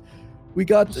got. You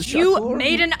Shakur.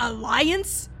 made an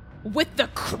alliance with the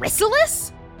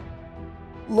Chrysalis?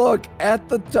 Look, at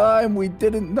the time, we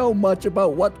didn't know much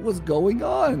about what was going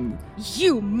on.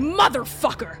 You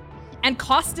motherfucker! And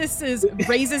Costas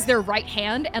raises their right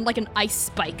hand, and like an ice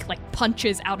spike like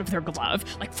punches out of their glove,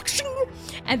 like,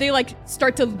 and they like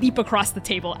start to leap across the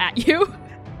table at you.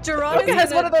 Duran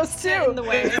has one of those too. In the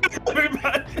way.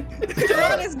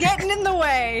 Duran is getting in the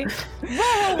way.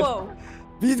 Whoa.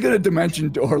 He's gonna dimension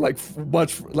door like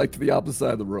much like to the opposite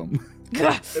side of the room.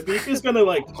 Abiku's gonna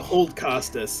like hold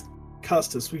Costas.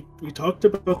 Costas, we talked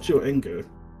about your anger.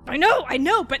 I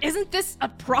know, but isn't this a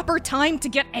proper time to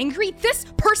get angry? This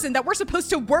person that we're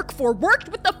supposed to work for worked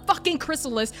with the fucking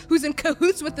Chrysalis, who's in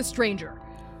cahoots with the stranger.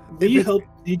 We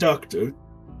helped the doctor,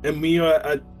 and we are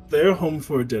at their home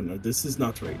for dinner. This is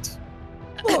not right.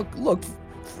 Look,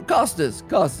 Costas.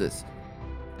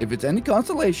 If it's any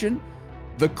consolation,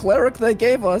 the cleric they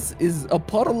gave us is a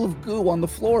puddle of goo on the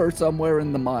floor somewhere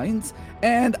in the mines,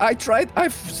 and I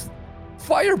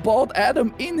fireballed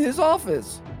Adam in his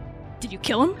office. Did you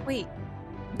kill him? Wait.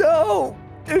 No,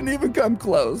 didn't even come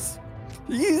close.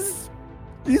 He's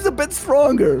a bit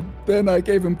stronger than I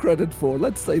gave him credit for,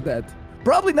 let's say that.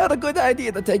 Probably not a good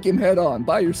idea to take him head on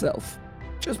by yourself.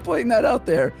 Just putting that out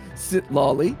there, sit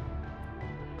lolly.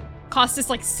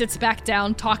 Costas like sits back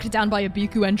down, talked down by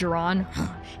Abiku and Duran,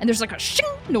 and there's like a shing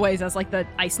noise as like the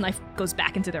ice knife goes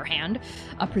back into their hand.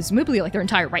 Presumably like their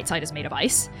entire right side is made of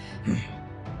ice.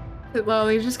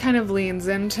 Lolly just kind of leans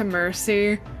into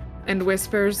Mercy and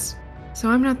whispers, "So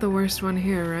I'm not the worst one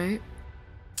here, right?"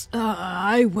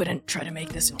 I wouldn't try to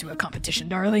make this into a competition,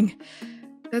 darling.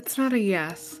 That's not a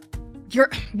yes.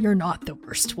 You're not the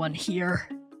worst one here.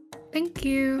 Thank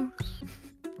you.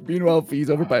 Meanwhile, V's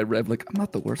over by Rev, like, I'm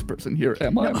not the worst person here,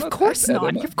 am I? No, of course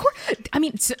not. Of course. I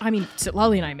mean,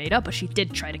 Lolly and I made up, but she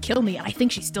did try to kill me, and I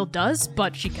think she still does,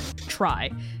 but she can try.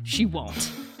 She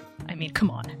won't. I mean, come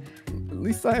on. At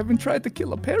least I haven't tried to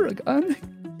kill a paragon.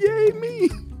 Yay, me!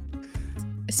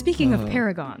 Speaking of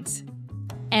paragons,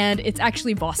 and it's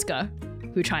actually Voska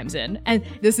who chimes in, and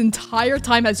this entire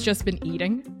time has just been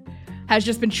eating, has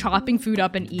just been chopping food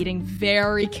up and eating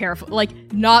very careful,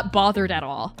 like, not bothered at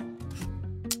all.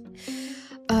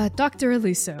 Dr.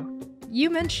 Aluso, you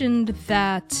mentioned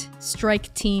that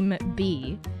Strike Team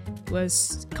B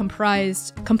was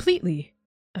comprised completely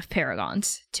of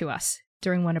paragons to us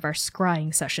during one of our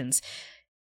scrying sessions.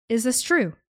 Is this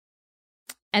true?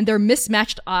 And their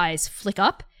mismatched eyes flick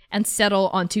up and settle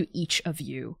onto each of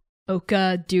you,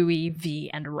 Oka, Dewey, V,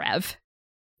 and Rev.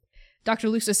 Dr.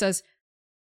 Aluso says,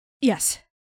 yes.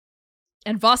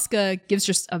 And Voska gives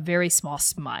just a very small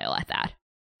smile at that.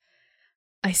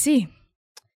 I see.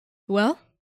 Well,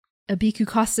 Abiku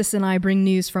Costas and I bring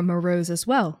news from Morose as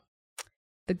well.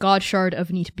 The god shard of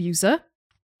Neatbuza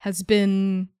has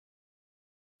been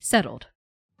settled.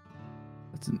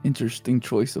 That's an interesting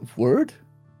choice of word.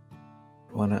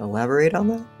 Want to elaborate on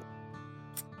that?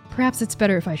 Perhaps it's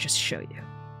better if I just show you.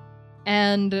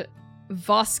 And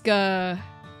Voska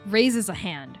raises a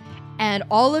hand, and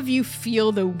all of you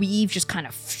feel the weave just kind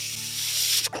of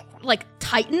like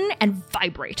tighten and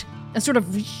vibrate, and sort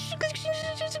of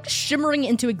shimmering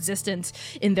into existence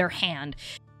in their hand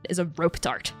is a rope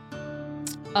dart.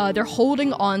 They're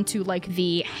holding on to like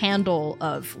the handle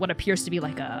of what appears to be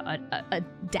like a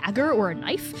dagger or a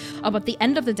knife, but the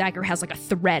end of the dagger has like a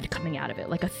thread coming out of it,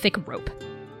 like a thick rope,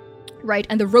 right?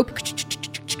 And the rope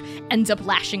ends up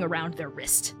lashing around their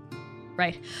wrist,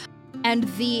 right? And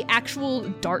the actual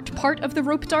dart part of the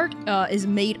rope dart is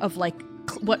made of like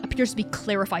what appears to be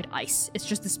clarified ice. It's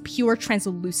just this pure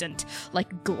translucent,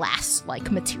 like glass-like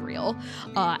material,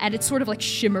 and it's sort of like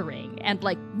shimmering and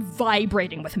like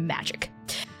vibrating with magic.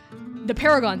 The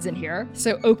paragons in here,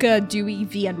 so Oka, Dewey,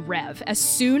 V, and Rev, as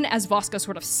soon as Voska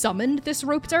sort of summoned this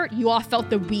rope dart, you all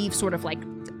felt the weave sort of like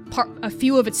a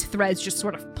few of its threads just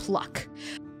sort of pluck.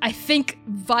 I think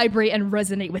vibrate and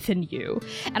resonate within you.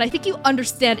 And I think you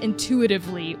understand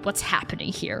intuitively what's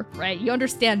happening here, right? You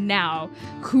understand now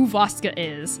who Voska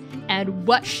is and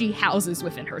what she houses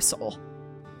within her soul.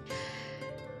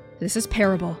 This is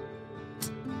Parable.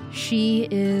 She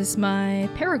is my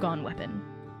Paragon weapon.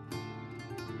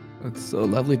 It's so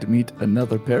lovely to meet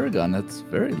another Paragon. That's a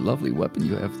very lovely weapon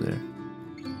you have there.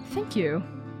 Thank you.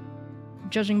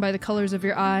 Judging by the colors of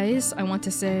your eyes, I want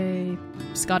to say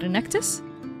Scott and Nectus?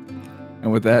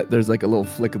 And with that, there's like a little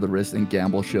flick of the wrist and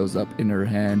Gamble shows up in her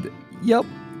hand. Yep,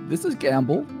 this is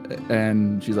Gamble.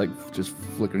 And she's like just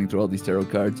flickering through all these tarot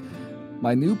cards.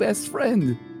 My new best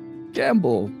friend,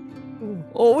 Gamble.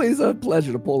 Always a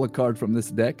pleasure to pull a card from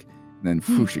this deck. And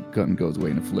then whoosh, it goes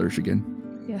away in a flourish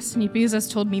again. Yes, Neepuse has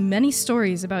told me many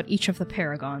stories about each of the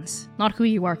Paragons. Not who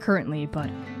you are currently, but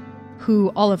who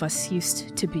all of us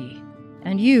used to be.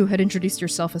 And you had introduced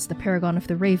yourself as the Paragon of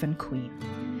the Raven Queen.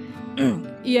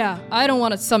 Yeah, I don't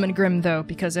want to summon Grim, though,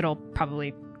 because it'll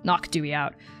probably knock Dewey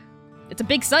out. It's a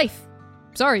big scythe.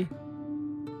 Sorry.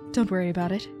 Don't worry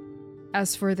about it.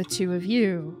 As for the two of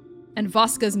you... And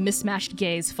Voska's mismatched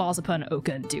gaze falls upon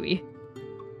Oka and Dewey.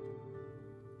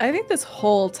 I think this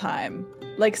whole time,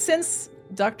 like since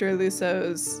Dr.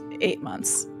 Luso's 8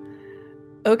 months,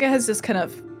 Oka has just kind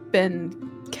of been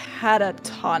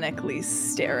catatonically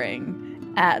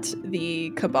staring at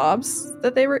the kebabs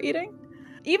that they were eating.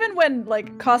 Even when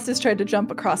like Costas tried to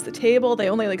jump across the table, they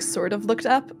only like sort of looked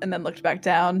up and then looked back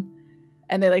down.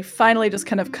 And they like finally just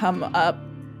kind of come up,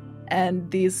 and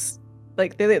these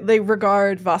like they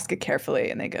regard Voska carefully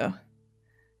and they go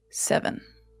 7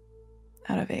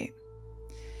 out of 8.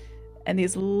 And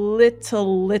these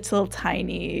little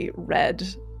tiny red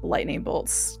lightning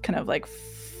bolts kind of like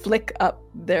flick up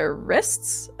their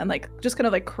wrists and like just kind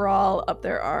of like crawl up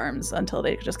their arms until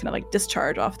they just kind of like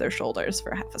discharge off their shoulders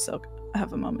for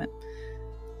half a moment.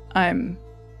 I'm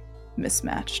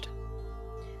mismatched.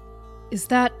 Is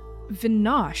that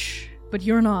Vinash? But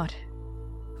you're not.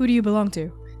 Who do you belong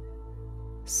to?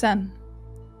 Sen.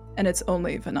 And it's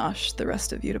only Vinash. The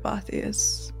rest of Yutabathi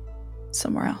is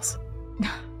somewhere else.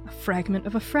 A fragment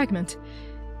of a fragment.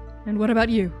 And what about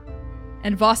you?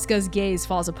 And Voska's gaze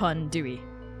falls upon Dewey.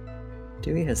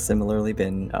 Dewey has similarly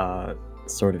been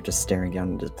sort of just staring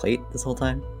down at his plate this whole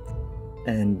time.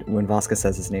 And when Voska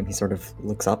says his name, he sort of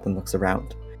looks up and looks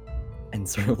around and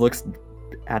sort of looks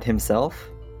at himself.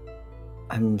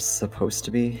 I'm supposed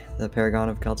to be the Paragon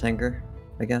of Kaltanger,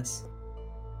 I guess.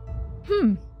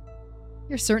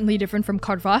 You're certainly different from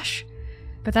Karvash,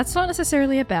 but that's not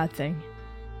necessarily a bad thing.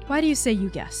 Why do you say you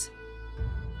guess?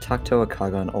 Taktoa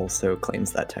Kagan also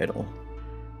claims that title.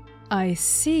 I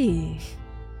see.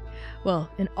 Well,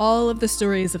 in all of the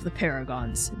stories of the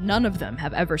Paragons, none of them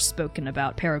have ever spoken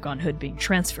about Paragonhood being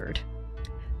transferred.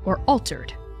 Or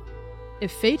altered.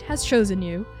 If fate has chosen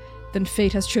you, then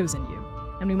fate has chosen you,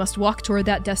 and we must walk toward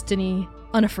that destiny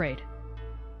unafraid.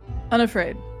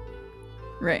 Unafraid.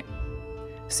 Right.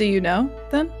 So you know,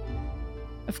 then?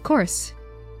 Of course.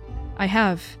 I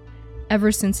have,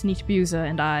 ever since Neepuse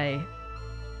and I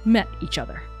met each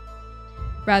other.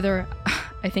 Rather,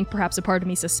 I think perhaps a part of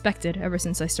me suspected ever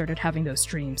since I started having those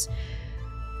dreams.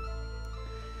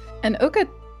 And Oka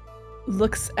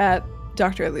looks at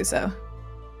Dr. Luso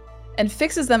and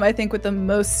fixes them, I think, with the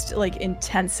most, like,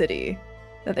 intensity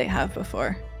that they have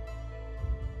before.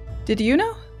 Did you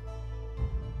know?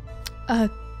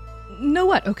 Know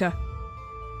what, Oka?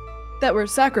 That were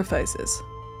sacrifices.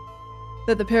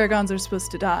 That the Paragons are supposed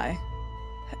to die.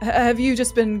 Have you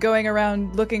just been going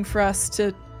around looking for us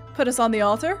to put us on the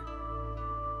altar?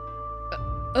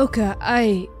 Oka,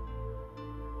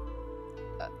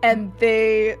 And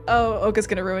they... Oh, Oka's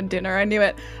gonna ruin dinner, I knew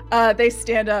it. They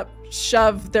stand up,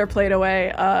 shove their plate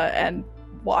away, and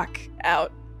walk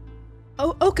out.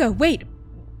 Oh, Oka, wait!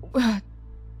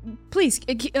 Please,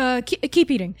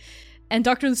 keep eating. And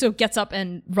Dr. Luso gets up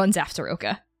and runs after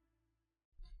Oka.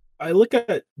 I look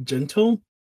at Gentle.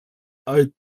 Are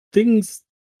things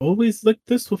always like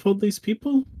this with all these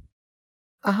people?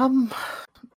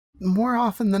 More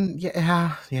often than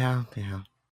yeah.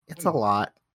 It's a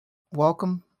lot.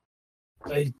 Welcome.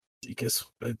 I guess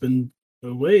I've been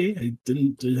away. I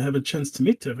didn't have a chance to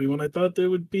meet everyone. I thought they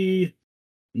would be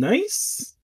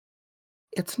nice.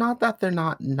 It's not that they're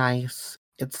not nice.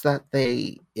 It's that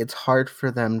it's hard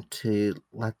for them to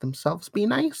let themselves be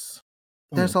nice.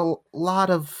 There's a lot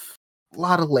of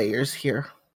layers here.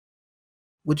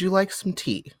 Would you like some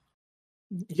tea?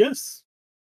 Yes.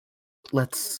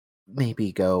 Let's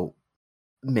maybe go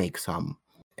make some.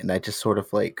 And I just sort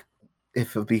of like,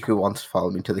 if Abiku wants to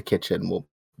follow me to the kitchen, we'll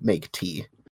make tea.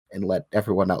 and let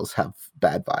everyone else have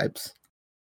bad vibes.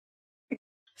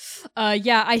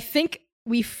 Yeah, I think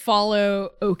we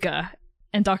follow Oka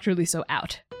and Dr. Luso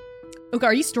out. Oka,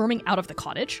 are you storming out of the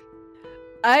cottage?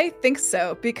 I think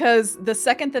so, because the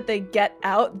second that they get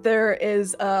out, there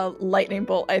is a lightning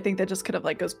bolt, I think, that just kind of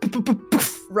like goes poof, poof, poof,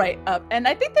 poof, right up. And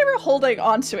I think they were holding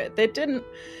onto it. They didn't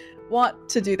want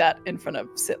to do that in front of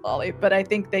Sitlolly, but I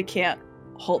think they can't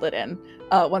hold it in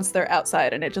once they're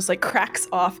outside, and it just like cracks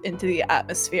off into the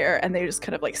atmosphere, and they just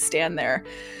kind of like stand there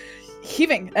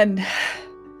heaving, and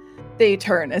they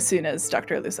turn as soon as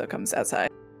Dr. Luso comes outside.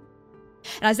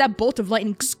 And as that bolt of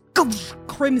lightning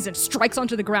crimson strikes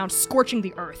onto the ground, scorching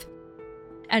the earth.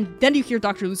 And then you hear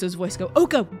Dr. Luso's voice go,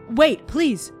 Oka, wait,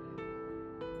 please.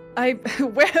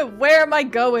 Where am I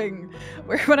going?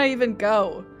 Where would I even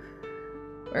go?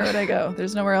 Where would I go?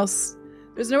 There's nowhere else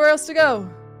to go,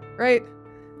 right?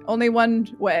 Only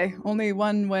one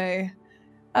way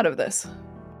out of this.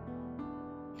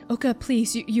 Oka,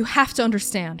 please, you have to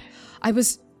understand. I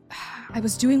was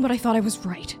doing what I thought I was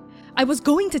right. I was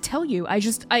going to tell you. I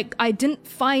didn't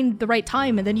find the right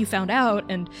time, and then you found out,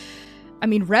 and I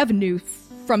mean, Rev knew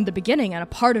from the beginning, and a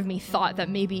part of me thought that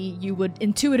maybe you would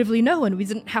intuitively know and we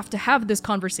didn't have to have this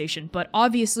conversation, but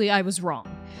obviously I was wrong.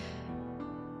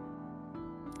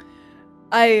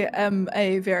 I am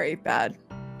a very bad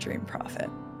dream prophet.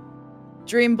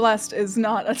 Dream Blessed is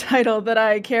not a title that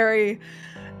I carry,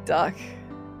 Doc.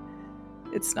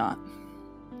 It's not.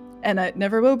 And it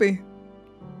never will be.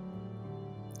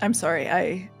 I'm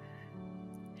sorry,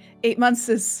 8 months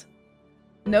is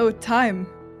no time.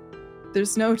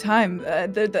 There's no time.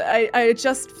 I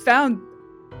just found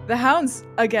the hounds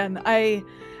again. I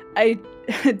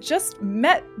just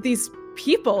met these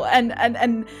people, and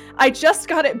I just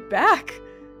got it back.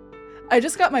 I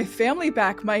just got my family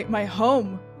back, my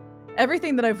home.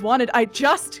 Everything that I've wanted, I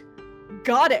just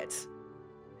got it.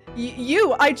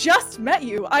 I just met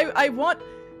you. I want...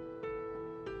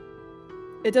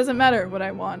 It doesn't matter what I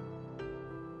want.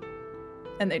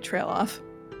 And they trail off.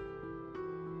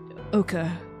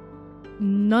 Oka,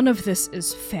 none of this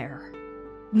is fair.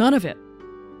 None of it.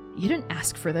 You didn't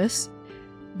ask for this.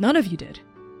 None of you did.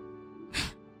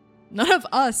 None of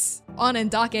us on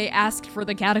Endake asked for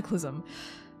the cataclysm.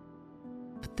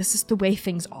 But this is the way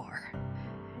things are.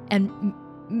 And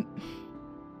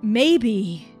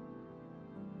maybe...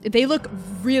 They look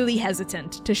really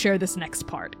hesitant to share this next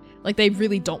part. Like, they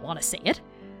really don't want to say it.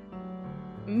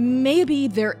 Maybe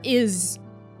there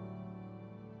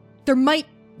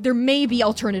may be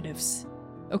alternatives.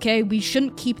 Okay? We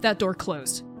shouldn't keep that door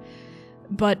closed.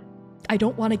 But I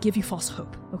don't want to give you false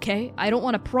hope, okay? I don't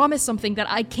want to promise something that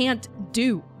I can't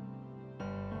do.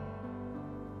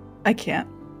 I can't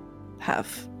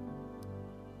have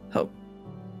hope.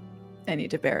 I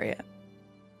need to bury it.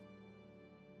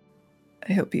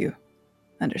 I hope you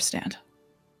understand.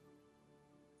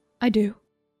 I do.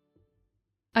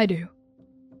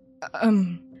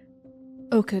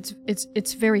 Oka,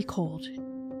 it's very cold.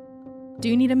 Do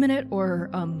you need a minute, or,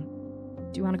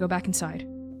 do you want to go back inside?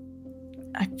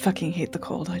 I fucking hate the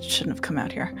cold. I shouldn't have come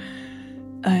out here.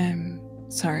 I'm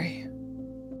sorry.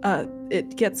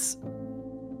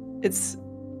 It's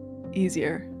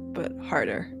easier, but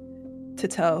harder to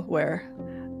tell where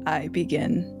I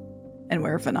begin and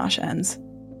where Vanash ends.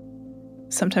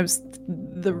 Sometimes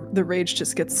the rage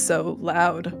just gets so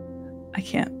loud, I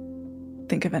can't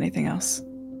think of anything else.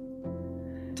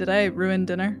 Did I ruin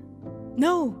dinner?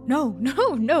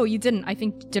 No, you didn't. I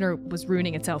think dinner was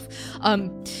ruining itself.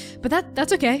 But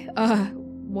that's okay.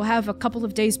 We'll have a couple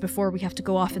of days before we have to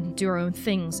go off and do our own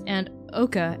things. And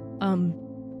Oka,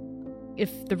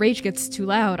 if the rage gets too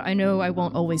loud, I know I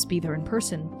won't always be there in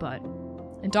person, but...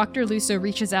 And Dr. Luso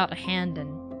reaches out a hand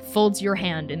and folds your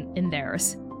hand in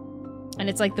theirs. And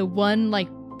it's like the one,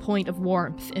 point of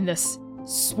warmth in this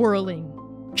swirling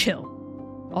chill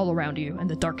all around you and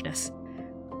the darkness.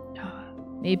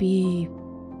 Maybe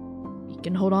you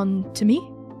can hold on to me?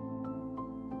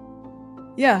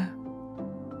 Yeah.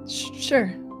 Sure.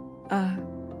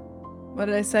 What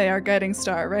did I say? Our guiding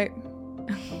star, right?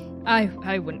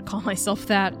 I wouldn't call myself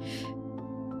that.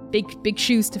 Big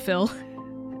shoes to fill.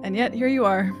 And yet, here you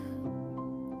are.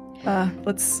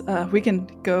 We can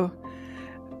go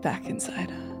back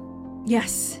inside.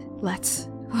 Yes, let's.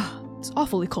 It's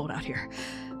awfully cold out here.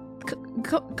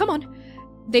 Come on.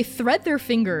 They thread their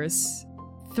fingers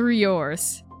through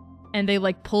yours, and they,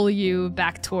 pull you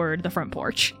back toward the front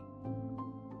porch.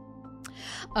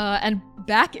 And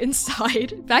back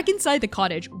inside the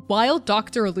cottage, while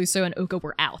Dr. Luso and Oka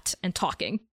were out and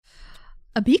talking.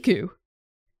 Abiku,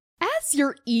 as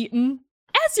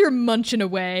you're munching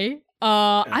away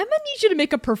I'm gonna need you to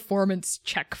make a performance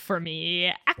check for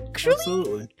me. Actually,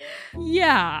 Absolutely.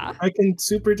 yeah. I can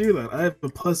super do that. I have a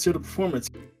 +2 to performance.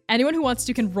 Anyone who wants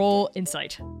to can roll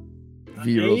insight.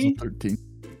 V rolls a Okay. 13.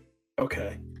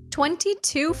 Okay.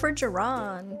 22 for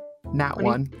Jaron. Not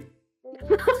one.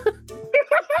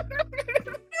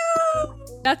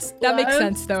 That makes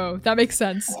sense though. That makes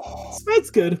sense. That's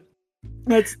good.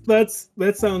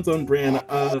 That sounds on brand.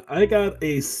 I got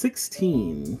a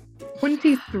 16.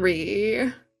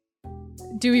 23.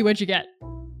 Dewey, what'd you get?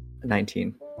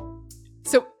 19.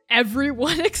 So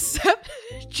everyone except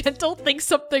Gentle thinks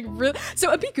something real.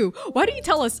 So Abiku, why don't you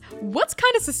tell us what's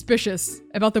kind of suspicious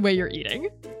about the way you're eating?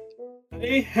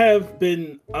 I have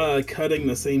been cutting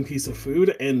the same piece of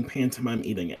food and pantomime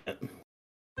eating it.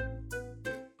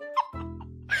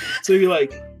 So you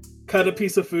like cut a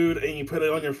piece of food and you put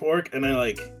it on your fork, and I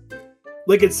like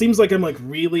it seems like I'm like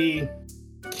really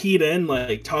keyed in,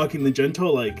 like talking to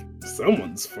Gentle, like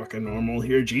someone's fucking normal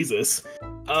here, Jesus.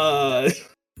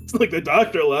 It's like the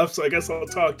doctor left, so I guess I'll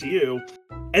talk to you,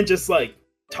 and just like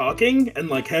talking and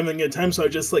like having a good time. So I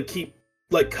just like keep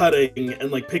like cutting and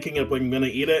like picking up like I'm gonna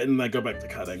eat it, and then I go back to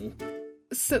cutting.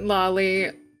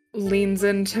 Sitlali leans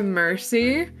into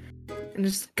Mercy and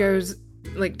just goes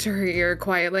like to her ear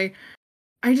quietly.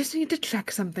 I just need to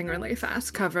check something really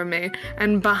fast. Cover me.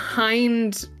 And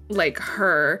behind like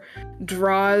her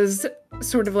draws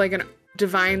sort of like a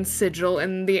divine sigil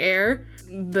in the air,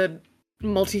 the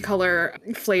multicolor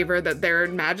flavor that their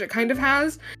magic kind of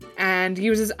has, and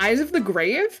uses Eyes of the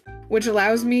Grave, which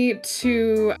allows me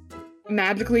to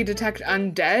magically detect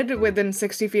undead within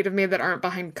 60 feet of me that aren't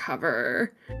behind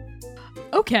cover.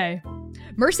 Okay.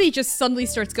 Mercy just suddenly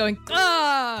starts going,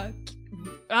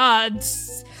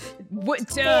 Sports.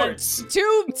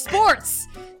 to sports,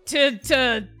 to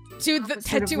the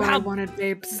Sort of to what I how wanted,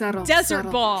 babe. Settle. desert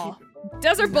settle. ball. Keep-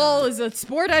 Desert ball is a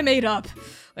sport I made up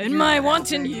in You're my not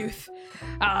wanton helping. youth,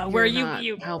 where You're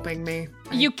you not helping me.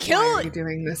 you Why kill- are you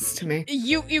doing this to me?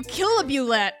 you kill a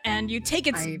bulette and you take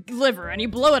its I- liver and you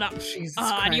blow it up, Jesus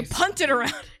and you Christ. punt it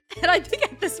around. And I think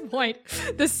at this point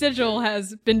the sigil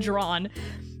has been drawn,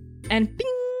 and bing,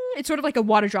 it's sort of like a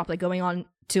water droplet going on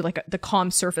to like the calm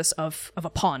surface of a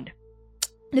pond.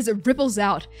 And as it ripples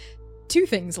out, two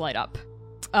things light up.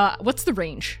 What's the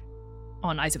range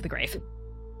on Eyes of the Grave?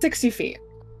 60 feet.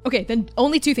 Okay, then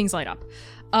only two things light up.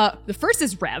 The first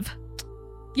is Rev,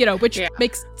 which Yeah.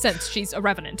 makes sense. She's a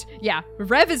revenant. Yeah,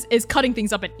 Rev is cutting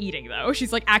things up and eating, though.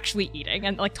 She's like actually eating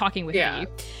and like talking with Yeah. me.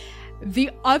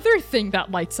 The other thing that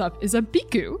lights up is a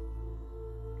Biku.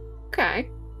 Okay.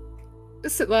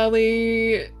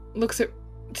 Sitlali looks at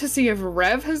to see if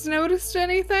Rev has noticed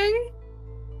anything.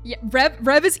 Yeah,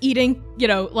 Rev is eating,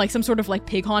 like some sort of like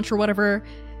pig haunch or whatever.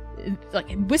 Like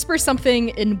whispers something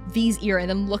in V's ear and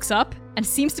then looks up and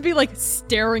seems to be like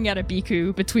staring at a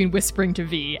Biku between whispering to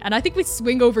V. And I think we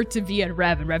swing over to V and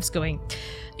Rev's going,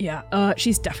 yeah,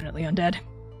 she's definitely undead.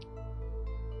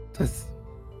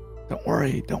 Don't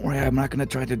worry. I'm not gonna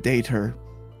try to date her.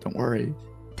 Don't worry.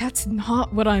 That's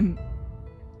not what I'm...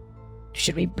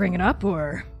 Should we bring it up,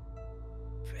 or...?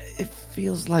 It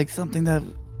feels like something that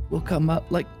will come up.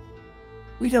 Like,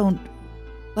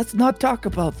 let's not talk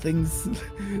about things.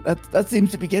 That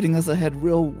seems to be getting us ahead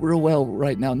real well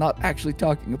right now. Not actually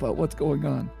talking about what's going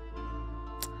on.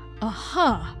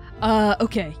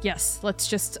 Okay, yes, let's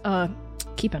just,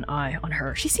 keep an eye on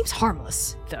her. She seems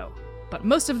harmless, though. But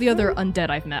most of the other undead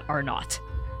I've met are not.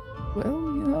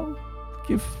 Well,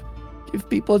 give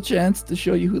people a chance to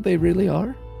show you who they really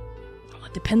are. Well,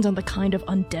 it depends on the kind of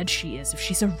undead she is. If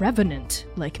she's a revenant,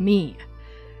 like me,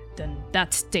 then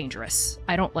that's dangerous.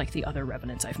 I don't like the other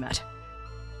revenants I've met.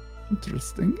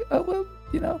 Interesting.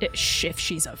 If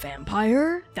she's a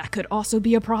vampire, that could also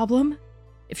be a problem.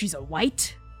 If she's a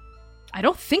white, I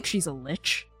don't think she's a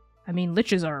lich. I mean,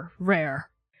 liches are rare.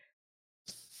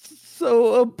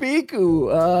 So, Abiku,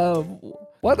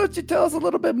 why don't you tell us a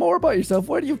little bit more about yourself?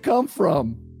 Where do you come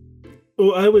from?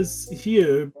 Well, I was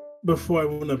here before I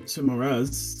went up to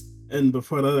Miraz, and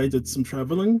before that I did some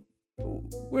traveling.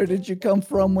 Where did you come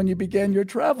from when you began your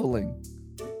traveling?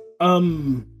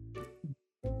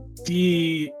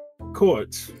 The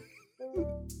court.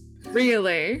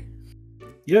 Really?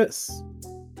 Yes.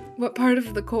 What part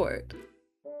of the court?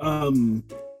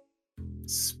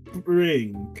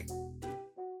 Spring.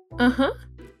 Uh-huh.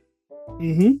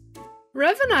 Mm-hmm.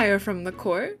 Rev and I are from the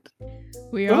court.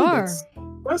 We Oh, are. that's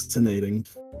fascinating.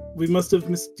 We must have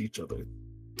missed each other.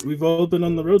 We've all been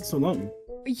on the road so long.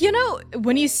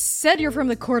 When you said you're from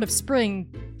the Court of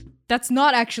Spring, that's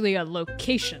not actually a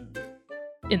location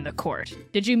in the court.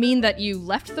 Did you mean that you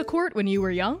left the court when you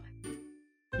were young?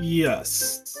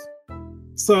 Yes.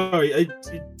 Sorry,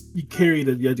 you carried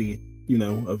a Yeti,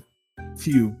 a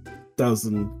few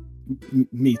thousand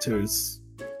meters.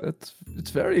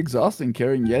 It's very exhausting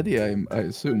carrying Yeti. I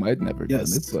assume I'd never done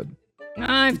it, but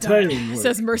I've done it,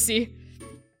 says Mercy.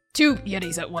 2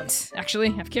 Yetis at once,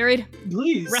 actually, I've carried.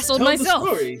 Please, wrestled tell myself.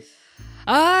 The story.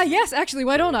 Yes, actually,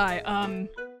 why don't I?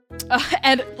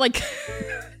 And like,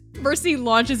 Mercy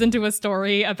launches into a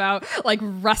story about like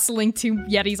wrestling 2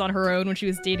 Yetis on her own when she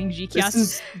was dating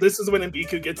G-Cast. This is when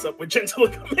Mbiku gets up with Gentle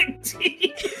coming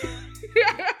tea.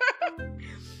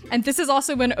 And this is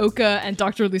also when Oka and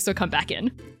Dr. Luso come back in.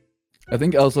 I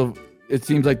think also it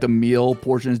seems like the meal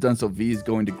portion is done, so V is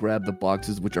going to grab the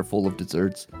boxes which are full of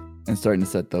desserts and starting to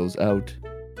set those out.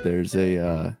 There's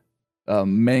a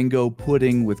mango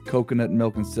pudding with coconut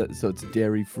milk and so it's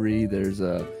dairy free. There's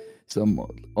some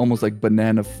almost like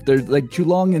banana. There's like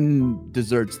Chulongan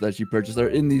desserts that she purchased. They're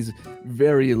in these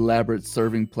very elaborate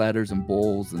serving platters and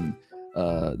bowls, and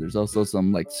there's also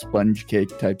some like sponge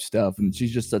cake type stuff, and she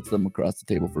just sets them across the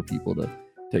table for people to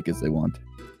take as they want.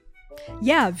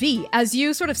 Yeah, V, as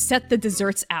you sort of set the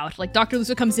desserts out, like Dr.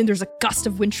 Luso comes in, there's a gust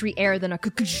of wintry air, then a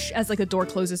as like the door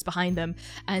closes behind them,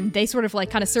 and they sort of like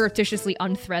kind of surreptitiously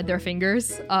unthread their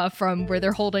fingers from where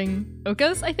they're holding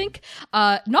Oka's, I think.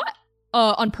 Not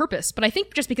on purpose, but I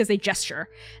think just because they gesture.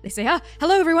 They say,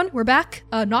 hello everyone, we're back.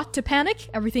 Not to panic,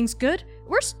 everything's good.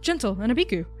 Where's Gentle and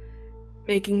Mbiku?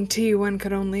 Making tea, one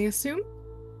could only assume.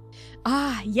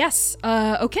 Yes.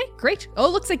 Okay, great. Oh,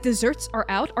 looks like desserts are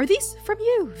out. Are these from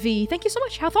you, V? Thank you so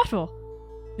much. How thoughtful.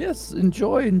 Yes,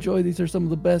 enjoy. These are some of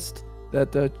the best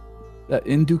that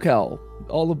in Ducal.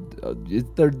 All of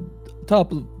they're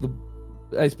top of the.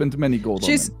 I spent many gold on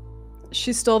them.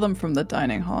 She stole them from the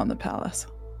dining hall in the palace.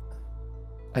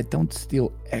 I don't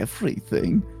steal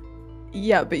everything.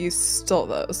 Yeah, but you stole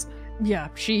those. Yeah,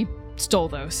 she stole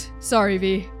those. Sorry,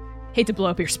 V. Hate to blow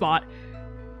up your spot.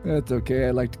 That's okay.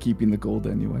 I liked keeping the gold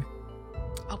anyway.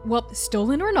 Well,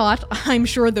 stolen or not, I'm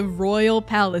sure the royal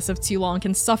palace of Toulon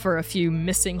can suffer a few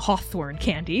missing Hawthorn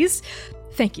candies.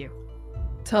 Thank you.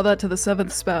 Tell that to the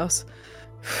 7th spouse.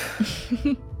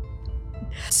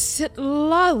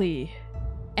 Sitlali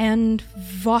and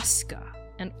Voska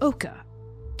and Oka.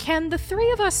 Can the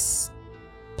 3 of us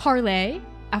parley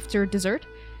after dessert?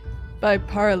 By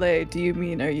parley, do you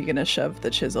mean are you gonna shove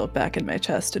the chisel back in my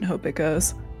chest and hope it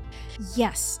goes?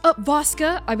 Yes.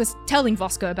 Voska, I was telling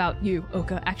Voska about you,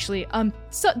 Oka, actually.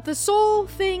 So the soul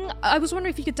thing, I was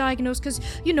wondering if you could diagnose, because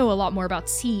you know a lot more about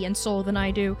sea and soul than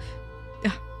I do.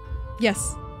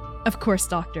 Yes, of course,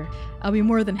 Doctor. I'll be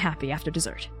more than happy after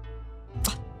dessert.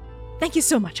 Thank you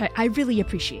so much. I really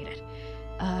appreciate it.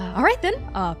 All right then,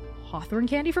 Hawthorn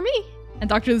candy for me. And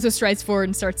Dr. Luso strides forward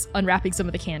and starts unwrapping some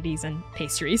of the candies and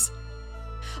pastries.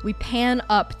 We pan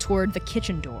up toward the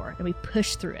kitchen door and we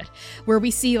push through it, where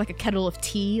we see like a kettle of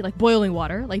tea, like boiling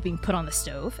water, like being put on the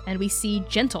stove, and we see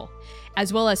Gentle,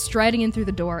 as well as striding in through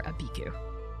the door, Mbiku.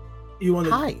 You want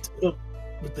to Hi.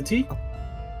 With the tea?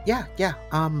 Yeah.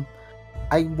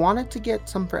 I wanted to get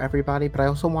some for everybody, but I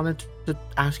also wanted to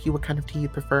ask you what kind of tea you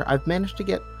prefer. I've managed to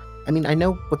get, I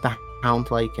know what the hound's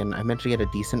like, and I managed to get a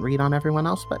decent read on everyone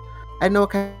else, but I didn't know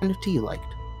what kind of tea you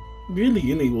liked.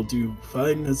 Really, any will do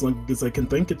fine as long as I can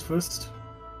think it first.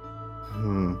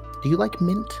 Do you like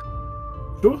mint?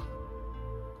 Sure.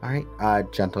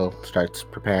 Alright, Gentle starts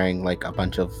preparing like a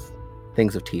bunch of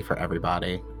things of tea for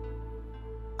everybody.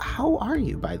 How are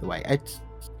you, by the way?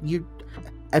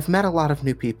 I've met a lot of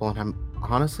new people and I'm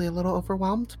honestly a little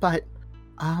overwhelmed, but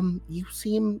you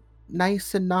seem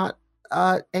nice and not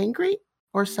angry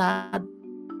or sad.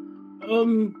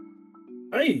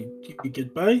 I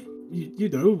get by. You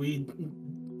know, we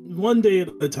one day at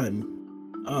a time.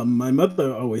 My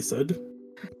mother always said.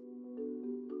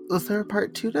 Was there a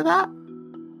part 2 to that?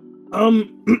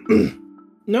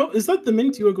 No, is that the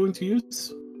mint you are going to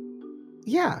use?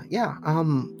 Yeah.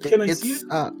 Can I see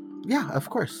it? Yeah, of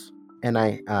course. And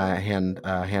I hand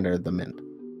her the mint.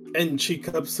 And she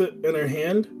cups it in her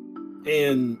hand,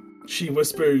 and she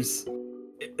whispers.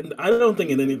 And I don't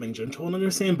think it's anything Gentle will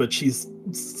understand, but she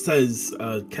says,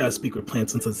 cast speak with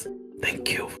plants and says,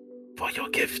 "Thank you for your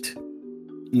gift,"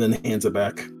 and then hands it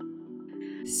back.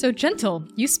 So, Gentle,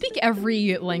 you speak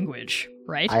every language,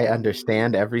 right? I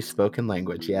understand every spoken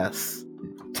language, yes.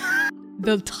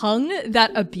 The tongue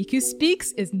that Mbiku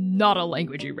speaks is not a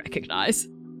language you recognize.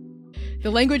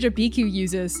 The language Mbiku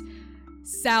uses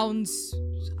sounds...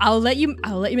 I'll let you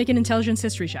make an intelligence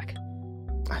history check.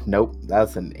 Nope,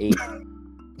 that's an 8.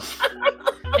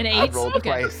 An 8? I rolled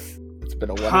Okay. twice. It's been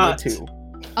a 1 Hot. and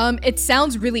a 2. It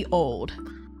sounds really old.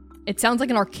 It sounds like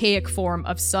an archaic form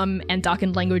of some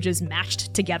Andakan languages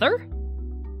matched together.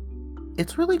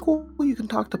 It's really cool you can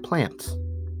talk to plants.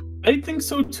 I think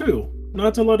so too.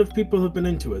 Not a lot of people have been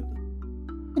into it.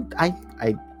 I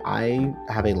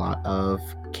have a lot of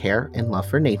care and love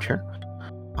for nature.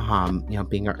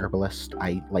 Being an herbalist,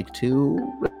 I like to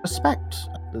respect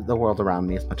the world around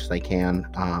me as much as I can.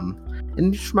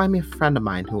 And just remind me of a friend of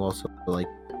mine who also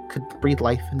could breathe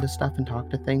life into stuff and talk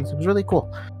to things. It was really cool.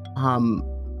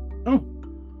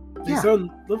 They sound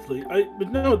lovely.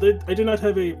 But no, I do not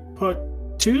have a part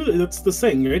 2. That's the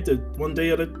saying, right? The one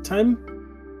day at a time.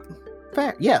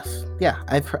 Fair. Yes. Yeah.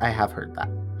 I have heard that.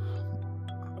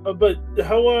 But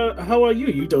how are you?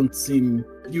 You don't seem,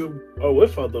 you are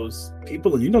with all those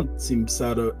people and you don't seem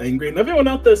sad or angry. And everyone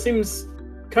out there seems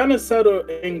kind of sad or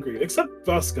angry, except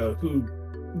Voska, who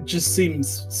just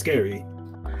seems scary.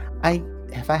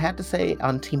 If I had to say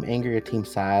on Team Angry or Team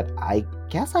Sad, I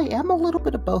guess I am a little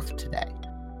bit of both today.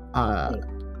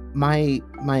 My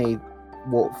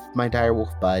dire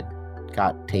wolf Bud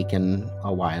got taken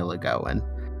a while ago, and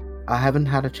I haven't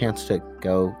had a chance to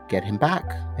go get him back,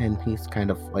 and he's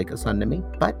kind of like a son to me.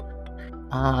 But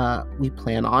we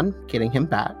plan on getting him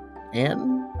back,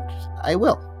 and I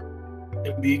will.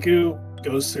 And Miku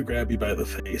goes to grab you by the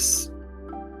face.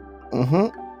 Mm-hmm.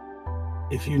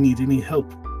 If you need any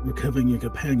help recovering your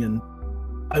companion,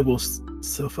 I will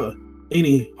suffer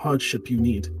any hardship you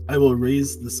need. I will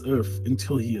raise this earth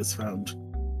until he is found.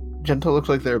 Gentle looks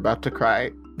like they're about to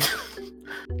cry.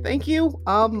 Thank you.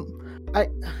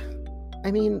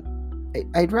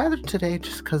 I'd rather today,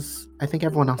 just because I think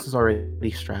everyone else is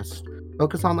already stressed,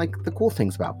 focus on the cool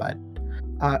things about Bud.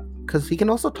 Because he can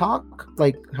also talk,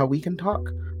 like how we can talk,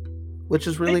 which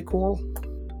is really cool.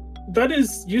 That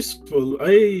is useful.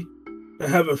 I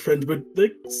have a friend, but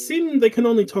they seem they can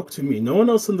only talk to me. No one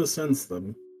else understands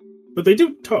them. But they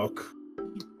do talk.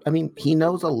 I mean, he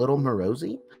knows a little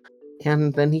Morosi,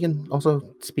 and then he can also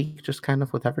speak just kind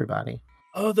of with everybody.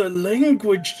 Oh, the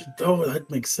language. Oh, that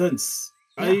makes sense.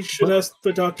 Yeah, I should ask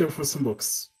the doctor for some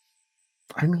books.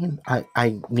 I mean,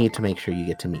 I need to make sure you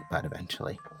get to meet Bud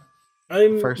eventually.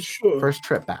 I'm sure. First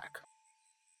trip back.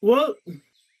 Well,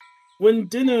 when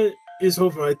dinner is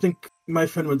over, I think my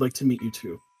friend would like to meet you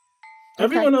too. Okay.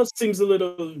 Everyone else seems a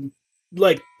little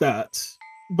like that,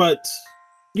 but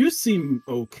you seem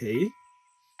okay.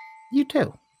 You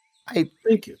too.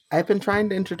 Thank you. I've been trying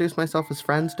to introduce myself as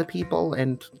friends to people,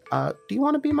 and do you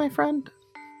want to be my friend?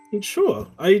 Sure.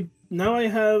 I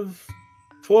have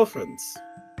 4 friends.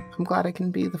 I'm glad I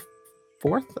can be the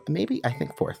 4th, maybe? I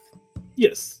think 4th.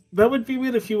 Yes. That would be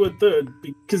weird if you were 3rd,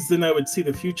 because then I would see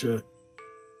the future.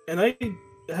 And I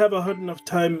have a hard enough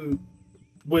time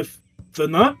with the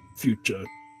not future.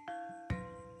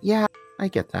 Yeah, I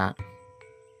get that.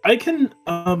 I can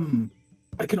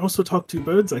also talk to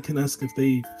birds. I can ask if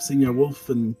they've seen your wolf,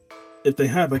 and if they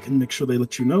have, I can make sure they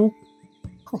let you know.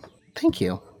 Oh, thank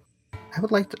you.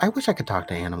 I wish I could talk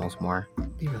to animals more.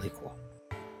 It'd be really cool.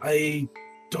 I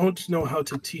don't know how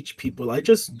to teach people. I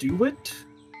just do it.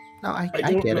 No, I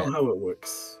don't get know it. how it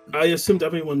works. I assumed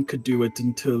everyone could do it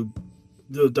until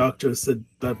the doctor said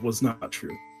that was not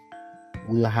true.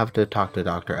 We'll have to talk to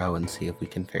Dr. O and see if we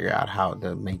can figure out how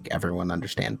to make everyone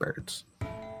understand birds.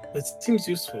 It seems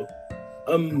useful.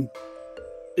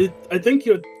 I think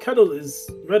your kettle is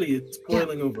ready. It's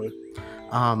boiling over.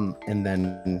 And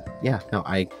then,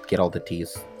 I get all the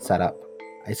teas set up.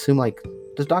 I assume,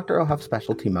 does Dr. O have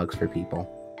specialty mugs for people?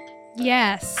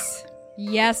 Yes.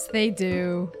 Yes, they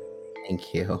do.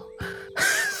 Thank you.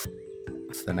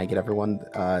 So then I get everyone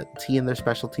tea in their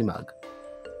specialty mug.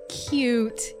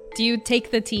 Cute. Do you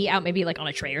take the tea out maybe on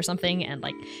a tray or something and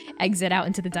exit out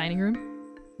into the dining room?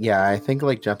 Yeah, I think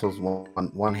Gentle's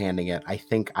one-handing it. I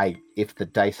think if the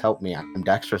dice help me, I'm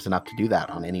dexterous enough to do that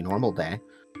on any normal day.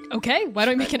 Okay, why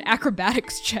don't we make an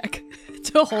acrobatics check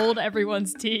to hold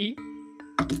everyone's tea?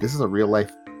 This is a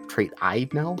real-life trait I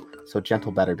know, so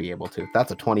Gentle better be able to.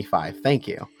 That's a 25. Thank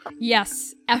you.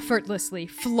 Yes, effortlessly,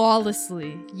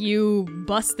 flawlessly, you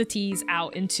bust the teas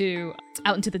out into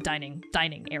the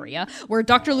dining area, where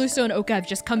Dr. Luso and Oka have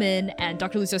just come in, and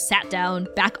Dr. Luso sat down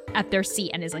back at their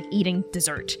seat and is eating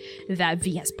dessert that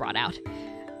V has brought out.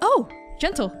 Oh,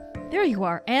 Gentle, there you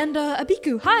are, and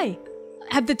Abiku, hi.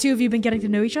 Have the two of you been getting to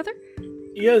know each other?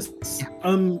 Yes.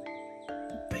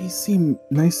 They seem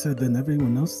nicer than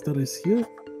everyone else that is here.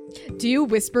 Do you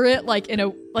whisper it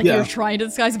you're trying to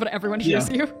disguise it, but everyone hears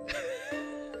you?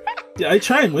 Yeah, I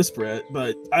try and whisper it,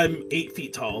 but I'm 8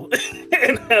 feet tall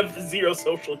and have 0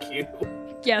 social cue.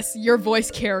 Yes, your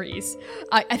voice carries.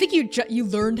 I think you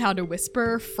learned how to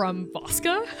whisper from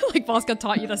Voska. Voska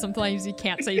taught you that sometimes you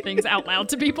can't say things out loud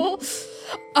to people.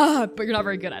 But you're not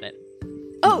very good at it.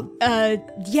 Oh,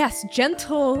 yes,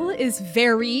 Gentle is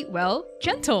very,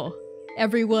 gentle.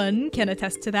 Everyone can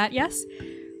attest to that, yes?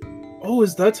 Oh,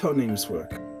 is that how names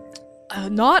work?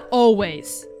 Not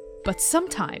always, but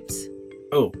sometimes.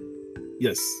 Oh,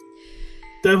 yes.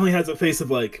 Definitely has a face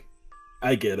of like,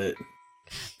 I get it.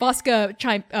 Voska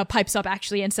pipes up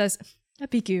actually and says,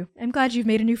 Abiku, I'm glad you've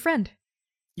made a new friend.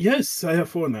 Yes, I have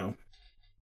 4 now.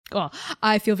 Well,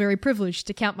 I feel very privileged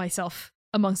to count myself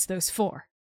amongst those 4.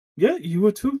 Yeah, you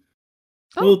were 2.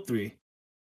 Oh. Well, 3.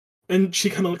 And she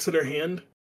kind of looks at her hand.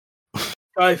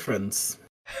 5 friends.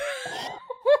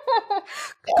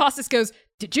 Costas goes,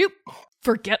 did you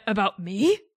forget about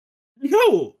me?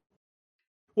 No!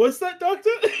 What's that, Doctor?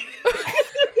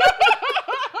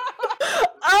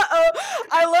 Uh-oh.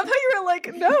 I love how you were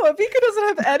like, no, Abiku doesn't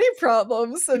have any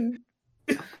problems. And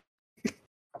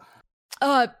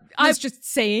I was just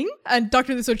saying, and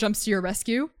Dr. Lusso jumps to your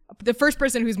rescue. The first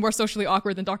person who's more socially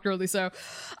awkward than Dr. Lusso.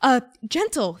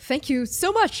 Gentle, thank you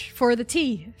so much for the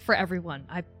tea for everyone.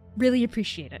 I really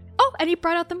appreciate it. Oh, and he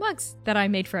brought out the mugs that I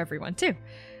made for everyone, too.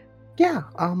 Yeah,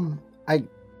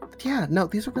 no,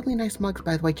 these are really nice mugs,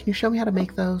 by the way. Can you show me how to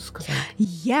make those?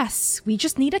 Yes, we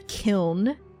just need a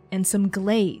kiln and some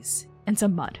glaze and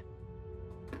some mud.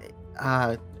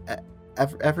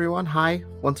 Everyone, hi.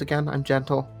 Once again, I'm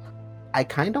Gentle. I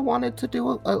kind of wanted to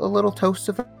do a little toast,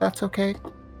 if that's okay.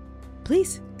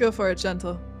 Please. Go for it,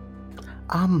 Gentle.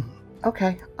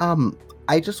 Okay.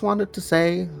 I just wanted to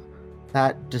say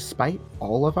that despite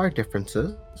all of our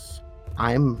differences,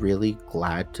 I'm really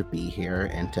glad to be here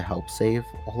and to help save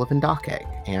all of Indake.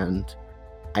 And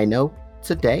I know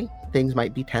today things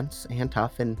might be tense and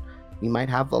tough, and we might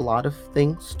have a lot of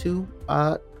things to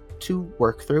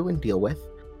work through and deal with.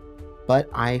 But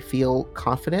I feel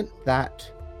confident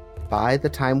that by the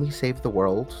time we save the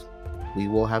world, we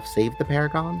will have saved the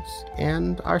Paragons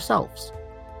and ourselves.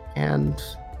 And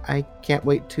I can't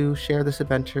wait to share this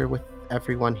adventure with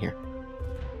everyone here.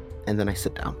 And then I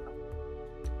sit down.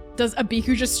 Does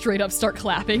Abiku just straight up start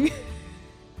clapping?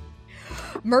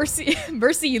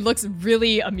 Mercy looks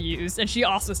really amused, and she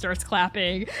also starts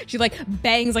clapping. She like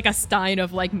bangs like a stein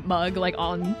of like mug like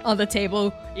on the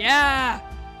table. Yeah,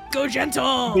 go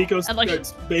Gentle. Nico And, like,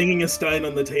 starts banging a stein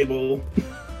on the table.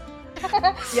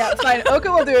 Yeah, fine. Oka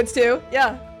will do it too.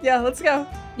 Yeah, let's go.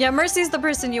 Yeah, Mercy's the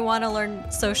person you want to learn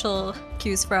social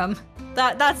cues from.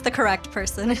 That's the correct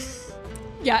person.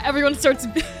 Yeah, everyone starts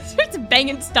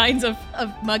banging steins of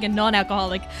mug and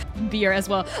non-alcoholic beer as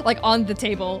well, like on the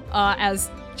table as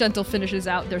Gentle finishes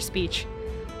out their speech.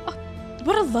 Oh,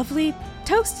 what a lovely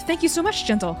toast. Thank you so much,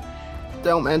 Gentle.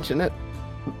 Don't mention it.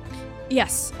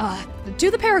 Yes,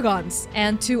 to the Paragons,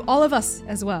 and to all of us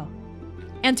as well.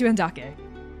 And to Indake.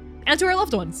 And to our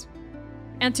loved ones.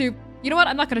 And to, you know what,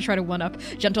 I'm not going to try to one-up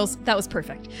Gentles. That was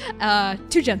perfect.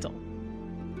 To Gentle.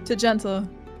 To Gentle.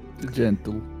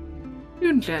 Gentle.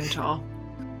 You gentle.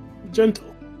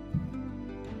 Gentle.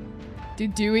 Do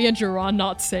Dewey and Duran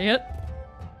not say it?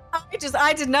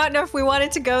 I did not know if we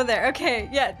wanted to go there. Okay,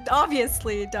 yeah,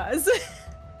 obviously it does.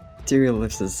 Tyrion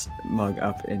lifts his mug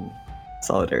up in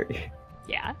solidarity.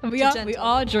 Yeah, we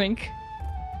all drink.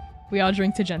 We all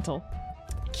drink to Gentle.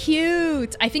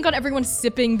 Cute! I think on everyone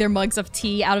sipping their mugs of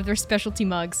tea out of their specialty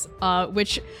mugs,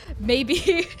 which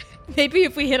maybe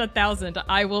if we hit 1,000,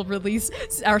 I will release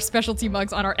our specialty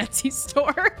mugs on our Etsy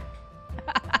store.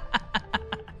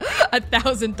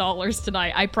 $1,000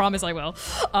 tonight. I promise I will.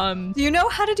 Do you know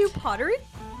how to do pottery?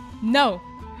 No.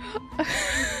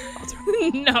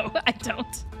 No, I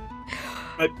don't.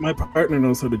 My partner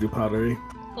knows how to do pottery.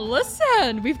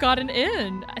 Listen, we've got an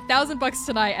in. $1,000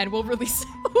 tonight, and we'll release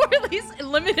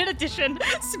limited edition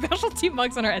specialty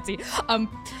mugs on our Etsy.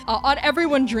 On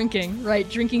everyone drinking, right?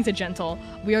 Drinking to Gentle.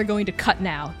 We are going to cut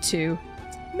now to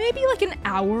maybe like an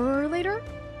hour later,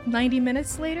 90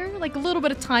 minutes later. Like a little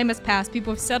bit of time has passed.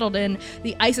 People have settled in.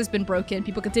 The ice has been broken.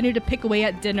 People continue to pick away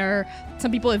at dinner. Some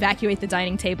people evacuate the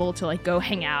dining table to like go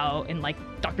hang out in like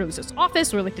Dr. Luso's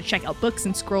office, or like to check out books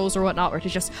and scrolls or whatnot, or to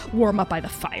just warm up by the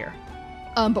fire.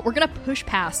 But we're gonna push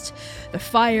past the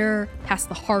fire, past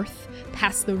the hearth,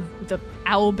 past the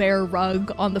owlbear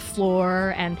rug on the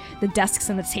floor and the desks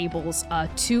and the tables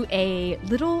to a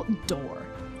little door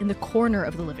in the corner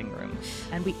of the living room.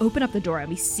 And we open up the door and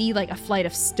we see like a flight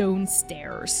of stone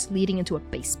stairs leading into a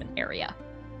basement area.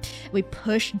 We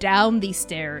push down these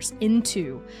stairs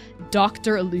into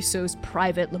Dr. Aluso's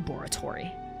private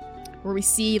laboratory, where we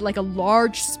see like a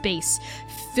large space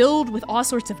filled with all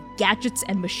sorts of gadgets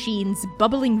and machines,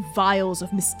 bubbling vials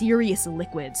of mysterious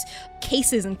liquids,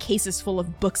 cases and cases full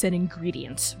of books and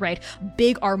ingredients, right?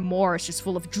 Big armoires just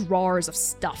full of drawers of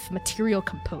stuff, material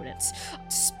components,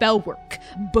 spell work,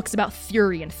 books about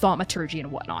theory and thaumaturgy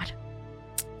and whatnot.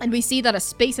 And we see that a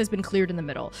space has been cleared in the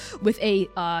middle with a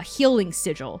healing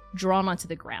sigil drawn onto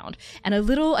the ground. And a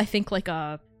little, I think like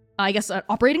an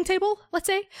operating table, let's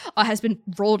say, has been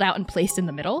rolled out and placed in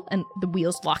the middle and the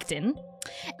wheels locked in.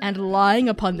 And lying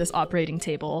upon this operating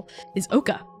table is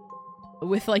Oka,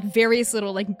 with like various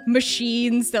little like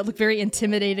machines that look very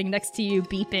intimidating next to you,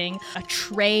 beeping, a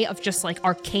tray of just like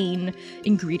arcane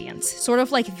ingredients, sort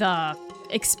of like the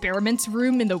experiments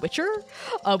room in The Witcher,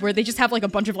 where they just have like a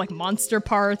bunch of like monster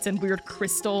parts and weird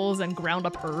crystals and ground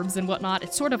up herbs and whatnot.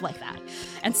 It's sort of like that.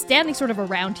 And standing sort of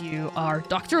around you are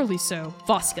Dr. Aluso,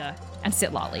 Voska, and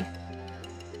Sitlali.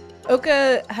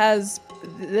 Oka has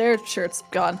their shirts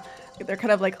gone. They're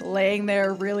kind of like laying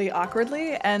there really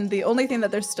awkwardly, and the only thing that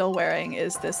they're still wearing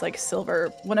is this like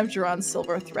one of Duran's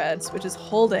silver threads, which is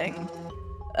holding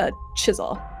a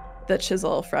chisel. The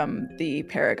chisel from the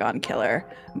Paragon Killer,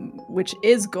 which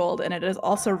is gold, and it is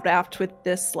also wrapped with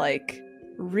this like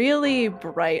really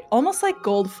bright, almost like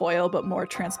gold foil, but more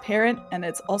transparent, and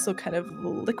it's also kind of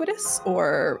liquidous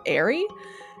or airy,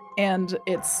 and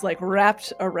it's like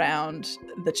wrapped around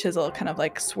the chisel, kind of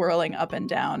like swirling up and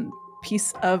down,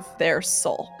 piece of their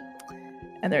soul.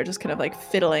 And they're just kind of like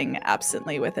fiddling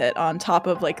absently with it on top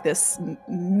of like this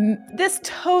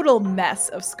total mess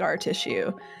of scar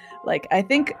tissue. Like, I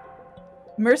think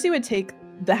Mercy would take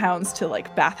the hounds to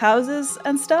like bathhouses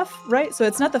and stuff, right? So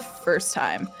it's not the first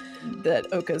time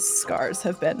that Oka's scars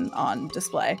have been on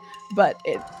display, but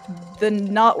the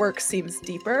knotwork seems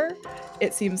deeper.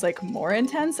 It seems like more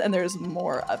intense, and there's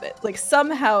more of it. Like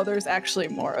somehow there's actually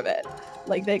more of it.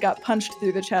 Like they got punched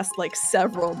through the chest like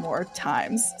several more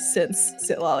times since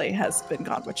Sitlali has been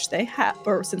gone, which they have,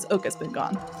 or since Oka's been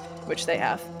gone, which they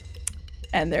have.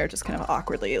 And they're just kind of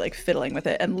awkwardly like fiddling with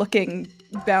it and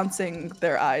bouncing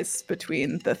their eyes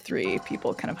between the three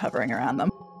people kind of hovering around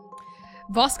them.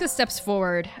 Voska steps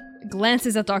forward,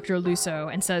 glances at Dr.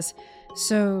 Aluso, and says,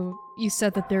 "So, you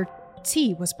said that their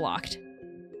tea was blocked?"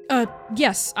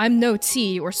 Yes, I'm no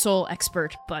tea or soul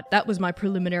expert, but that was my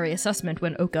preliminary assessment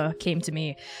when Oka came to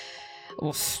me,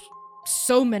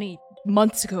 so many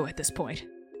months ago at this point.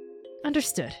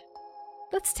 Understood.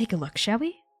 Let's take a look, shall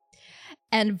we?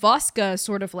 And Voska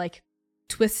sort of like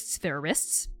twists their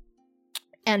wrists,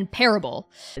 and Parable,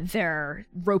 their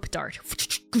rope dart,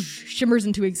 shimmers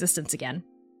into existence again.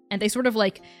 And they sort of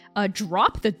like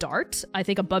drop the dart, I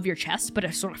think, above your chest, but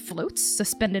it sort of floats,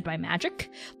 suspended by magic,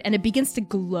 and it begins to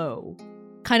glow,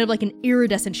 kind of like an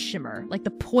iridescent shimmer, like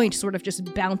the point sort of just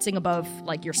bouncing above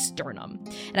like your sternum.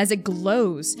 And as it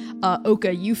glows,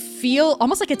 Oka, you feel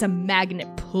almost like it's a magnet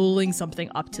pulling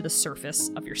something up to the surface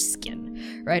of your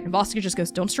skin, right? And Voska just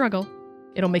goes, "Don't struggle.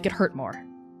 It'll make it hurt more."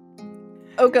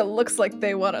 Oka looks like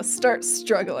they want to start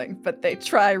struggling, but they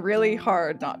try really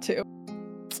hard not to.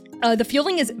 The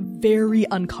feeling is very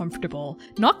uncomfortable.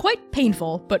 Not quite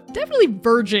painful, but definitely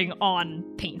verging on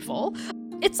painful.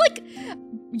 It's like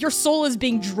your soul is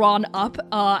being drawn up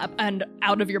and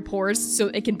out of your pores so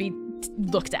it can be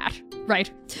looked at,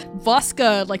 right?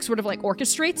 Voska like sort of like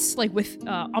orchestrates like with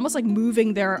almost like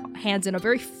moving their hands in a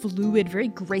very fluid, very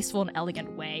graceful and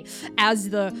elegant way as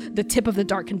the tip of the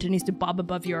dart continues to bob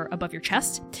above your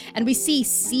chest. And we see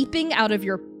seeping out of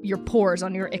your pores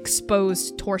on your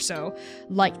exposed torso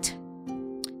light,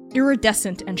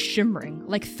 iridescent and shimmering,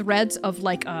 like threads of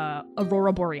like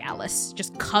aurora borealis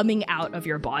just coming out of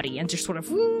your body and just sort of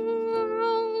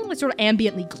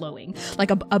ambiently glowing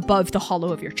like above the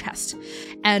hollow of your chest.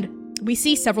 And we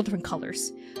see several different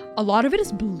colors. A lot of it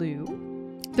is blue.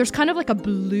 There's kind of like a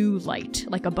blue light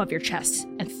like above your chest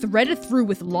and threaded through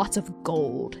with lots of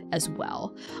gold as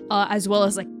well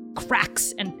as like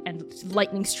cracks and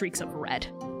lightning streaks of red.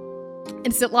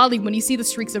 And Sitlali, when you see the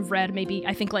streaks of red, maybe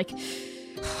I think like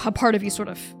a part of you sort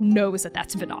of knows that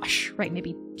that's Vinash, right?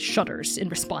 Maybe shudders in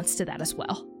response to that as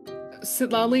well.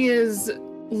 Sitlali is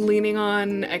leaning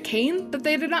on a cane that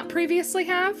they did not previously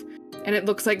have, and it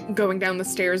looks like going down the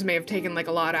stairs may have taken like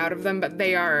a lot out of them, but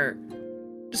they are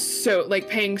so like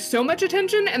paying so much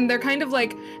attention, and they're kind of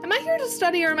like, am I here to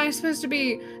study or am I supposed to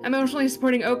be emotionally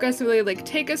supporting Oka? So they like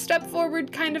take a step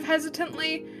forward kind of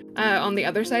hesitantly on the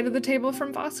other side of the table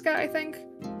from Voska, I think.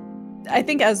 I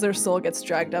think as their soul gets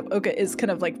dragged up, Oka is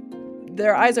kind of like,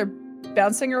 their eyes are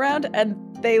bouncing around and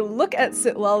they look at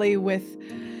Sitlali with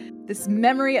this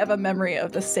memory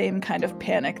of the same kind of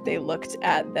panic they looked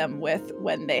at them with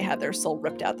when they had their soul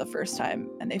ripped out the first time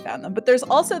and they found them. But there's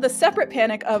also the separate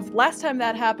panic of, last time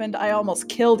that happened, I almost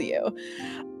killed you.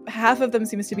 Half of them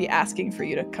seems to be asking for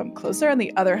you to come closer, and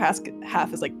the other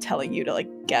half is like telling you to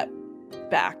like get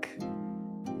back.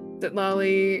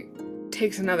 Sitlali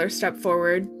takes another step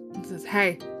forward and says,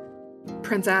 "Hey,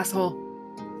 Prince Asshole,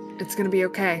 it's gonna be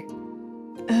okay."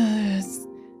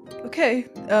 Okay,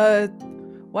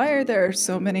 why are there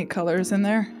so many colors in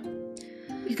there?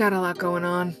 You got a lot going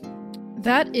on.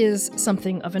 That is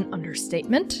something of an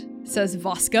understatement, says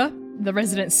Voska, the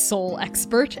resident soul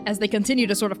expert, as they continue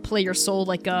to sort of play your soul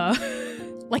like a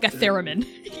theremin.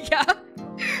 Yeah.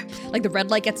 Like the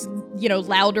red light gets,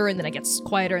 louder and then it gets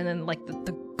quieter and then like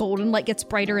the golden light gets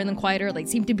brighter and then quieter. Like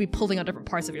seem to be pulling on different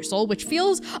parts of your soul, which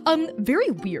feels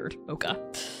very weird, Oka.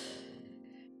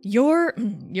 Your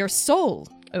soul,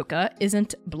 Oka,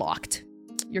 isn't blocked.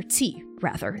 Your T,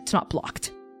 rather, it's not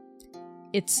blocked.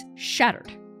 It's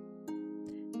shattered.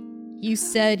 You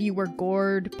said you were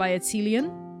gored by a Telian?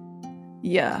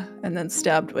 Yeah, and then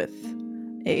stabbed with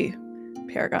a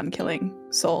Paragon-killing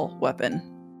soul weapon.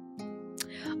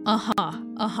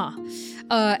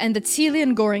 And the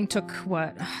Telian goring took,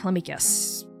 what? Let me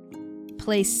guess.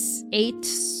 Place 8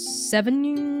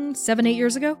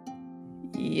 years ago?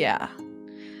 Yeah.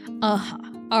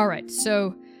 Alright,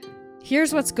 so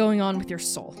here's what's going on with your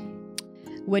soul.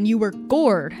 When you were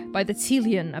gored by the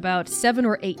Telian about 7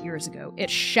 or 8 years ago, it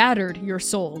shattered your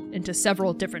soul into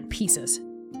several different pieces.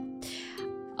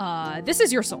 This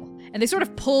is your soul. And they sort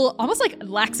of pull almost like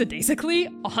lackadaisically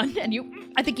on, and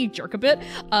I think you jerk a bit,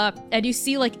 and you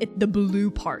see like the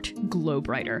blue part glow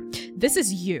brighter. This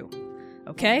is you,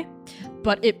 okay?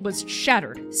 But it was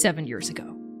shattered 7 years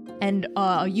ago. And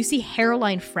you see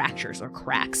hairline fractures or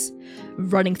cracks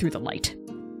running through the light.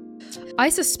 I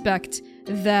suspect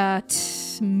that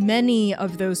many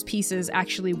of those pieces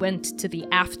actually went to the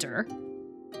after.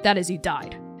 That is, you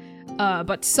died.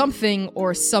 But something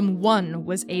or someone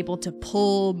was able to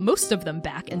pull most of them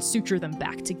back and suture them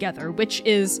back together, which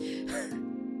is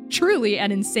truly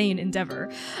an insane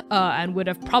endeavor, and would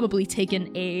have probably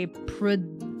taken a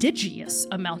prodigious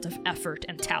amount of effort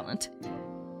and talent.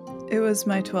 It was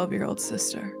my 12-year-old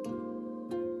sister.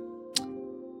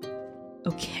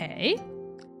 Okay.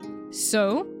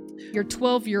 So, your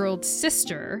 12-year-old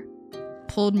sister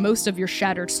pulled most of your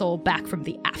shattered soul back from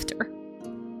the after.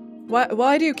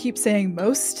 Why do you keep saying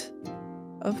most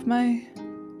of my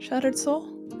shattered soul?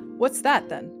 What's that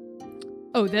then?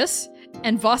 Oh, this?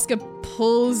 And Voska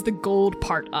pulls the gold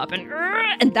part up,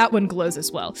 and that one glows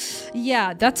as well.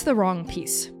 Yeah, that's the wrong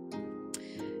piece.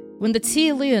 When the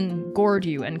Telian gored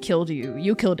you and killed you,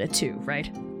 you killed it too,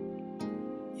 right?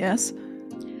 Yes.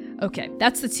 Okay,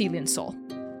 that's the Telian soul.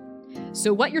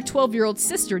 So what your 12-year-old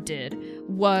sister did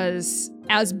was,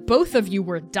 as both of you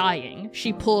were dying,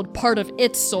 she pulled part of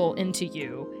its soul into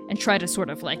you and tried to sort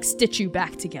of like stitch you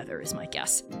back together, is my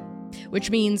guess.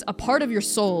 Which means a part of your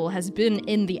soul has been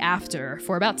in the after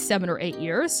for about 7 or 8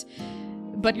 years,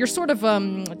 but you're sort of,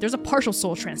 there's a partial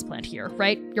soul transplant here,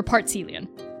 right? You're part Telian.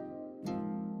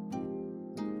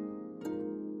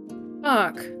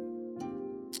 Fuck.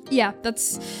 Yeah,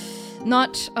 that's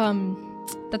not,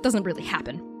 that doesn't really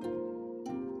happen.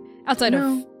 Outside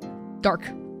of dark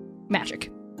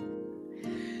magic.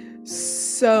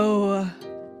 So,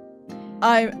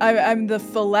 I'm the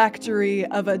phylactery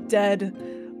of a dead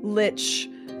lich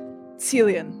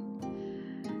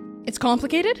Telian. It's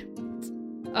complicated.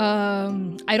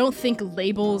 I don't think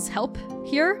labels help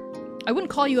here. I wouldn't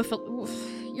call you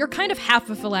you're kind of half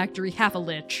a phylactery, half a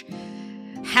lich,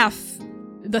 half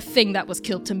the thing that was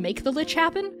killed to make the lich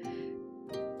happen,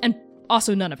 and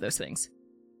also none of those things.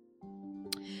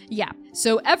 Yeah,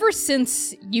 so ever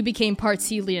since you became part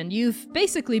Telian, you've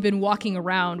basically been walking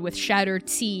around with shattered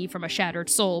T from a shattered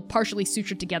soul, partially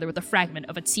sutured together with a fragment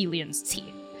of a Telian's T.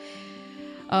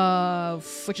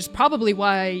 Which is probably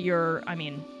why your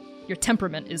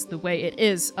temperament is the way it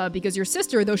is, because your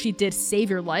sister, though she did save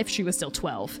your life, she was still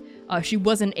 12. She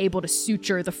wasn't able to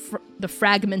suture the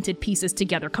fragmented pieces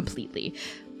together completely.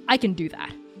 I can do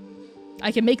that.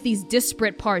 I can make these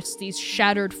disparate parts, these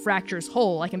shattered fractures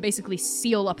whole. I can basically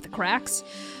seal up the cracks.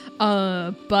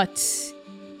 But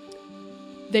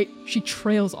she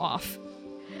trails off.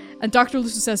 And Dr.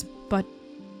 Lusso says, but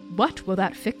what? Will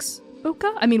that fix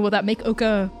Oka? I mean, will that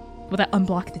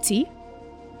unblock the T?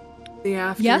 The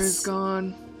after Yes. is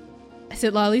gone. I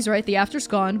said Lali's right, the after's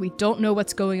gone. We don't know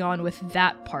what's going on with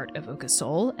that part of Oka's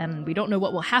soul, and we don't know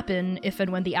what will happen if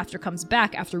and when the after comes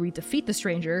back after we defeat the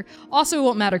stranger. Also, it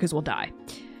won't matter because we'll die.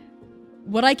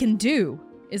 What I can do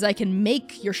is I can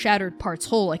make your shattered parts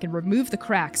whole, I can remove the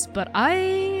cracks, but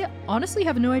I honestly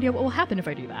have no idea what will happen if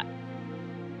I do that.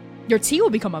 Your T will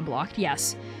become unblocked,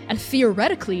 yes, and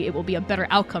theoretically it will be a better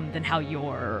outcome than how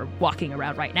you're walking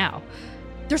around right now.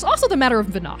 There's also the matter of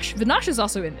Vinash. Vinash is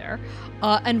also in there,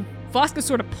 and Voska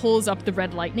sort of pulls up the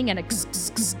red lightning and it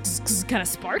kind of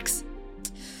sparks.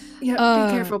 Yeah,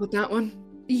 be careful with that one.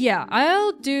 Yeah,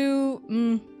 I'll do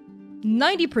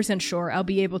 90% sure I'll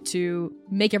be able to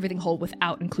make everything whole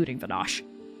without including Vinash.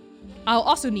 I'll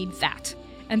also need that.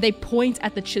 And they point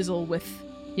at the chisel with,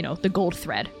 the gold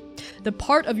thread. The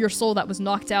part of your soul that was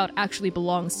knocked out actually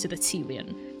belongs to the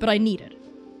Telian, but I need it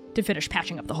to finish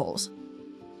patching up the holes.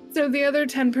 So the other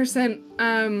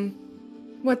 10%,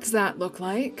 what's that look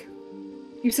like?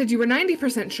 You said you were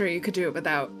 90% sure you could do it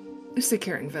without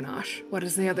securing Vinash. What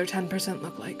does the other 10%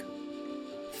 look like?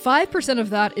 5% of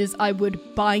that is I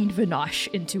would bind Vinash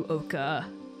into Oka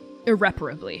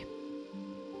irreparably,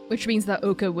 which means that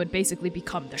Oka would basically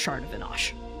become the Shard of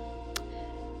Vinash.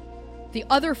 The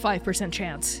other 5%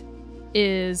 chance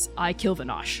is I kill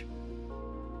Vinash.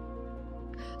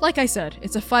 Like I said,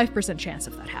 it's a 5% chance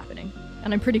of that happening,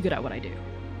 and I'm pretty good at what I do.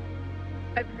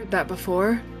 I've heard that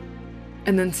before,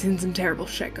 and then seen some terrible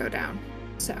shit go down.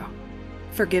 So,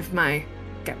 forgive my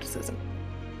skepticism.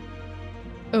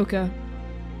 Oka.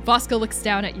 Voska looks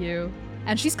down at you,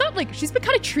 and she's been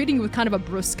kind of treating you with kind of a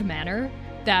brusque manner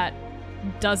that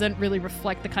doesn't really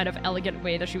reflect the kind of elegant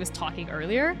way that she was talking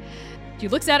earlier. She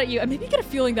looks out at you, and maybe you get a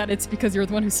feeling that it's because you're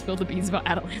the one who spilled the beans about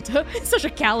Atalanta in such a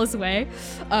callous way.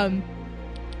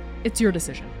 It's your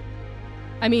decision.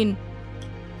 I mean,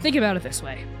 think about it this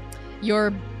way.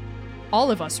 All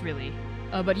of us really,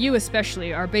 but you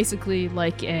especially, are basically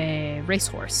like a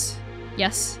racehorse.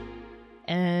 Yes?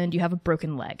 And you have a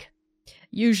broken leg.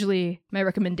 Usually, my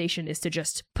recommendation is to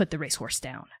just put the racehorse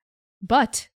down.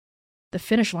 But the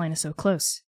finish line is so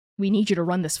close. We need you to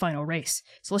run this final race,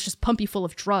 so let's just pump you full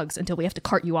of drugs until we have to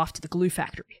cart you off to the glue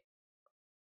factory.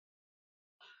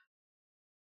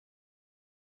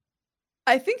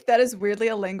 I think that is weirdly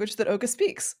a language that Oka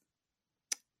speaks.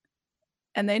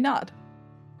 And they nod.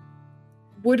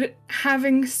 Would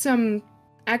having some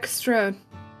extra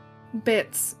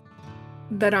bits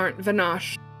that aren't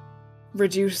Vinash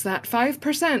reduce that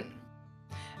 5%?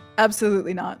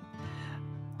 Absolutely not.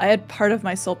 I had part of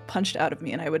my soul punched out of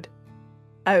me, and I would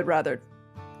rather.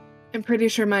 I'm pretty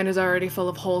sure mine is already full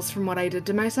of holes from what I did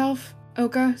to myself,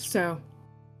 Oka, so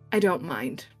I don't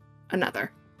mind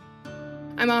another.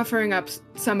 I'm offering up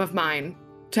some of mine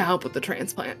to help with the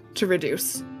transplant, to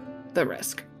reduce the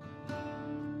risk.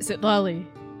 Sitlali,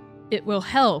 it will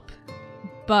help,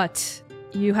 but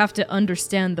you have to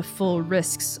understand the full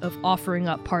risks of offering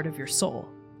up part of your soul.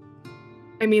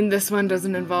 I mean, this one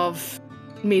doesn't involve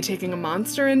me taking a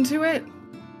monster into it,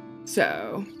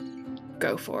 so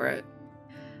go for it.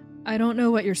 I don't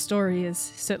know what your story is,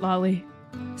 Sitlali,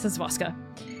 says Voska.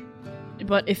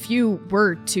 But if you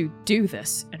were to do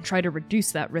this and try to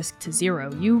reduce that risk to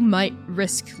 0, you might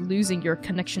risk losing your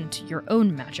connection to your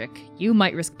own magic. You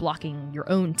might risk blocking your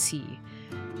own tea.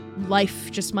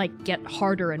 Life just might get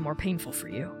harder and more painful for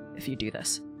you if you do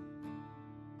this.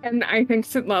 And I think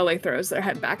Sitlali throws their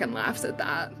head back and laughs at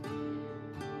that.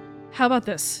 How about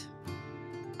this?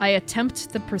 I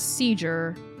attempt the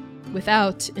procedure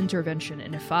without intervention,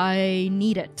 and if I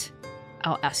need it,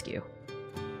 I'll ask you.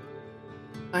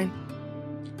 Fine.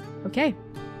 Okay.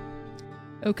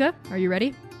 Oka, are you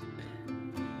ready?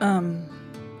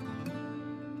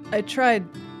 I tried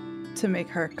to make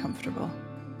her comfortable.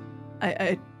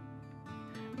 I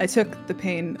took the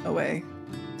pain away,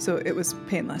 so it was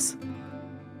painless.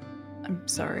 I'm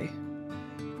sorry.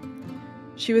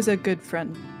 She was a good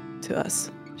friend to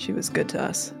us. She was good to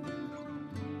us.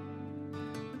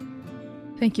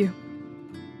 Thank you.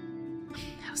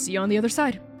 I'll see you on the other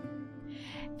side.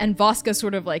 And Voska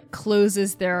sort of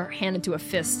closes their hand into a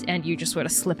fist, and you just sort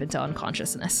of slip into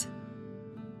unconsciousness.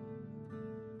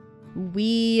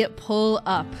 We pull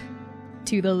up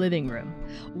to the living room.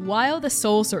 While the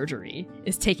soul surgery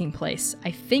is taking place, I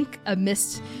think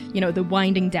amidst, the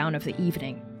winding down of the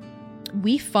evening,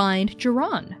 we find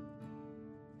Jiran.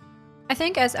 I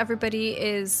think as everybody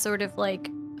is sort of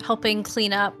helping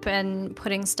clean up and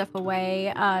putting stuff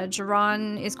away,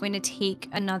 Jiran is going to take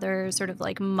another sort of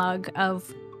mug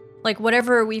of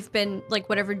whatever we've been,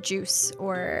 whatever juice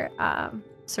or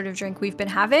sort of drink we've been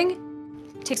having,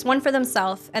 takes one for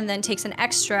themselves and then takes an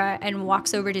extra and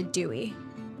walks over to Dewey.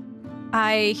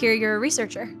 I hear you're a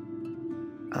researcher.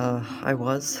 I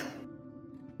was.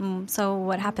 So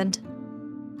what happened?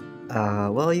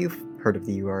 Well, you've heard of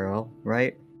the URL,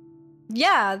 right?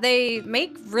 Yeah, they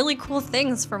make really cool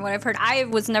things from what I've heard. I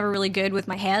was never really good with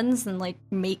my hands and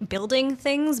building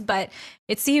things, but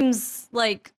it seems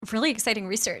like really exciting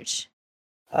research.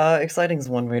 Exciting is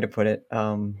one way to put it.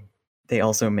 They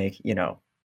also make,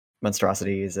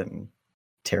 monstrosities and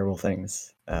terrible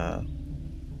things.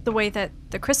 The way that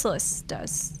the Chrysalis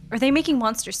does. Are they making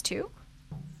monsters too?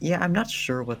 Yeah, I'm not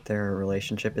sure what their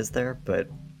relationship is there, but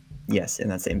yes, in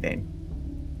that same vein.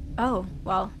 Oh,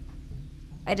 well,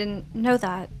 I didn't know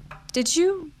that. Did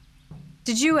you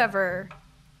ever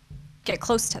get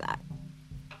close to that?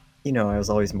 I was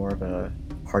always more of a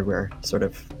hardware sort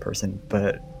of person,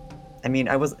 but I mean,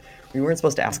 we weren't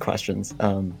supposed to ask questions.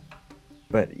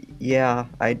 But yeah,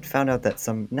 I found out that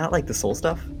not like the soul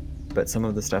stuff, but some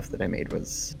of the stuff that I made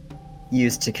was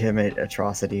used to commit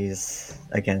atrocities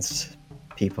against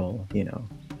people,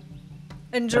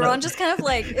 And Jerron just kind of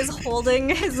like is holding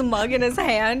his mug in his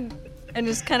hand and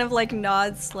just kind of like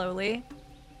nods slowly.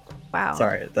 Wow.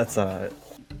 Sorry, that's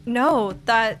No,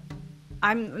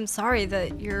 I'm sorry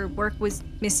that your work was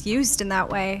misused in that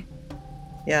way.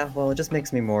 Yeah, well, it just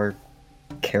makes me more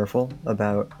careful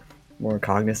about, more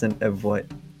cognizant of what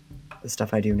the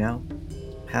stuff I do now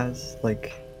has,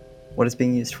 like, what it's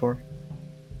being used for.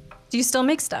 Do you still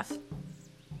make stuff?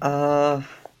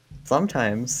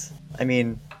 Sometimes. I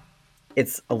mean,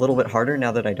 it's a little bit harder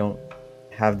now that I don't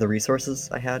have the resources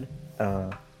I had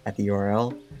at the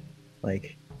URL.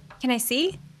 Like, Can I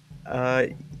see?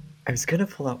 I was gonna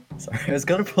pull out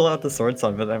the sword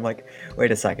sun, but I'm like,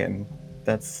 wait a second,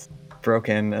 that's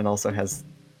broken and also has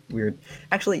weird.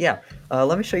 Actually, yeah.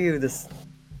 Let me show you this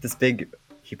big.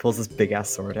 He pulls this big ass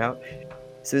sword out.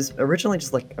 So it was originally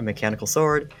just like a mechanical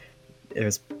sword. It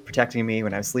was protecting me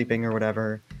when I was sleeping or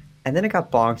whatever, and then it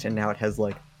got bonked, and now it has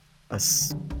like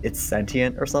it's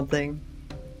sentient or something.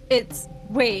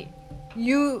 Wait,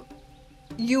 you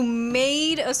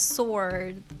made a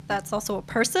sword that's also a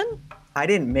person? I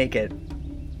didn't make it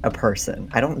a person.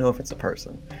 I don't know if it's a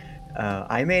person.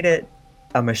 I made it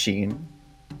a machine,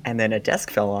 and then a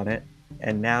desk fell on it,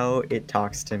 and now it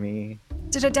talks to me.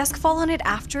 Did a desk fall on it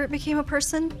after it became a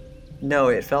person? No,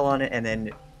 it fell on it, and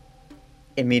then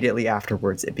immediately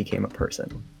afterwards it became a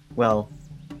person. Well,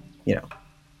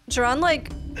 Jerron like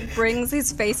brings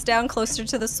his face down closer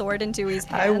to the sword in Dewey's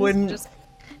hands. I wouldn't.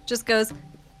 Just goes,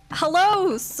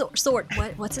 "Hello, sword.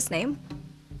 What's its name?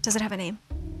 Does it have a name?"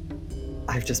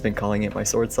 I've just been calling it my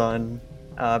sword son.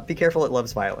 Be careful, it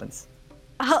loves violence.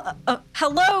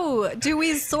 Hello,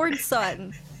 Dewey's sword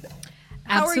son.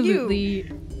 How are you?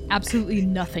 Absolutely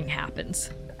nothing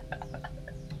happens.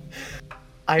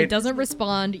 It doesn't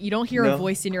respond. You don't hear a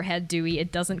voice in your head, Dewey.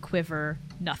 It doesn't quiver.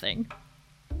 Nothing.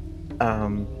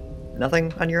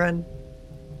 Nothing on your end?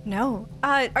 No.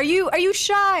 Are you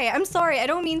shy? I'm sorry. I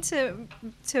don't mean to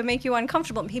make you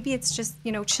uncomfortable. Maybe it's just,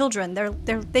 children.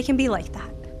 They can be like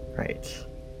that. Right.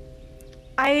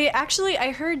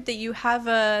 I heard that you have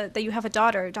a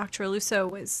daughter. Dr. Aluso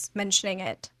was mentioning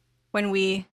it when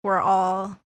we were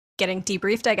all getting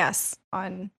debriefed, I guess,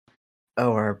 on.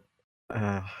 Oh, our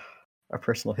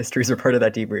personal histories are part of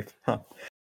that debrief, huh?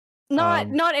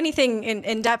 Not anything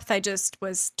in depth. I just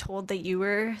was told that you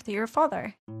were a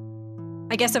father.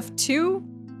 I guess of 2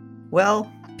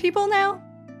 people now?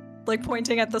 Like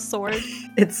pointing at the sword.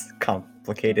 It's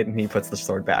complicated, and he puts the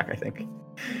sword back, I think.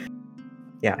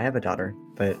 Yeah, I have a daughter,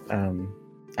 but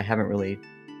I haven't really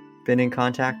been in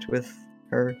contact with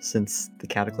her since the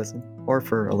Cataclysm, or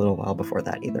for a little while before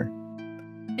that either.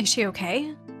 Is she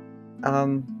okay?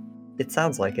 It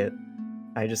sounds like it.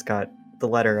 The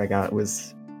letter I got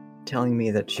was telling me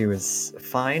that she was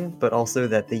fine, but also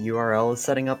that the URL is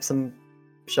setting up some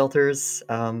shelters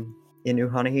in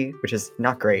Uhanahi, which is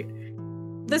not great.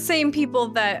 The same people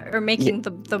that are making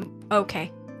the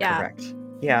okay. Yeah. Correct.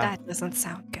 Yeah. That doesn't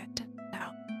sound good. No.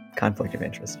 Conflict of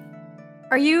interest.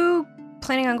 Are you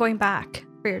planning on going back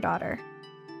for your daughter?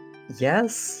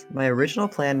 Yes. My original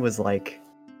plan was like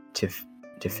to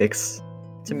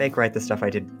make right the stuff I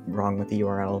did wrong with the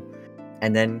URL,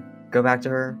 and then go back to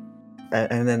her.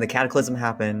 And then the Cataclysm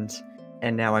happened,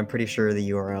 and now I'm pretty sure the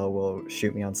URL will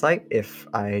shoot me on sight if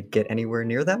I get anywhere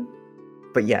near them.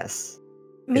 But yes,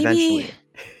 maybe. Eventually.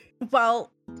 Well,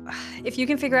 if you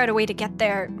can figure out a way to get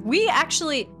there, we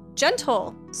actually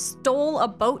Gentle stole a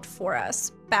boat for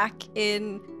us back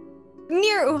in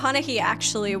near Uhanahi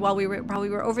actually while we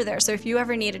were over there. So if you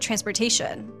ever need a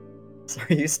transportation.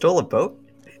 Sorry, you stole a boat?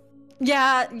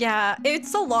 Yeah.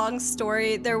 It's a long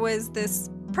story. There was this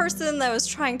person that was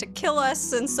trying to kill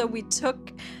us, and so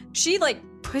she like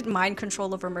put mind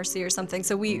control over Mercy or something,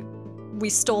 so we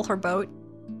stole her boat.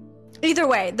 Either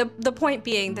way, the point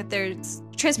being that there's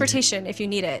transportation if you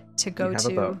need it to go to.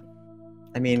 A boat.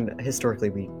 I mean, historically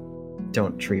we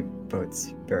don't treat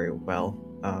boats very well.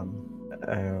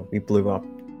 We blew up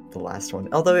the last one,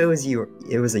 although it was a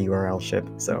URL ship,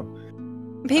 so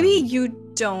maybe you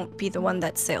don't be the one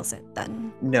that sails it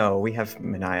then. No, we have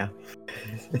Manaya.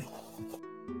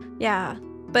 Yeah,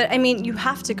 but I mean, you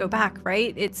have to go back,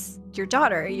 right? It's your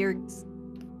daughter. You're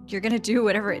gonna do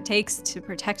whatever it takes to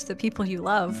protect the people you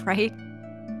love, right?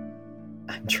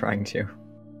 I'm trying to.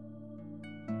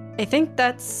 I think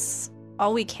that's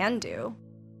all we can do.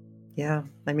 Yeah,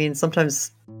 I mean,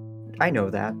 sometimes I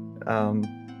know that.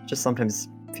 Just sometimes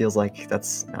feels like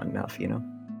that's not enough, you know?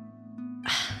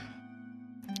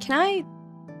 Can I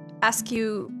ask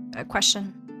you a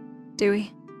question,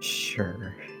 Dewey?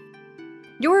 Sure.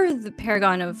 You're the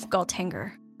Paragon of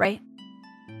Galtanger, right?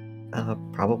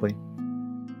 Probably.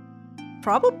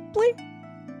 Probably?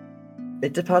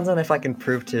 It depends on if I can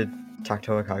prove to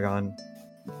Taktoa Kagan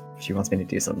she wants me to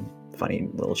do some funny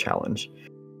little challenge.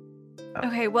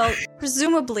 Okay, well,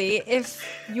 presumably, if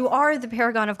you are the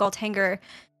Paragon of Galtanger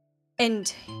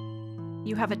and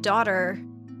you have a daughter,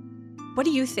 what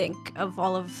do you think of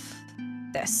all of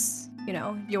this? You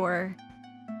know,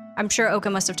 I'm sure Oka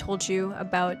must have told you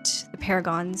about the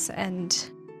Paragons and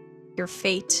your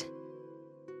fate.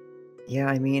 Yeah,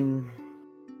 I mean,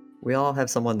 we all have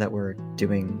someone that we're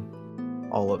doing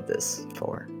all of this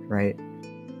for, right?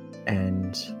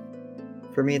 And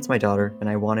for me, it's my daughter, and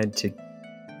I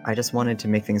just wanted to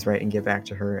make things right and give back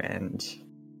to her, and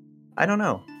I don't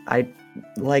know.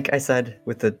 Like I said,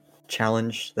 with the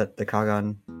challenge that the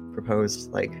Kagan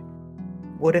proposed, like,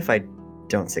 what if I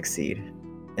don't succeed?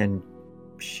 And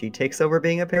she takes over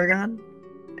being a Paragon?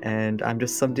 And I'm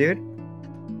just some dude?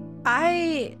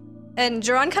 And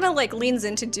Jiran kind of like leans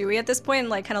into Dewey at this point and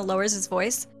like kind of lowers his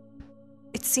voice.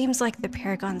 It seems like the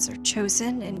Paragons are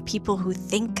chosen, and people who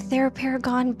think they're a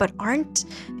Paragon but aren't,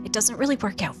 it doesn't really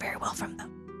work out very well from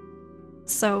them.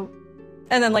 So,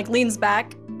 and then like leans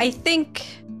back. I think,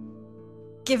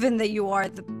 given that you are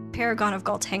the Paragon of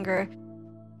Galtanger,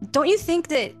 don't you think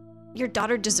that your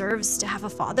daughter deserves to have a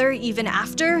father even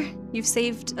after you've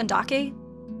saved Andake?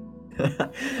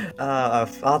 A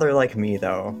father like me,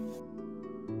 though.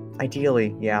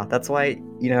 Ideally, yeah. That's why,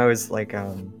 I was like,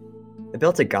 I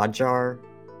built a god jar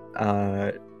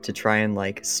to try and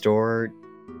like store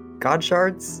god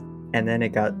shards, and then it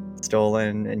got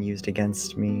stolen and used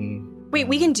against me. Wait,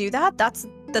 we can do that? That's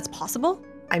possible?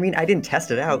 I mean, I didn't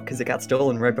test it out because it got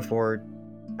stolen right before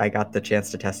I got the chance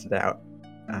to test it out.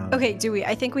 Okay, Dewey,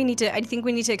 I think we need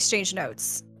to exchange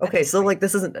notes. Okay, so like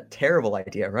this isn't a terrible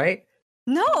idea, right?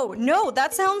 No,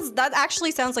 that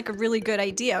actually sounds like a really good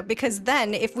idea, because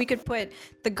then if we could put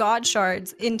the god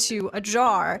shards into a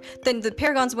jar, then the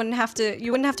Paragons wouldn't have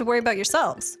to worry about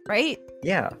yourselves, right?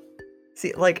 Yeah.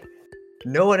 See, like,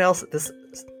 no one else, this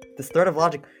thread of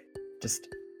logic just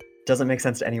doesn't make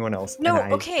sense to anyone else. No,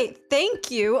 okay,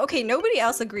 thank you. Okay, nobody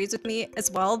else agrees with me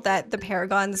as well that the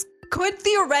Paragons could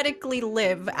theoretically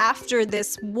live after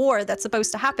this war that's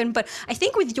supposed to happen, but I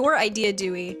think with your idea,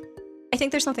 Dewey, I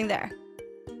think there's something there.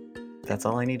 That's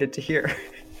all I needed to hear.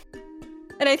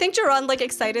 And I think Jiran like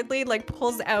excitedly like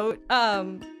pulls out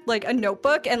like a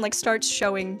notebook and like starts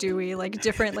showing Dewey like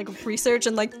different like research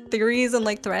and like theories and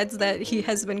like threads that he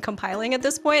has been compiling at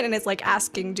this point, and is like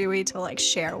asking Dewey to like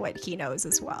share what he knows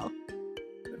as well.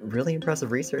 Really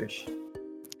impressive research.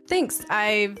 Thanks.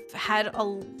 I've had a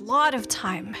lot of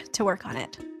time to work on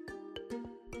it.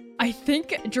 I think,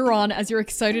 Jiran, as you're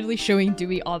excitedly showing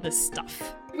Dewey all this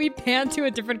stuff, we pan to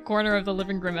a different corner of the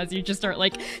living room as you just start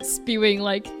like spewing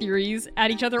like theories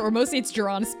at each other, or mostly it's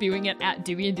Jiran spewing it at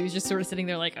Dewey, and Dewey's just sort of sitting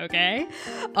there like, okay.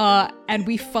 And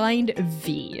we find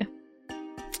V.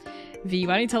 V,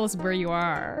 why don't you tell us where you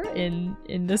are in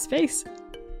this space?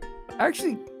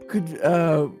 Actually, could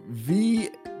V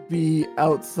be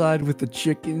outside with the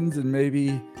chickens and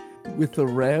maybe with the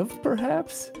Rev,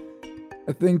 perhaps?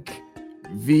 I think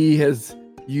V has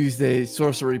used a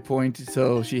sorcery point,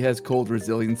 so she has cold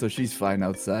resilience, so she's fine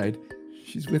outside.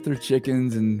 She's with her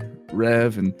chickens and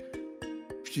Rev, and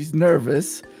she's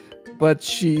nervous, but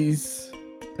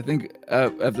I think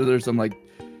after there's some like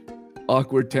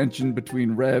awkward tension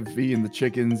between Rev, V, and the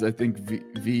chickens, I think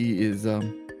V is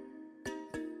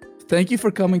thank you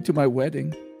for coming to my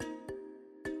wedding.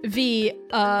 V,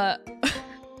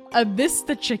 amidst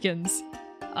the chickens,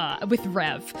 with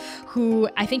Rev, who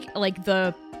I think like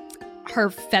her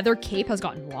feather cape has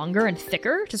gotten longer and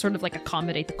thicker to sort of like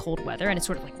accommodate the cold weather, and it's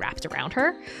sort of like wrapped around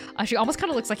her. She almost kind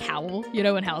of looks like Howl,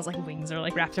 and Howl's like wings are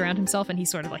like wrapped around himself, and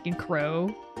he's sort of like in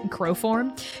crow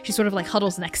form. She sort of like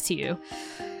huddles next to you.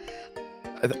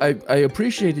 I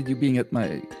appreciated you being at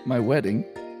my wedding.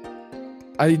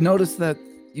 I noticed that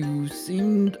you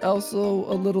seemed also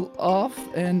a little off,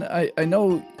 and I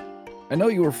know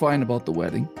you were fine about the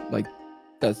wedding. Like,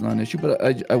 that's not an issue, but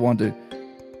I want to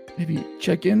maybe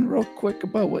check in real quick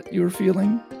about what you were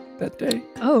feeling that day.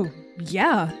 Oh,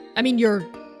 yeah. I mean,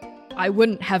 I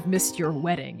wouldn't have missed your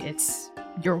wedding. It's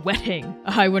your wedding.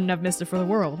 I wouldn't have missed it for the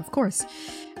world, of course.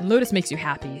 And Lotus makes you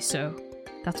happy, so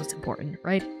that's what's important,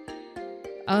 right?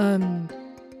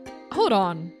 Hold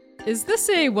on. Is this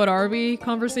a what are we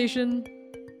conversation?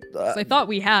 'Cause I thought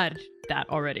we had that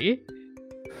already.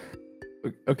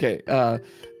 Okay,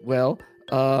 well,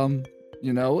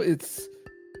 it's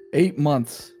 8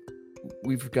 months.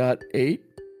 We've got 8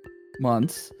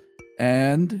 months,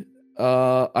 and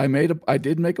I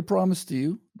did make a promise to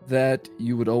you that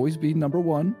you would always be number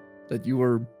one, that you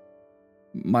were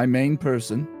my main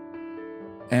person.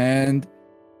 And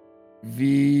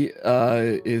V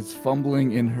is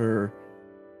fumbling in her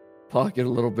pocket a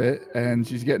little bit, and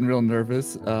she's getting real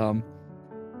nervous.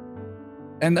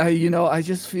 And I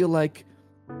just feel like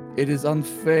it is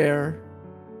unfair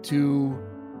to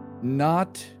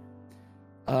not,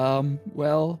 and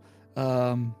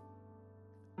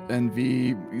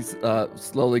V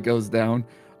slowly goes down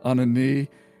on a knee,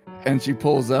 and she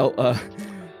pulls out,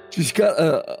 she's got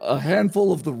a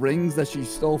handful of the rings that she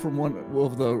stole from one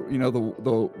of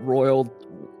the royal,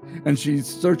 and she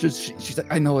searches, she's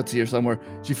like, I know it's here somewhere.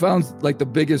 She found like the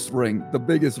biggest ring,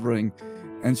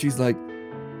 and she's like,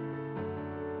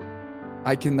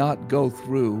 I cannot go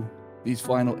through these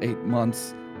final 8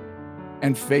 months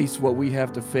and face what we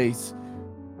have to face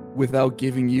without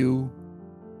giving you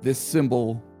this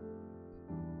symbol.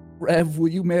 Rev, will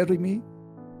you marry me?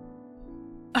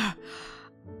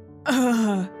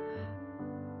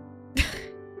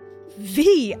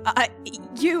 V,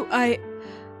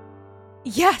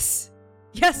 yes,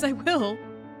 I will.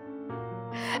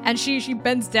 And she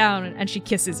bends down and she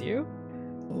kisses you.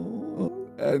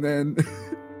 And then,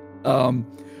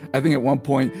 I think at one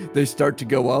point they start to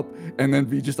go up, and then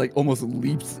V just like almost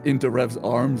leaps into Rev's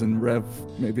arms, and Rev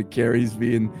maybe carries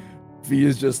V, and V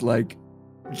is just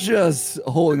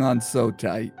holding on so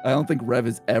tight. I don't think Rev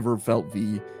has ever felt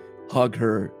V hug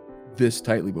her this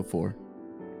tightly before.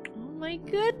 Oh my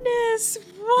goodness,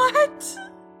 what?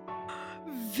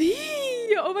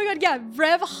 V! Oh my god, yeah,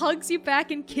 Rev hugs you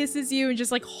back and kisses you and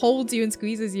just like holds you and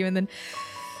squeezes you, and then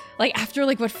like after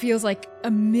like what feels like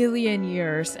a million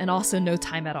years and also no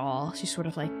time at all, she sort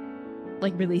of like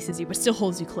releases you but still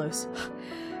holds you close.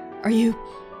 Are you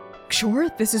sure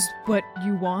this is what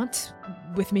you want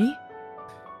with me?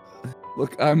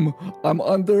 Look, I'm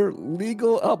under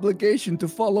legal obligation to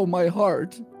follow my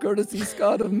heart, courtesy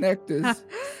Scott of Nectus.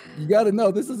 You gotta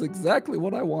know, this is exactly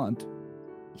what I want.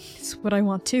 It's what I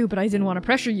want too, but I didn't want to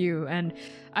pressure you, and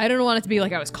I don't want it to be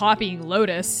like I was copying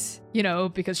Lotus,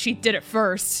 because she did it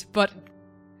first, but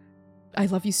I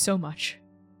love you so much.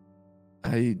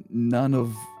 None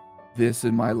of this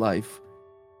in my life.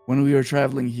 When we were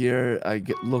traveling here, I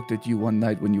looked at you one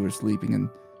night when you were sleeping, and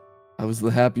I was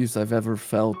the happiest I've ever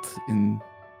felt in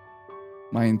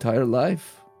my entire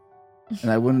life. And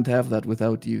I wouldn't have that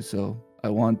without you, so I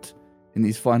want, in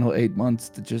these final 8 months,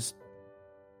 to just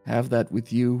have that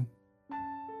with you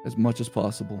as much as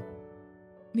possible.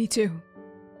 Me too.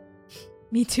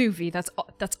 Me too, V. That's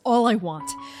all I want.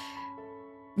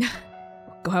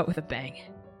 Go out with a bang.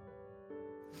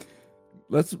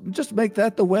 Let's just make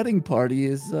that the wedding party,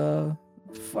 is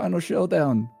final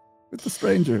showdown with the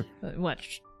stranger. What?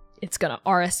 It's gonna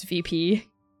RSVP.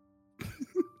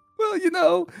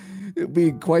 Well, it'll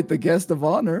be quite the guest of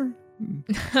honor.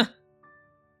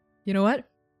 You know what?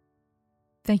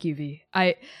 Thank you, V.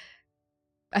 I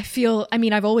feel,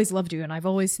 I've always loved you, and I've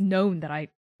always known that I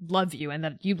love you and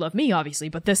that you love me, obviously,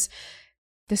 but this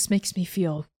makes me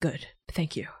feel good.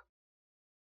 Thank you.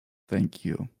 Thank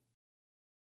you.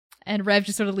 And Rev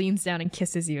just sort of leans down and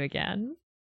kisses you again.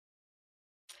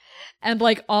 And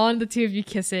like on the two of you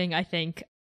kissing, I think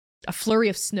a flurry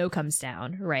of snow comes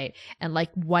down, right? And like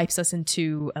wipes us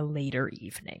into a later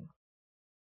evening.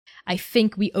 I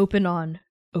think we open on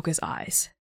Oka's eyes,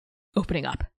 opening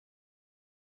up.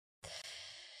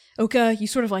 Oka, you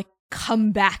sort of like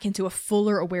come back into a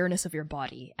fuller awareness of your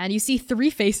body, and you see 3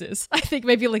 faces, I think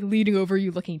maybe like leaning over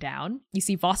you looking down. You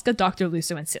see Voska, Dr.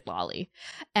 Luso, and Sitlali.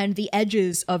 And the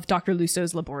edges of Dr.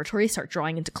 Luso's laboratory start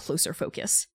drawing into closer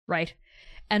focus, right?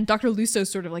 And Dr. Luso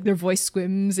sort of like their voice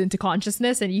swims into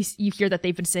consciousness, and you hear that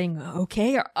they've been saying,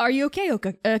 okay, are you okay,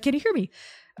 Oka? Can you hear me?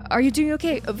 Are you doing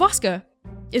okay? Voska,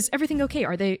 is everything okay?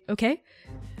 Are they okay?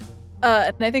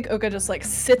 And I think Oka just like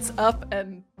sits up,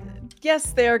 and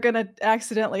yes, they are gonna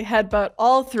accidentally headbutt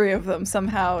all 3 of them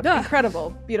somehow.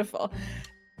 Incredible, beautiful.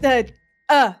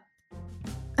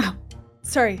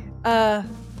 Sorry.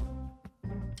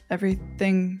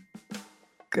 Everything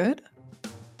good?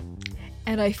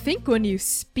 And I think when you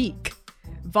speak,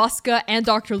 Voska and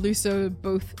Dr. Luso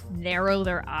both narrow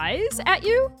their eyes at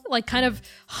you, like kind of,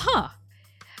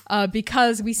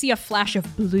 because we see a flash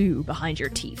of blue behind your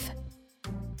teeth.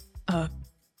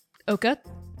 Oka,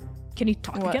 can you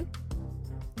talk again?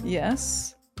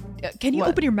 Yes. Can you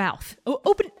open your mouth?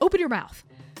 Open your mouth.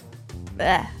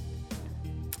 Bleh.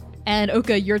 And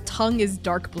Oka, your tongue is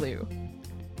dark blue.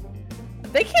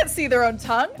 They can't see their own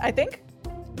tongue, I think.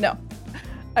 No.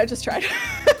 I just tried.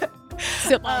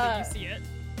 Sitlali, you see it.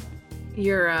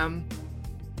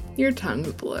 your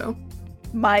tongue's blue.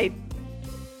 My...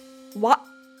 What?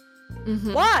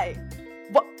 Mhm. Why?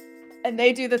 What? And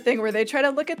they do the thing where they try to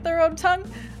look at their own tongue.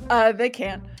 They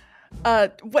can.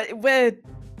 What?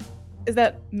 Is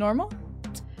that normal?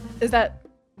 Is that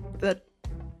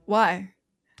why?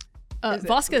 Is it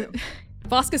blue?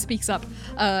 Voska speaks up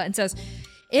and says,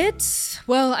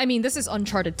 this is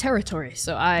uncharted territory,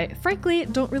 so I frankly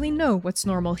don't really know what's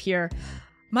normal here.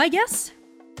 My guess,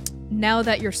 now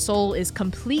that your soul is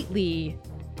completely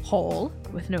whole,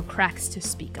 with no cracks to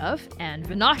speak of, and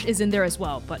Vinash is in there as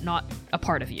well, but not a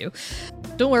part of you.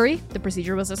 Don't worry, the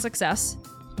procedure was a success.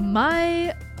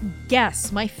 My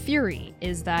guess, my theory,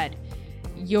 is that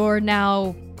you're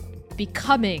now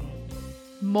becoming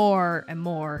more and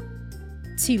more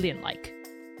Telian-like.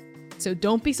 So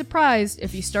don't be surprised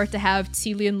if you start to have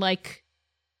Telian-like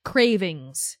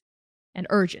cravings and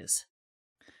urges.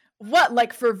 What,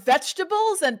 like for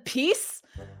vegetables and peace?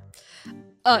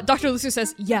 Dr. Lucio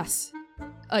says yes.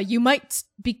 You might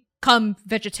become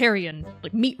vegetarian,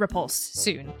 like meat repulse,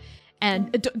 soon.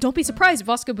 And don't be surprised,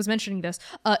 Voska was mentioning this,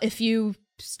 if you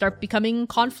start becoming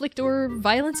conflict or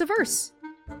violence averse.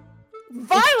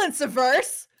 Violence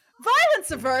averse?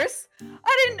 Violence averse?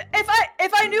 I didn't.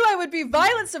 If I knew I would be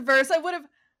violence averse, I would have.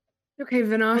 Okay,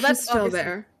 Vinash is still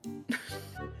there.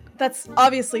 That's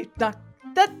obviously not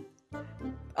that.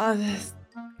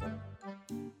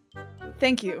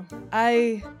 Thank you.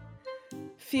 I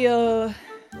feel.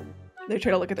 They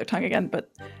try to look at their tongue again, but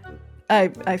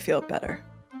I feel better.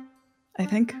 I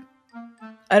think.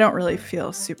 I don't really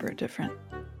feel super different.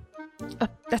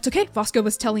 That's okay. Voska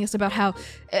was telling us about how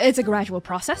it's a gradual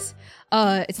process.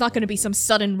 It's not going to be some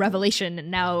sudden revelation,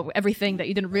 and now everything that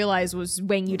you didn't realize was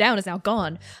weighing you down is now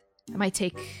gone. It might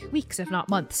take weeks, if not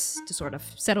months, to sort of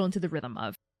settle into the rhythm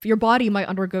of. Your body might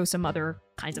undergo some other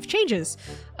kinds of changes.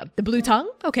 The blue tongue?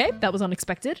 Okay, that was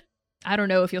unexpected. I don't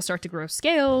know if you'll start to grow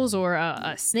scales or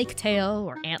a snake tail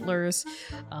or antlers,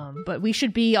 but we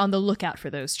should be on the lookout for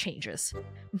those changes.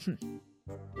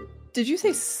 Did you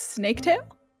say snake tail?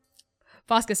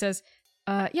 Voska says,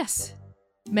 yes.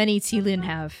 Many Telian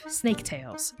have snake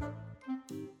tails.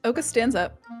 Oka stands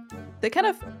up. They kind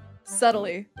of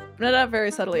subtly, but not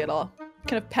very subtly at all,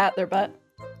 kind of pat their butt.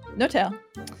 No tail.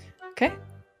 Okay.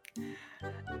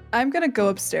 I'm gonna go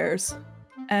upstairs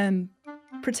and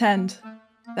pretend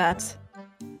that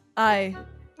I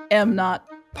am not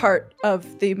part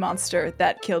of the monster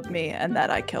that killed me and that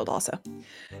I killed also.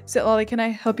 So, Lolly, can I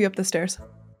help you up the stairs?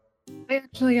 I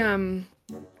actually,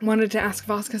 wanted to ask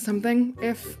Voska something,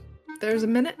 if there's a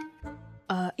minute.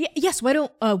 Yes, why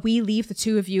don't we leave the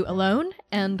two of you alone,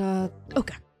 and,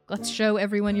 okay, let's show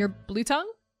everyone your blue tongue?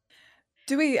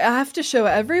 Do we have to show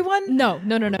everyone? No.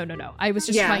 I was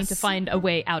just trying to find a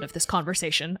way out of this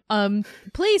conversation.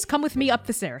 Please come with me up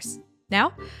the stairs.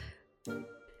 Now? Yep.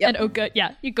 And Oka,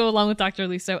 you go along with Dr.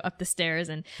 Luso up the stairs,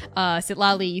 and,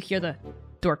 Sitlali, you hear the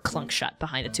door clunk shut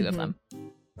behind the two of them.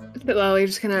 Sitlali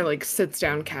just kind of, like, sits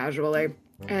down casually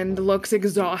and looks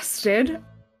exhausted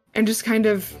and just kind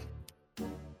of...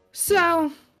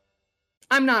 So,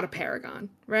 I'm not a paragon,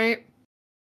 right?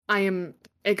 I am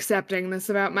accepting this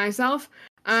about myself.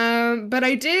 But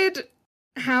I did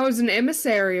house an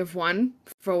emissary of one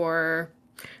for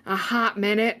a hot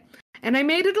minute, and I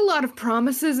made it a lot of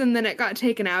promises, and then it got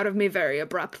taken out of me very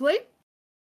abruptly.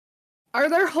 Are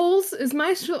there holes? Is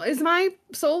my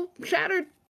soul shattered?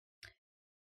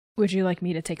 Would you like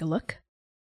me to take a look?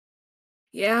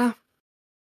 Yeah.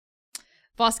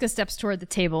 Voska steps toward the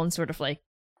table and sort of like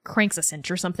cranks a cinch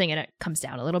or something, and it comes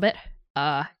down a little bit.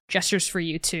 Gestures for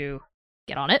you to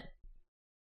get on it.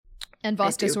 And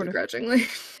Voska sort of begrudgingly.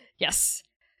 Yes.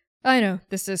 I know,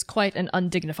 this is quite an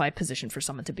undignified position for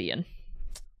someone to be in.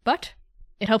 But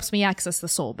it helps me access the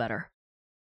soul better.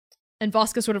 And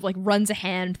Voska sort of like runs a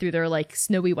hand through their like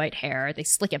snowy white hair. They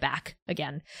slick it back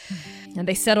again. And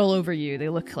they settle over you. They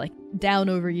look like down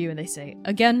over you and they say,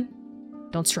 again,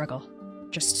 don't struggle.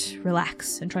 Just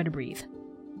relax and try to breathe.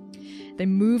 They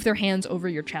move their hands over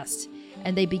your chest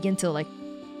and they begin to like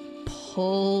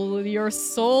pull your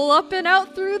soul up and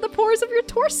out through the pores of your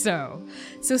torso.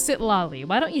 So Sitlali,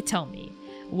 why don't you tell me,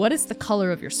 what is the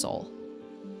color of your soul?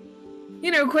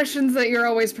 You know, questions that you're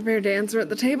always prepared to answer at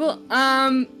the table.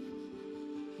 I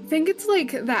think it's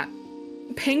like that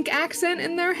pink accent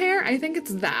in their hair. I think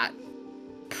it's that,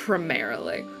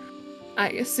 primarily. I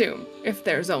assume, if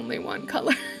there's only one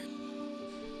color.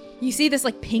 You see this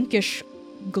like pinkish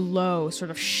glow sort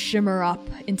of shimmer up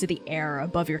into the air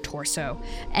above your torso,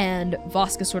 and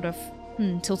Voska sort of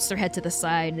tilts their head to the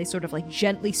side, and they sort of like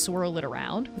gently swirl it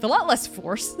around with a lot less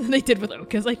force than they did with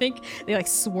Oka's. I think they like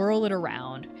swirl it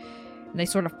around, And they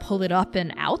sort of pull it up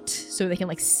and out so they can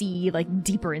like see like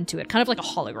deeper into it, kind of like a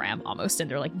hologram almost,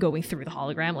 and they're like going through the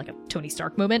hologram like a Tony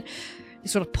Stark moment. They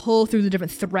sort of pull through the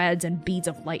different threads and beads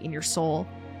of light in your soul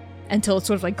until it's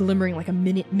sort of like glimmering like a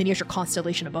miniature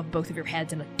constellation above both of your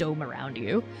heads and a dome around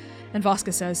you. And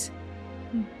Voska says,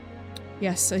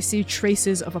 yes, I see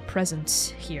traces of a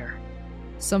presence here.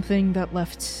 Something that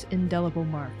left indelible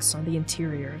marks on the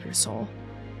interior of your soul.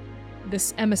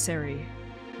 This emissary,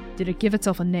 did it give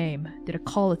itself a name? Did it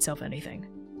call itself anything?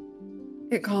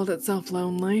 It called itself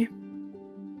Lonely.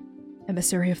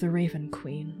 Emissary of the Raven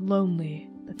Queen. Lonely.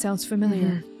 That sounds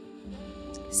familiar.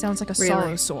 Sounds like a Really?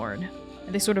 sorrow sword.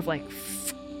 And they sort of like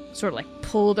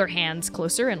pull their hands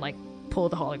closer and like pull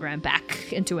the hologram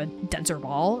back into a denser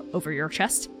ball over your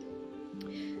chest.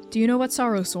 Do you know what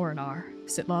sorrow sworn are,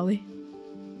 Sitlali?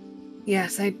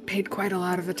 Yes, I paid quite a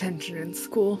lot of attention in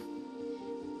school.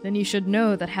 Then you should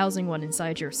know that housing one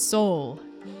inside your soul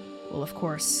will, of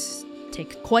course,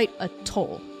 take quite a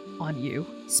toll on you,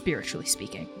 spiritually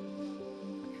speaking.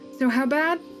 So how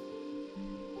bad?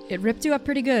 It ripped you up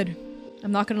pretty good.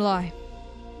 I'm not gonna lie.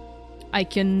 I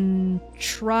can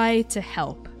try to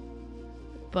help,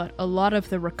 but a lot of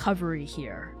the recovery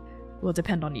here will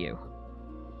depend on you.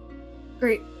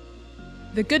 Great.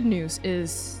 The good news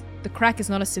is the crack is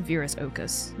not as severe as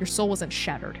Oka's. Your soul wasn't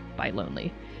shattered by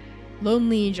Lonely.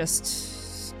 Lonely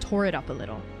just tore it up a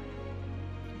little.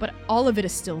 But all of it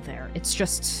is still there. It's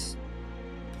just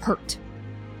hurt.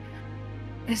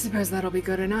 I suppose that'll be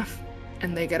good enough.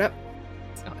 And they get up.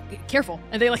 Oh, careful.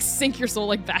 And they like sink your soul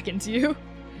like back into you.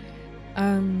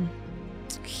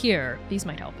 Here, these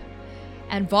might help.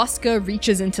 And Voska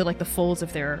reaches into like the folds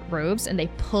of their robes and they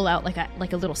pull out like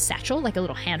a little satchel, like a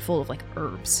little handful of like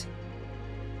herbs.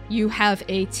 You have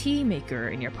a tea maker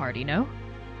in your party, no?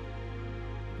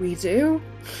 We do?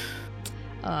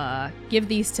 Give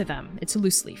these to them. It's a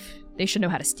loose leaf. They should know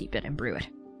how to steep it and brew it.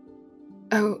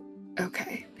 Oh,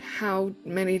 okay. How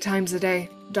many times a day,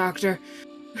 Doctor?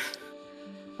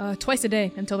 Twice a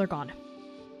day until they're gone.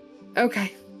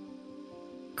 Okay.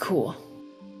 Cool.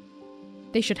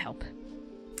 They should help.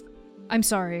 I'm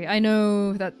sorry. I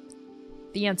know that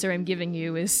the answer I'm giving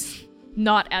you is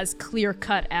not as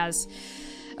clear-cut as,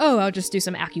 oh, I'll just do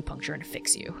some acupuncture and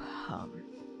fix you.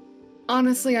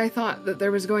 Honestly, I thought that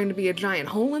there was going to be a giant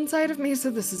hole inside of me,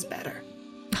 so this is better.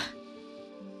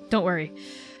 Don't worry.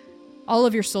 All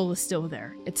of your soul is still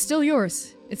there. It's still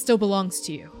yours. It still belongs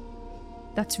to you.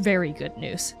 That's very good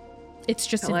news. It's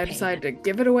just Till in I pain. decide to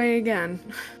give it away again.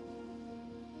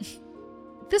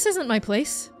 This isn't my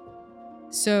place.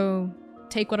 So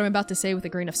take what I'm about to say with a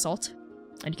grain of salt,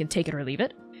 and you can take it or leave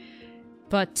it.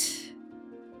 But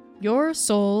your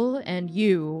soul and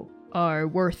you are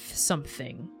worth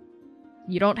something.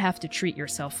 You don't have to treat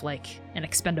yourself like an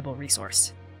expendable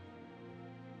resource.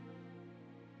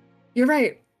 You're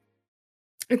right.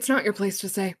 It's not your place to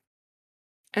say.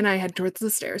 And I head towards the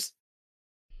stairs.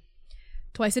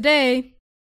 Twice a day.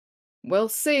 We'll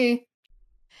see.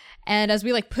 And as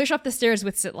we like push up the stairs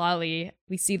with Sitlali,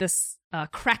 we see this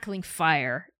crackling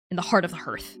fire in the heart of the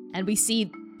hearth. And we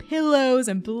see pillows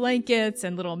and blankets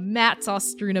and little mats all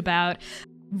strewn about.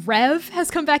 Rev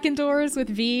has come back indoors with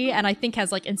V, and I think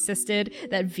has like insisted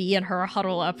that V and her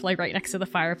huddle up like right next to the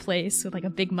fireplace with like a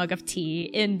big mug of tea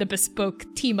in the bespoke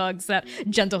tea mugs that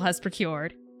Gentle has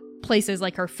procured. Places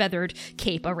like her feathered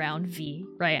cape around V,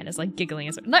 right, and is like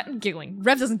giggling. Not giggling.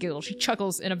 Rev doesn't giggle. She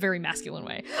chuckles in a very masculine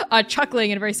way.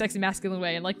 Chuckling in a very sexy masculine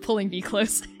way and like pulling V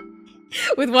close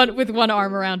with one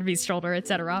arm around V's shoulder,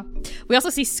 etc. We also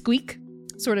see Squeak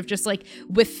sort of just like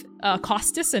with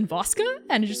Costas and Voska,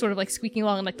 and just sort of like squeaking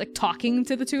along and like talking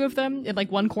to the two of them in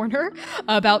like one corner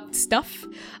about stuff.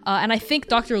 And I think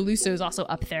Dr. Luso is also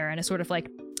up there and is sort of like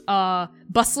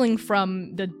bustling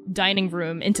from the dining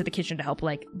room into the kitchen to help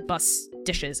like bus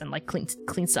dishes and like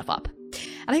clean stuff up.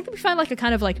 And I think that we find like a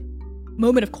kind of like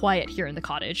moment of quiet here in the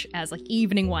cottage as like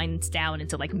evening winds down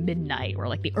into like midnight or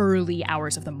like the early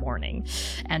hours of the morning,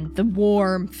 and the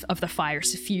warmth of the fire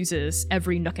suffuses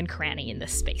every nook and cranny in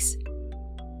this space.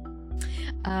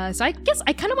 So I guess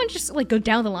I kind of want to just like go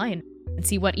down the line and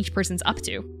see what each person's up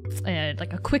to,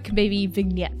 like a quick maybe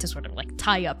vignette to sort of like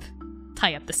tie up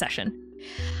the session.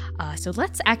 So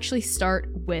let's actually start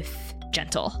with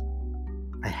Gentle.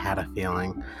 I had a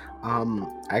feeling.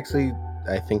 Actually,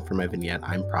 I think for my vignette,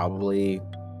 I'm probably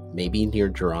maybe near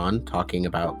Duran, talking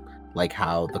about like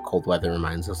how the cold weather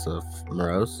reminds us of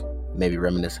Morose, maybe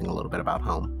reminiscing a little bit about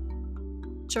home.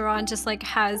 Duran just like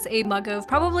has a mug of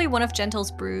probably one of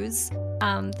Gentle's brews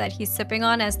that he's sipping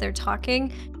on as they're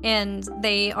talking, and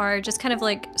they are just kind of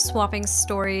like swapping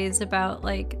stories about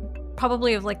like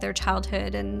probably of like their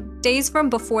childhood and days from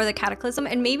before the cataclysm,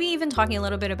 and maybe even talking a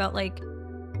little bit about like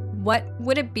what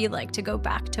would it be like to go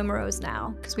back to Morose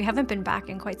now, because we haven't been back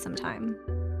in quite some time.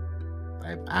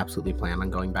 I absolutely plan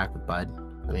on going back with Bud.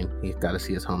 I mean, he's got to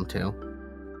see his home too.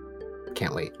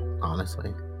 Can't wait,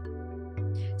 honestly.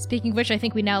 Speaking of which, I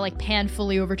think we now like pan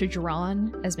fully over to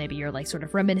Jiran, as maybe you're like sort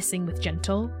of reminiscing with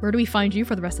Gentle. Where do we find you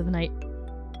for the rest of the night?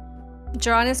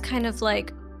 Jiran is kind of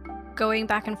like going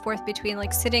back and forth between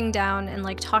like sitting down and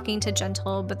like talking to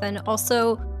Gentle, but then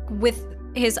also with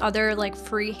his other like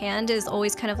free hand is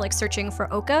always kind of like searching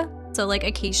for Oka. So like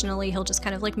occasionally he'll just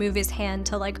kind of like move his hand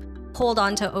to like hold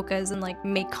on to Oka's and like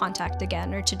make contact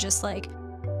again, or to just like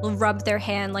rub their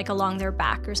hand like along their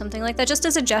back or something like that, just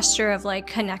as a gesture of like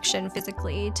connection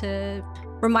physically, to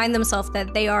remind themselves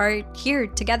that they are here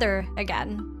together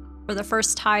again for the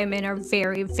first time in a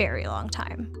very, very long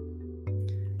time.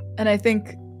 And I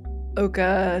think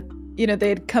Oka,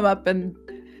 they'd come up and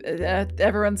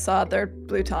everyone saw their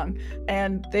blue tongue,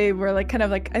 and they were like kind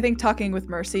of like, I think, talking with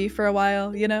Mercy for a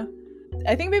while,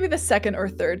 I think maybe the second or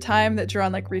third time that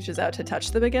Jiran like reaches out to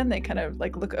touch them again, they kind of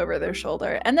like look over their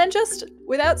shoulder, and then just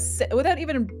without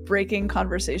even breaking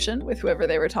conversation with whoever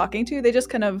they were talking to, they just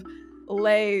kind of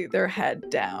lay their head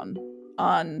down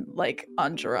on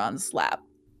Jiran's lap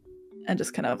and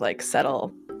just kind of like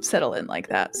settle in like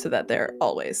that, so that they're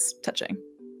always touching.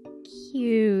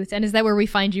 Cute. And is that where we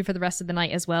find you for the rest of the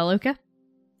night as well, Oka?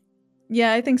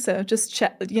 Yeah, I think so. Just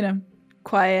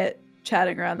quiet,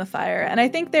 chatting around the fire. And I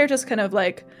think they're just kind of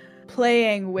like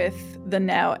playing with the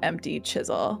now empty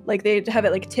chisel. Like they have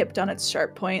it like tipped on its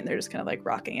sharp point, and they're just kind of like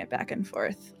rocking it back and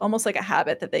forth, almost like a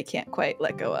habit that they can't quite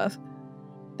let go of.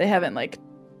 They haven't like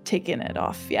taken it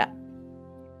off yet.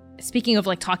 Speaking of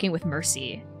like talking with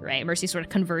Mercy, right? Mercy sort of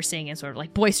conversing in sort of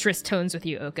like boisterous tones with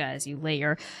you, Oka, as you lay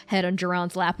your head on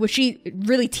Jiran's lap, which she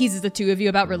really teases the two of you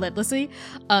about relentlessly.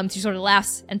 She sort of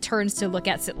laughs and turns to look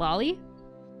at Sitlali.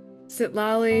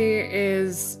 Sitlali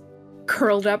is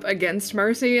curled up against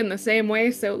Mercy in the same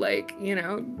way, so like,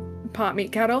 pot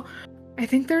meat kettle. I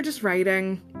think they're just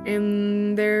writing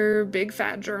in their big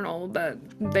fat journal that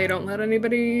they don't let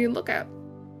anybody look at.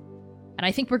 And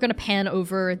I think we're going to pan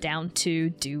over down to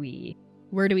Dewey.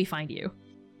 Where do we find you?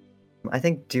 I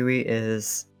think Dewey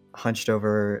is hunched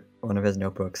over one of his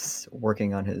notebooks,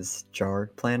 working on his jar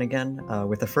plan again,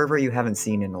 with a fervor you haven't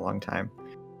seen in a long time.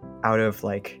 Out of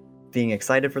like being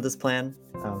excited for this plan,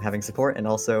 having support, and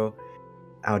also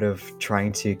out of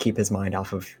trying to keep his mind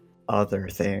off of other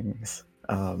things,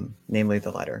 namely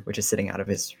the letter, which is sitting out of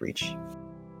his reach.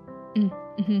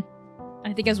 Mm-hmm.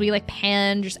 I think as we like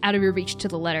pan just out of your reach to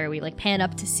the letter, we like pan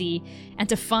up to see and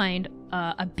to find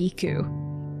Abiku.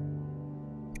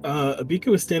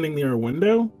 Abiku is standing near a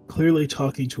window, clearly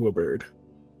talking to a bird.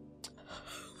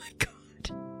 Oh my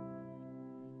god.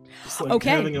 Just like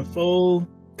having a full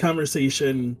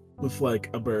conversation with like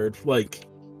a bird, like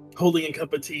holding a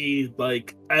cup of tea,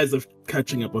 like as if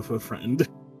catching up with a friend.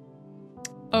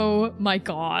 Oh my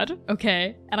god.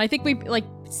 Okay. And I think we like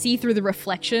see through the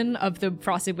reflection of the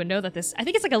frosted window that this, I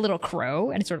think it's like a little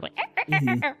crow, and it's sort of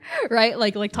like, right?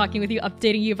 Like talking with you,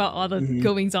 updating you about all the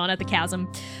goings on at the chasm.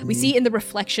 We see in the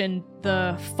reflection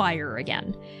the fire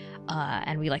again.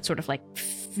 And we like sort of like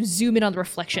zoom in on the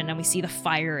reflection, and we see the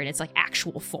fire in its like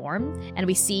actual form. And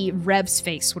we see Rev's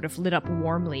face sort of lit up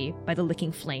warmly by the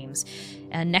licking flames.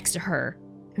 And next to her,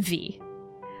 V.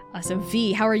 So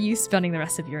V, how are you spending the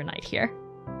rest of your night here?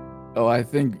 Oh, I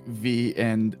think V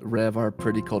and Rev are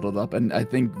pretty cuddled up, and I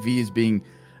think V is being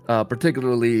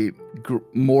particularly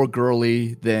more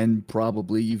girly than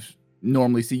probably you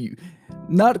normally see.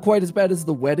 Not quite as bad as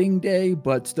the wedding day,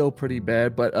 but still pretty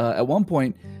bad. But at one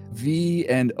point, V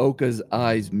and Oka's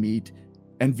eyes meet,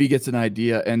 and V gets an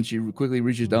idea, and she quickly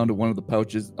reaches down to one of the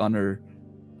pouches on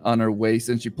her waist,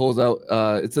 and she pulls out,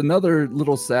 it's another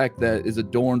little sack that is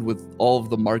adorned with all of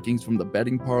the markings from the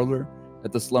betting parlor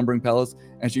at the Slumbering Palace,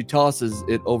 and she tosses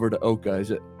it over to Oka. She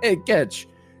says, "Hey, catch!"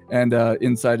 And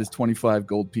inside is 25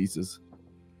 gold pieces.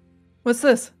 What's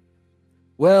this?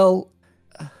 Well,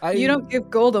 You don't give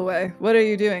gold away. What are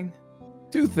you doing?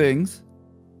 Two things.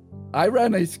 I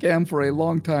ran a scam for a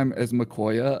long time as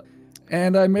Makoya,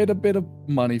 and I made a bit of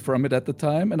money from it at the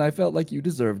time, and I felt like you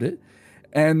deserved it.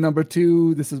 And number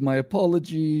two, this is my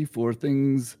apology for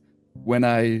things when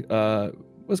I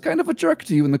was kind of a jerk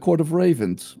to you in the Court of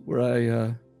Ravens, where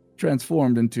I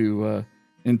transformed into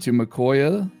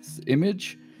Makoya's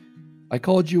image. I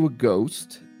called you a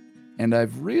ghost, and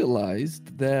I've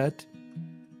realized that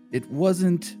it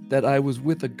wasn't that I was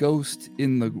with a ghost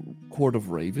in the Court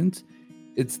of Ravens.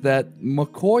 It's that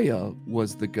Makoya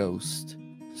was the ghost,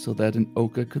 so that an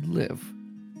Oka could live.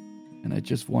 And I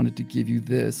just wanted to give you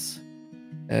this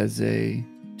as a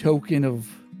token of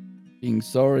being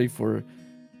sorry for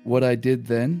what I did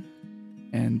then.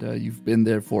 And you've been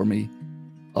there for me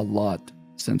a lot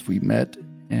since we met.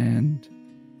 And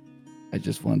I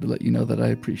just wanted to let you know that I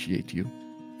appreciate you.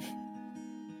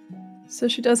 So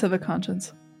she does have a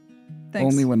conscience.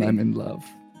 Thanks. Only when I'm in love.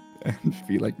 And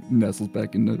Fee nestles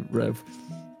back in the Rev.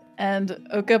 And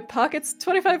Oka pockets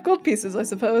 25 gold pieces, I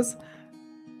suppose.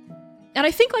 And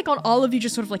I think on all of you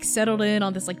just sort of settled in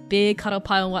on this big cuddle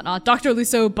pile and whatnot. Dr.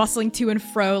 Lusso bustling to and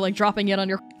fro, dropping in on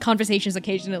your conversations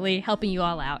occasionally, helping you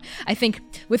all out. I think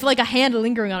with a hand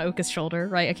lingering on Oka's shoulder,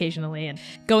 right, occasionally, and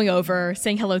going over,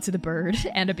 saying hello to the bird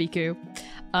and Abiku,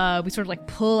 we sort of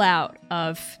pull out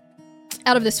of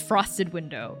this frosted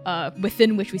window,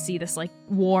 within which we see this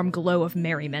warm glow of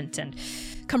merriment and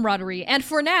camaraderie. And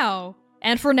for now,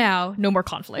 no more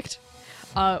conflict.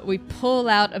 We pull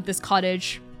out of this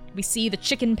cottage. We see the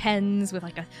chicken pens with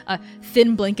a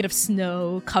thin blanket of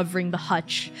snow covering the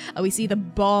hutch. We see the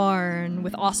barn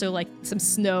with also some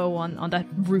snow on the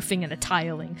roofing and the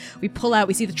tiling. We pull out,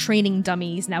 we see the training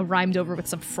dummies now rhymed over with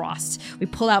some frost. We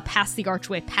pull out past the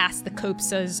archway, past the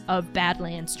copses of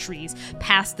Badlands trees,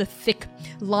 past the thick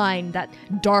line, that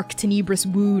dark tenebrous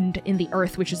wound in the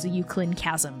earth, which is the Euclid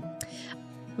Chasm.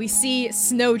 We see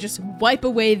snow just wipe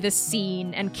away this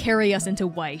scene and carry us into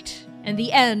white. And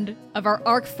the end of our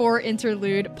Arc 4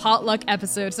 interlude potluck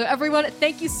episode. So everyone,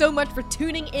 thank you so much for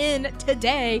tuning in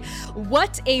today.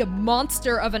 What a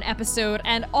monster of an episode.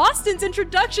 And Austin's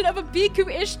introduction of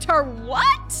Abiku Ishtar.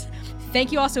 What?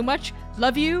 Thank you all so much.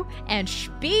 Love you. And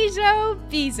Shpizo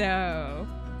Bizo.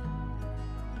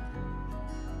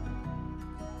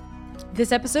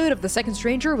 This episode of The Second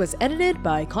Stranger was edited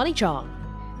by Connie Chong.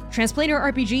 Transplaner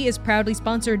RPG is proudly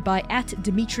sponsored by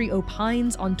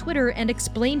 @DimitriOpines on Twitter and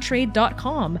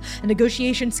ExplainTrade.com, a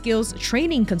negotiation skills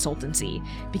training consultancy,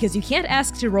 because you can't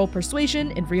ask to roll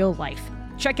persuasion in real life.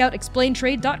 Check out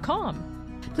ExplainTrade.com.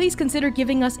 Please consider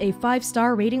giving us a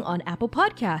 5-star rating on Apple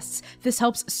Podcasts. This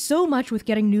helps so much with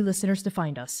getting new listeners to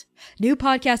find us. New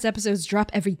podcast episodes drop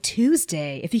every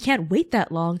Tuesday. If you can't wait that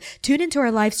long, tune into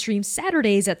our live stream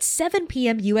Saturdays at 7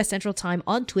 p.m. US Central Time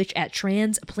on Twitch at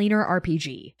Transplaner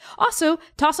RPG. Also,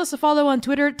 toss us a follow on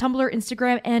Twitter, Tumblr,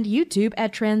 Instagram, and YouTube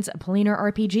at Transplaner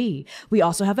RPG. We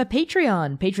also have a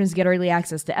Patreon. Patrons get early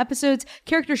access to episodes,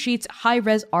 character sheets,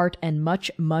 high-res art, and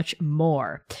much, much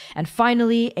more. And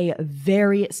finally, a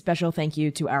very special thank you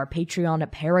to our Patreon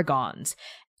paragons: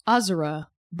 Azura,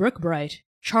 Brookbright,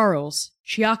 Charles,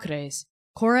 Chiacres,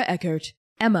 Cora Eckert,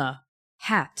 Emma,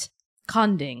 Hat,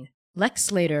 Conding, Lex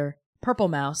Slater, Purple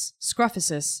Mouse,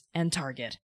 Scruffusus, and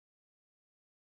Target.